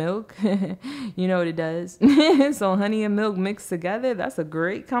attracts, and milk, you know what it does. So honey and milk mixed together, that's a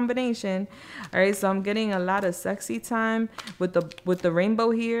great combination. All right, so I'm getting a lot of sexy time with the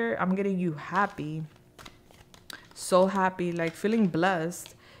rainbow here. I'm getting you happy, so happy, like feeling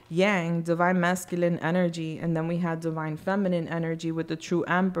blessed. Yang, divine masculine energy, and then we had divine feminine energy with the true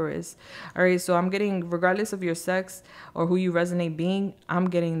empress. All right, so I'm getting, regardless of your sex or who you resonate being, I'm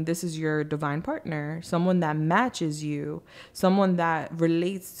getting this is your divine partner, someone that matches you, someone that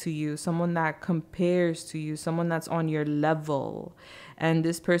relates to you, someone that compares to you, someone that's on your level. And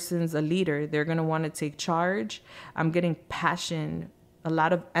this person's a leader. They're going to want to take charge. I'm getting passion, a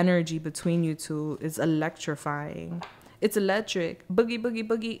lot of energy between you two. It's electrifying. It's electric. Boogie, boogie,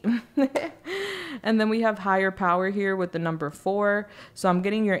 boogie. And then we have higher power here with the number 4. So I'm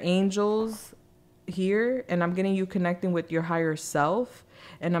getting your angels here, and I'm getting you connecting with your higher self,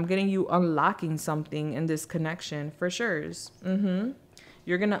 and I'm getting you unlocking something in this connection for sure.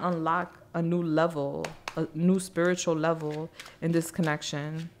 You're going to unlock a new level, a new spiritual level in this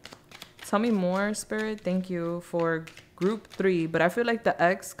connection. Tell me more, Spirit. Thank you for group 3. But I feel like the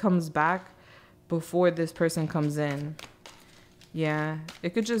X comes back before this person comes in. Yeah,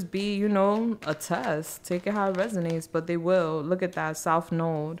 it could just be, you know, a test. Take it how it resonates, but they will. Look at that, South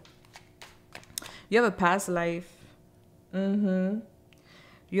Node. You have a past life. You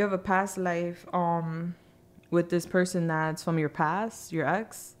have a past life with this person that's from your past, your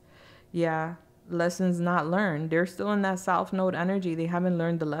ex. Yeah, lessons not learned. They're still in that south node energy. They haven't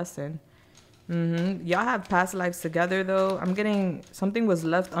learned the lesson. Y'all have past lives together though. I'm getting something was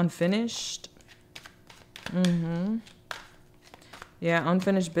left unfinished. Yeah,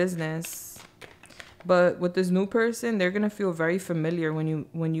 unfinished business. But with this new person, they're gonna feel very familiar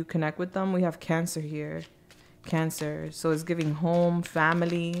when you connect with them. We have Cancer here. Cancer. So it's giving home,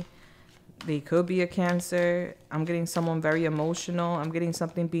 family. They could be a Cancer. I'm getting someone very emotional. I'm getting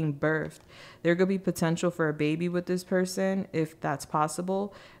something being birthed. There could be potential for a baby with this person, if that's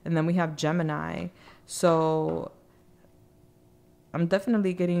possible. And then we have Gemini. So I'm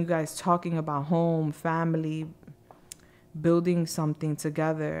definitely getting you guys talking about home, family, building something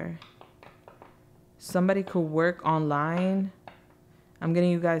together. Somebody could work online. I'm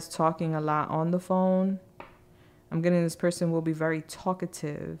getting you guys talking a lot on the phone. I'm getting this person will be very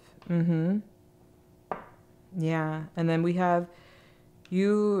talkative. Yeah. And then we have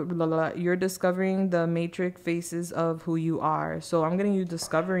you're discovering the matrix faces of who you are. So I'm getting you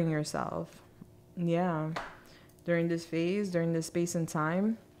discovering yourself. Yeah. During this phase, during this space and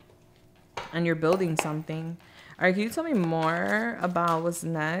time. And you're building something. All right, can you tell me more about what's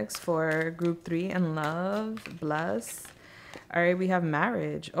next for group 3 and love? Bless. All right, we have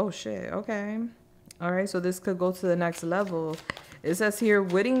marriage. Oh, shit. Okay. All right, so this could go to the next level. It says here,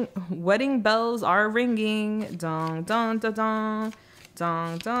 wedding bells are ringing. Dong, dong, dong, dong.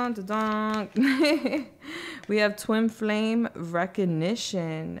 Dong, dong, dong, dong. We have twin flame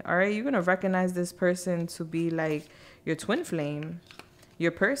recognition. All right, you're going to recognize this person to be like your twin flame,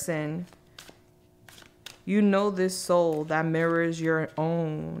 your person. You know this soul that mirrors your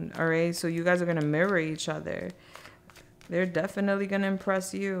own. All right, so you guys are going to mirror each other. They're definitely going to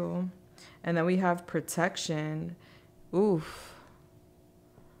impress you. And then we have protection. Oof.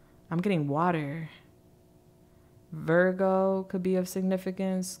 I'm getting water. Virgo could be of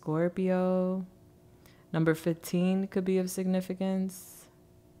significance. Scorpio. Number 15 could be of significance.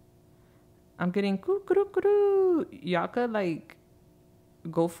 I'm getting y'all could like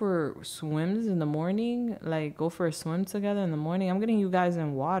go for swims in the morning. Like go for a swim together in the morning. I'm getting you guys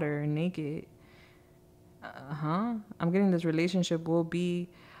in water naked. I'm getting this relationship will be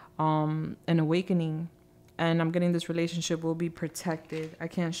an awakening. And I'm getting this relationship will be protected. I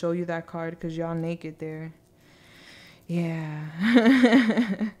can't show you that card because y'all naked there. Yeah.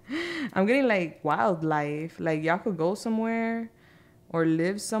 I'm getting like wildlife. Like y'all could go somewhere or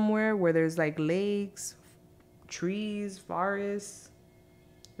live somewhere where there's like lakes, trees, forests.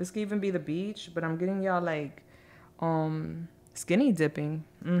 This could even be the beach, but I'm getting y'all like skinny dipping.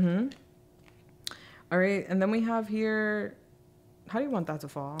 All right, and then we have here, how do you want that to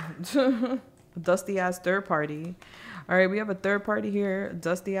fall? Dusty ass third party. All right, we have a third party here,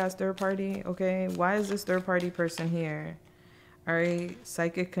 dusty ass third party. Okay, why is this third party person here? All right,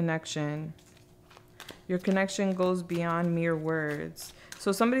 psychic connection. Your connection goes beyond mere words.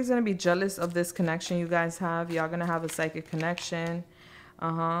 So somebody's gonna be jealous of this connection you guys have. Y'all gonna have a psychic connection.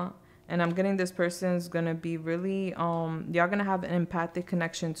 And I'm getting this person's gonna be really y'all gonna have an empathic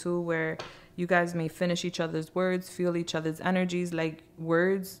connection too, where you guys may finish each other's words, feel each other's energies. Like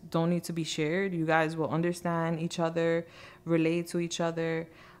words don't need to be shared. You guys will understand each other, relate to each other,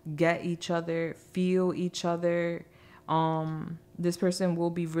 get each other, feel each other. This person will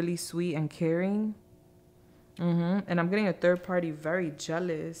be really sweet and caring. And I'm getting a third party very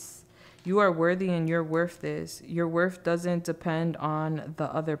jealous. You are worthy and you're worth this. Your worth doesn't depend on the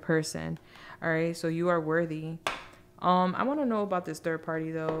other person. All right, so you are worthy. I want to know about this third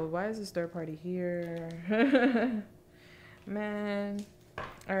party though. Why is this third party here? Man.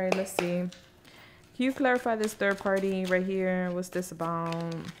 All right, let's see. Can you clarify this third party right here? What's this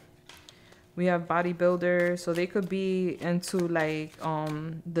about? We have bodybuilder, so they could be into like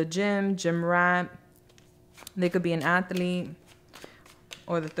the gym rat. They could be an athlete.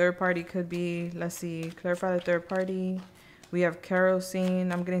 Or the third party could be, let's see, clarify the third party. We have kerosene.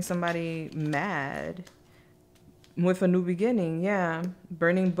 I'm getting somebody mad with a new beginning. Yeah,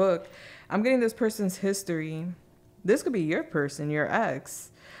 burning book. I'm getting this person's history. This could be your person, your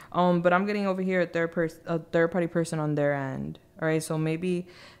ex. But I'm getting over here a third party person on their end. All right, so maybe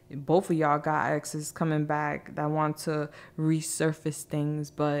both of y'all got exes coming back that want to resurface things,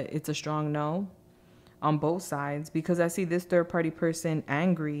 but it's a strong no on both sides, because I see this third party person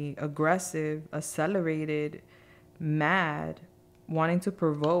angry, aggressive, accelerated, mad, wanting to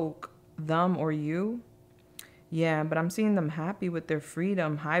provoke them or you. Yeah, but I'm seeing them happy with their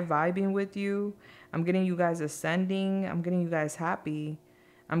freedom, high vibing with you. I'm getting you guys ascending. I'm getting you guys happy.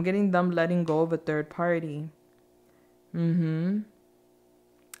 I'm getting them letting go of a third party. Yeah,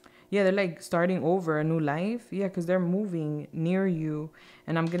 they're like starting over a new life. Yeah, because they're moving near you.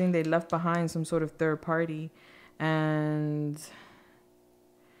 And I'm getting they left behind some sort of third party. And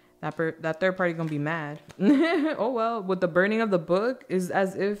that third party gonna be mad. Oh, well, with the burning of the book is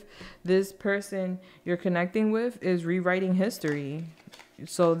as if this person you're connecting with is rewriting history.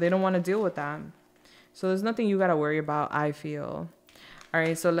 So they don't want to deal with that. So there's nothing you got to worry about, I feel. All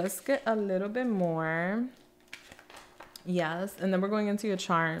right, so let's get a little bit more. Yes, and then we're going into your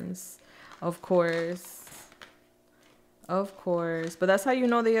charms. Of course. Of course. But that's how you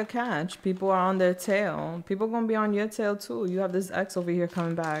know they a catch. People are on their tail. People going to be on your tail too. You have this ex over here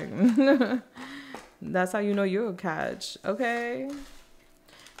coming back. That's how you know you're a catch. Okay.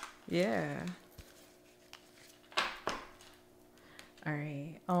 Yeah. All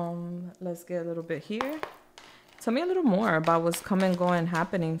right. Let's get a little bit here. Tell me a little more about what's coming, going,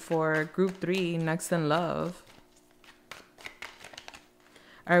 happening for group 3, next in love.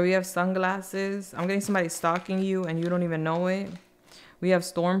 All right, we have sunglasses. I'm getting somebody stalking you and you don't even know it. We have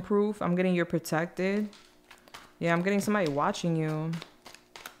stormproof. I'm getting you're protected. Yeah, I'm getting somebody watching you.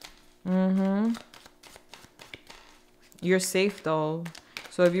 You're safe though.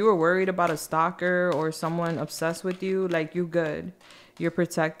 So if you were worried about a stalker or someone obsessed with you, like, you good. You're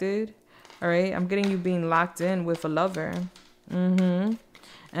protected. All right, I'm getting you being locked in with a lover. And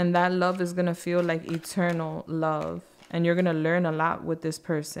that love is going to feel like eternal love. And you're going to learn a lot with this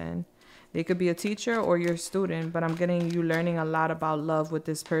person. They could be a teacher or your student, but I'm getting you learning a lot about love with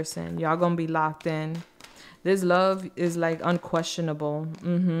this person. Y'all going to be locked in. This love is like unquestionable.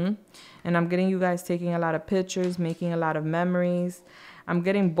 And I'm getting you guys taking a lot of pictures, making a lot of memories. I'm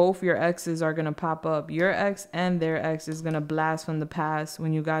getting both your exes are going to pop up. Your ex and their ex is going to blast from the past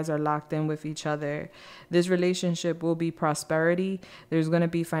when you guys are locked in with each other. This relationship will be prosperity. There's going to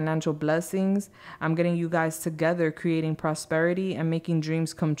be financial blessings. I'm getting you guys together creating prosperity and making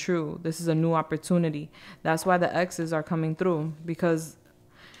dreams come true. This is a new opportunity. That's why the exes are coming through, because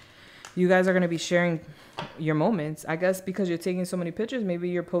you guys are going to be sharing your moments. I guess because you're taking so many pictures, maybe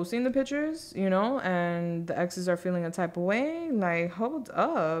you're posting the pictures, you know, and the exes are feeling a type of way. Like, hold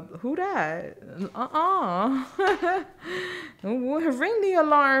up. Who that? Ring the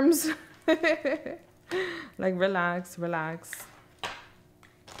alarms. Like, relax, relax.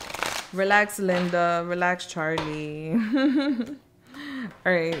 Relax, Linda. Relax, Charlie. All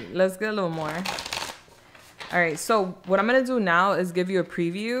right, let's get a little more. All right, so what I'm going to do now is give you a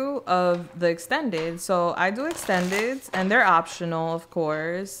preview of the extended. So I do extendeds, and they're optional, of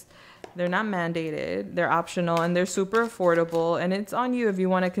course. They're not mandated. They're optional, and they're super affordable. And it's on you if you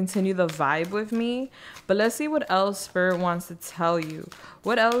want to continue the vibe with me. But let's see what else Spirit wants to tell you.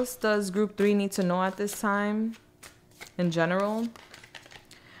 What else does Group 3 need to know at this time in general?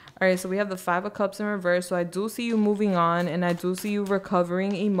 All right, so we have the 5 of Cups in reverse. So I do see you moving on, and I do see you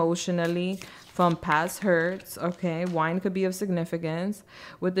recovering emotionally from past hurts. Okay, wine could be of significance.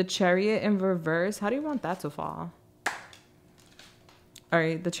 With the Chariot in reverse, how do you want that to fall? All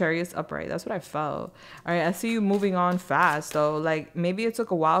right, the Chariot's upright. That's what I felt. All right, I see you moving on fast, though. Like, maybe it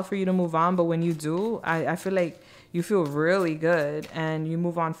took a while for you to move on, but when you do, I feel like you feel really good and you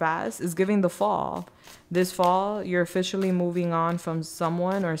move on fast. It's giving the fall. This fall, you're officially moving on from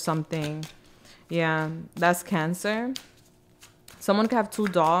someone or something. Yeah, that's Cancer. Someone could have 2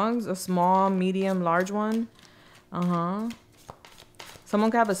 dogs, a small, medium, large one. Someone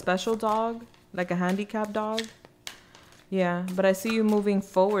could have a special dog, like a handicapped dog. Yeah, but I see you moving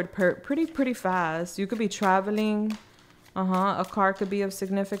forward pretty fast. You could be traveling. A car could be of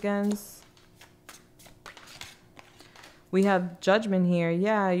significance. We have Judgment here.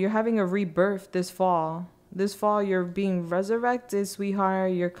 Yeah, you're having a rebirth this fall. This fall, you're being resurrected,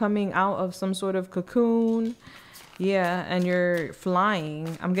 sweetheart. You're coming out of some sort of cocoon. Yeah, and you're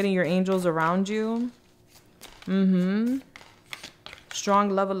flying. I'm getting your angels around you. Strong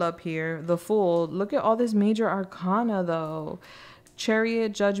level up here. The Fool. Look at all this major arcana, though.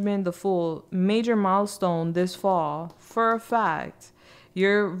 Chariot, Judgment, the Fool. Major milestone this fall. For a fact.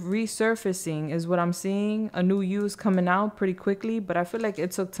 You're resurfacing is what I'm seeing. A new you is coming out pretty quickly, but I feel like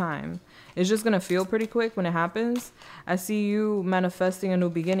it took time. It's just going to feel pretty quick when it happens. I see you manifesting a new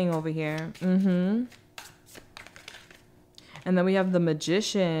beginning over here. And then we have the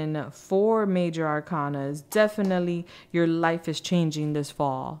Magician, 4 major arcanas. Definitely your life is changing this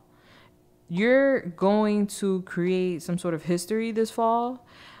fall. You're going to create some sort of history this fall.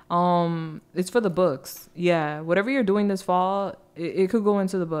 It's for the books. Yeah, whatever you're doing this fall, it could go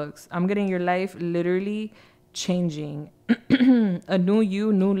into the books. I'm getting your life literally changing. A new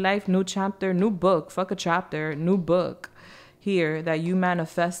you, new life, new chapter, new book. Fuck a chapter, new book. here that you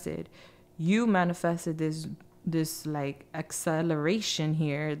manifested. You manifested this like acceleration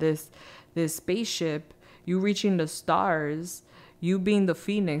here, this spaceship, you reaching the stars, you being the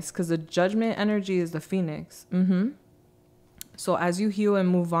phoenix, because the judgment energy is the phoenix. So as you heal and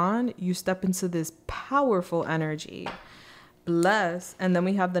move on, you step into this powerful energy. Bless. And then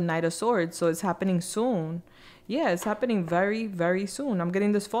we have the Knight of Swords. So it's happening soon. Yeah, it's happening very, very soon. I'm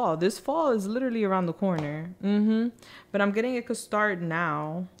getting this fall. This fall is literally around the corner. But I'm getting it could start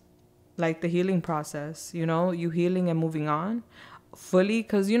now. Like the healing process, you know, you healing and moving on fully.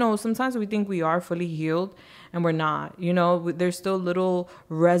 Because, you know, sometimes we think we are fully healed and we're not. You know, there's still little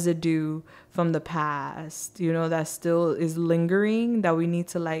residue from the past, you know, that still is lingering that we need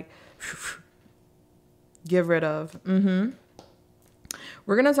to like get rid of.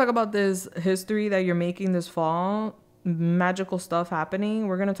 We're going to talk about this history that you're making this fall, magical stuff happening.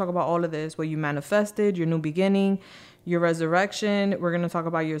 We're going to talk about all of this, what you manifested, your new beginning, your resurrection. We're going to talk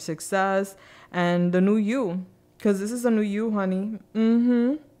about your success and the new you, because this is a new you, honey.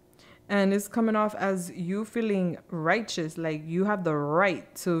 And it's coming off as you feeling righteous, like you have the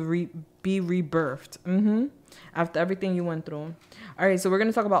right to be rebirthed after everything you went through. All right, so we're going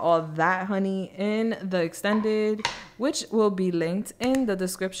to talk about all that, honey, in the extended, which will be linked in the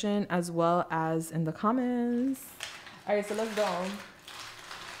description as well as in the comments. All right, so let's go.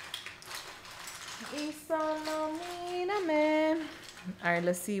 All right,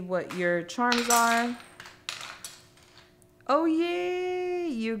 let's see what your charms are. Oh, yay,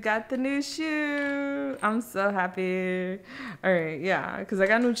 you got the new shoe. I'm so happy. All right, yeah, because I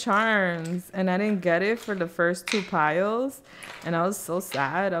got new charms and I didn't get it for the first 2 piles. And I was so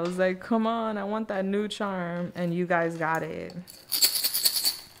sad. I was like, come on, I want that new charm. And you guys got it.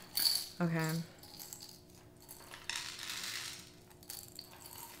 Okay.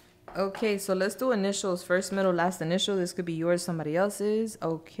 Okay, so let's do initials. First, middle, last initial. This could be yours, somebody else's.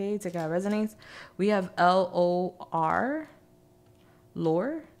 Okay, take out resonates. We have LOR,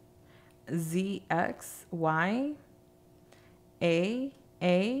 lore, ZXY,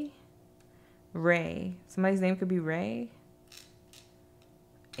 A, Ray. Somebody's name could be Ray.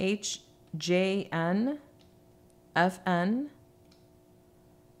 HJN, FN,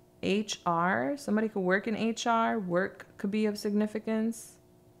 HR. Somebody could work in HR. Work could be of significance.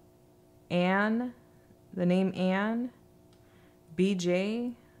 Anne, the name Anne.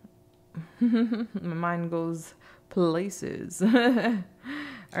 BJ. My mind goes places. All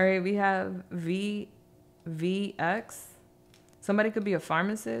right, we have VX. Somebody could be a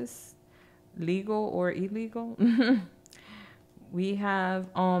pharmacist, legal or illegal. We have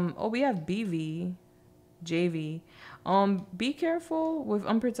we have BV, JV. Be careful with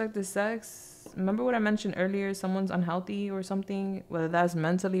unprotected sex. Remember what I mentioned earlier? Someone's unhealthy or something, whether that's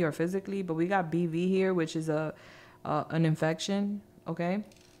mentally or physically. But we got BV here, which is an infection. Okay.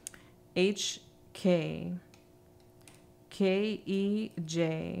 HK, KEJO,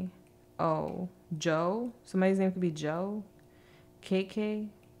 Joe. Somebody's name could be Joe. KK.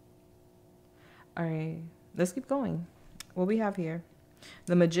 All right, let's keep going. What we have here?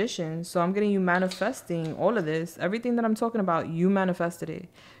 The Magician. So I'm getting you manifesting all of this. Everything that I'm talking about, you manifested it.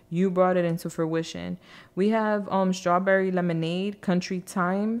 You brought it into fruition. We have Strawberry Lemonade, Country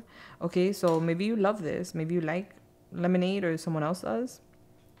Time. Okay, so maybe you love this. Maybe you like lemonade or someone else does.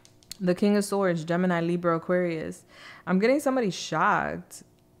 The King of Swords, Gemini, Libra, Aquarius. I'm getting somebody shocked.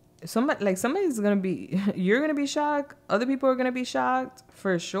 Somebody's going to be, you're going to be shocked. Other people are going to be shocked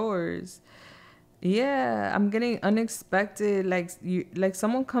for sure. Yeah, I'm getting unexpected, like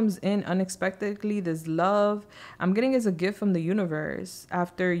someone comes in unexpectedly, this love. I'm getting as a gift from the universe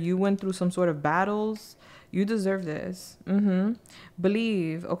after you went through some sort of battles. You deserve this.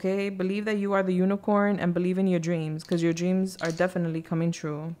 Believe, okay? Believe that you are the unicorn and believe in your dreams, because your dreams are definitely coming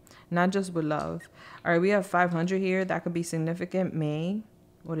true, not just with love. All right, we have 500 here. That could be significant. May.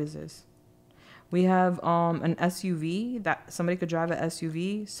 What is this? We have an SUV, that somebody could drive an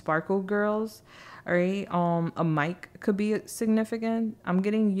SUV. Sparkle Girls. All right, a mic could be significant. I'm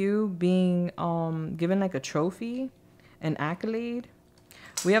getting you being given like a trophy, an accolade.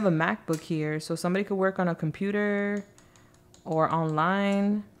 We have a MacBook here, so somebody could work on a computer or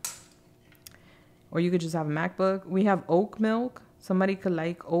online, or you could just have a MacBook. We have oat milk. Somebody could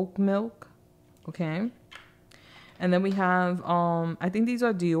like oat milk. Okay. And then we have I think these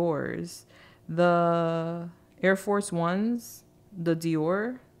are Dior's. The Air Force Ones, the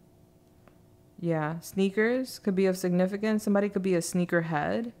Dior. Yeah, sneakers could be of significance. Somebody could be a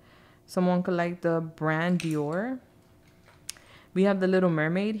sneakerhead. Someone could like the brand Dior. We have the Little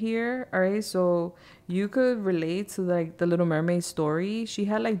Mermaid here. All right, so you could relate to like the Little Mermaid story. She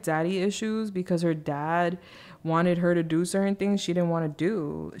had like daddy issues because her dad wanted her to do certain things she didn't want to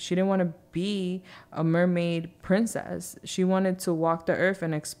do. She didn't want to be a mermaid princess. She wanted to walk the earth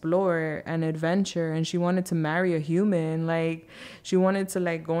and explore and adventure, and she wanted to marry a human. Like, she wanted to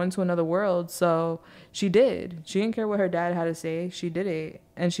like go into another world. So she did. She didn't care what her dad had to say. She did it,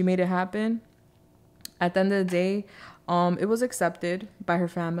 and she made it happen. At the end of the day, it was accepted by her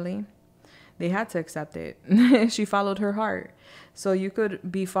family. They had to accept it. She followed her heart. So you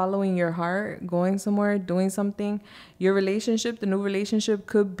could be following your heart, going somewhere, doing something. Your relationship, the new relationship,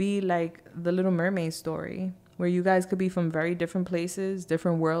 could be like the Little Mermaid story, where you guys could be from very different places,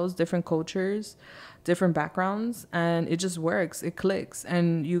 different worlds, different cultures, different backgrounds, and it just works. It clicks,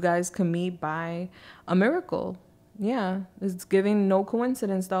 and you guys can meet by a miracle. Yeah, it's giving no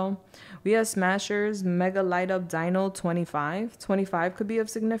coincidence though. We have Smashers, Mega Light Up Dino 25. 25 could be of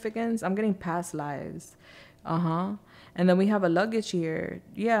significance. I'm getting past lives. And then we have a luggage here.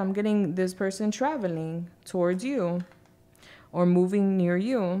 Yeah, I'm getting this person traveling towards you or moving near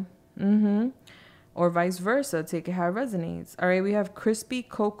you. Or vice versa. Take it how it resonates. All right, we have Crispy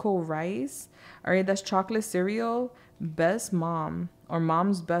Cocoa Rice. All right, that's chocolate cereal. Best mom or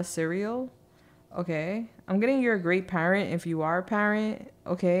mom's best cereal. Okay, I'm getting you're a great parent if you are a parent.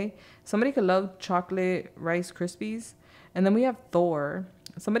 Okay, somebody could love chocolate Rice Krispies. And then we have Thor.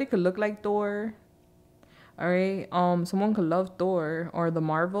 Somebody could look like Thor. All right, someone could love Thor or the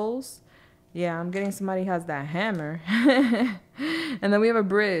Marvels. Yeah, I'm getting somebody has that hammer. And then we have a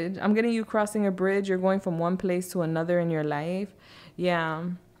bridge. I'm getting you crossing a bridge. You're going from one place to another in your life. Yeah,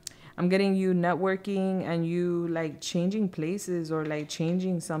 I'm getting you networking and you like changing places or like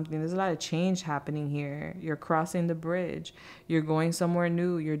changing something. There's a lot of change happening here. You're crossing the bridge. You're going somewhere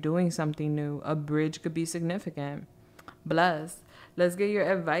new. You're doing something new. A bridge could be significant. Bless. Let's get your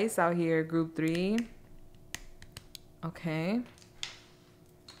advice out here, group 3. Okay.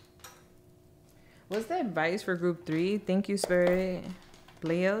 What's the advice for group 3? Thank you, Spirit.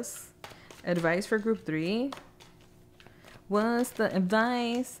 Players. Advice for group 3. What's the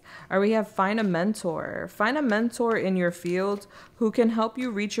advice? Or we have find a mentor. Find a mentor in your field who can help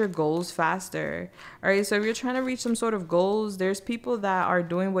you reach your goals faster. All right, so if you're trying to reach some sort of goals, there's people that are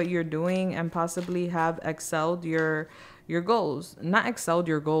doing what you're doing and possibly have excelled your goals. Not excelled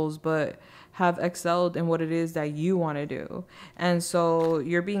your goals, but have excelled in what it is that you want to do. And so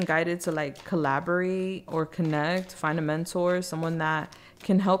you're being guided to like collaborate or connect, find a mentor, someone that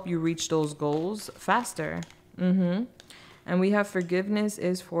can help you reach those goals faster. And we have forgiveness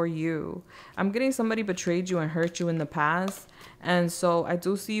is for you. I'm getting somebody betrayed you and hurt you in the past. And so I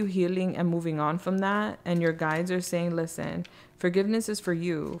do see you healing and moving on from that. And your guides are saying, listen, forgiveness is for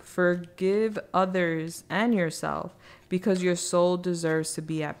you. Forgive others and yourself because your soul deserves to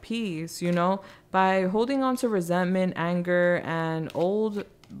be at peace. You know, by holding on to resentment, anger, and old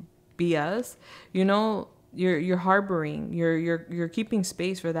BS, you know, you're harboring, you're keeping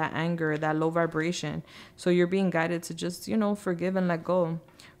space for that anger, that low vibration. So you're being guided to just, you know, forgive and let go,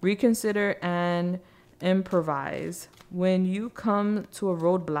 reconsider and improvise. When you come to a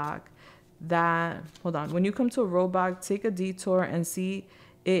roadblock when you come to a roadblock, take a detour and see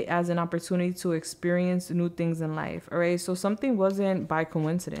it as an opportunity to experience new things in life. All right, so something wasn't by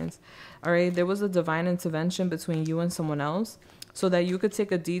coincidence. All right, there was a divine intervention between you and someone else so that you could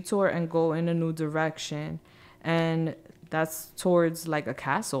take a detour and go in a new direction. And that's towards like a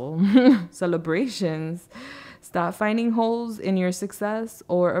castle. Celebrations. Stop finding holes in your success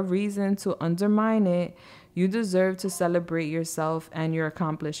or a reason to undermine it. You deserve to celebrate yourself and your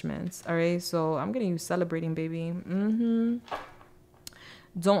accomplishments. All right, so I'm getting you celebrating, baby.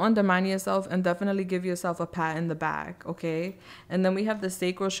 Don't undermine yourself and definitely give yourself a pat in the back, okay? And then we have the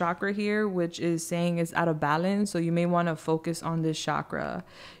sacral chakra here, which is saying it's out of balance. So you may want to focus on this chakra.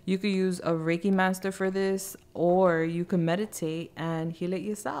 You could use a Reiki master for this, or you can meditate and heal it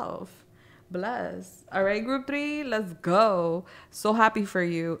yourself. Bless. All right, group 3, let's go. So happy for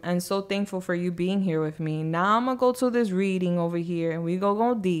you and so thankful for you being here with me. Now I'm gonna go to this reading over here and we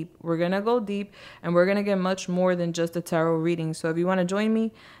go deep. We're gonna go deep and we're gonna get much more than just a tarot reading. So if you want to join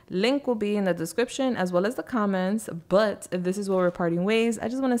me, link will be in the description as well as the comments. But if this is where we're parting ways, I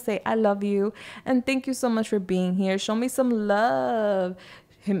just want to say I love you and thank you so much for being here. Show me some love.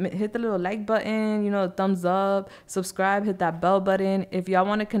 hit the little like button, you know, thumbs up, subscribe, hit that bell button. If y'all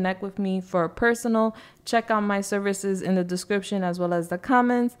want to connect with me for personal, check out my services in the description as well as the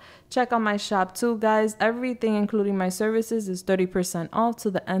comments. Check out my shop too, guys. Everything, including my services, is 30% off to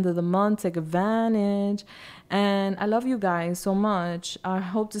the end of the month. Take advantage. And I love you guys so much. I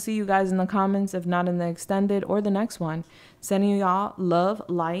hope to see you guys in the comments, if not in the extended or the next one. Sending y'all love,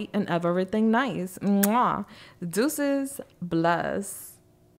 light, and everything nice. Mwah. Deuces. Bless.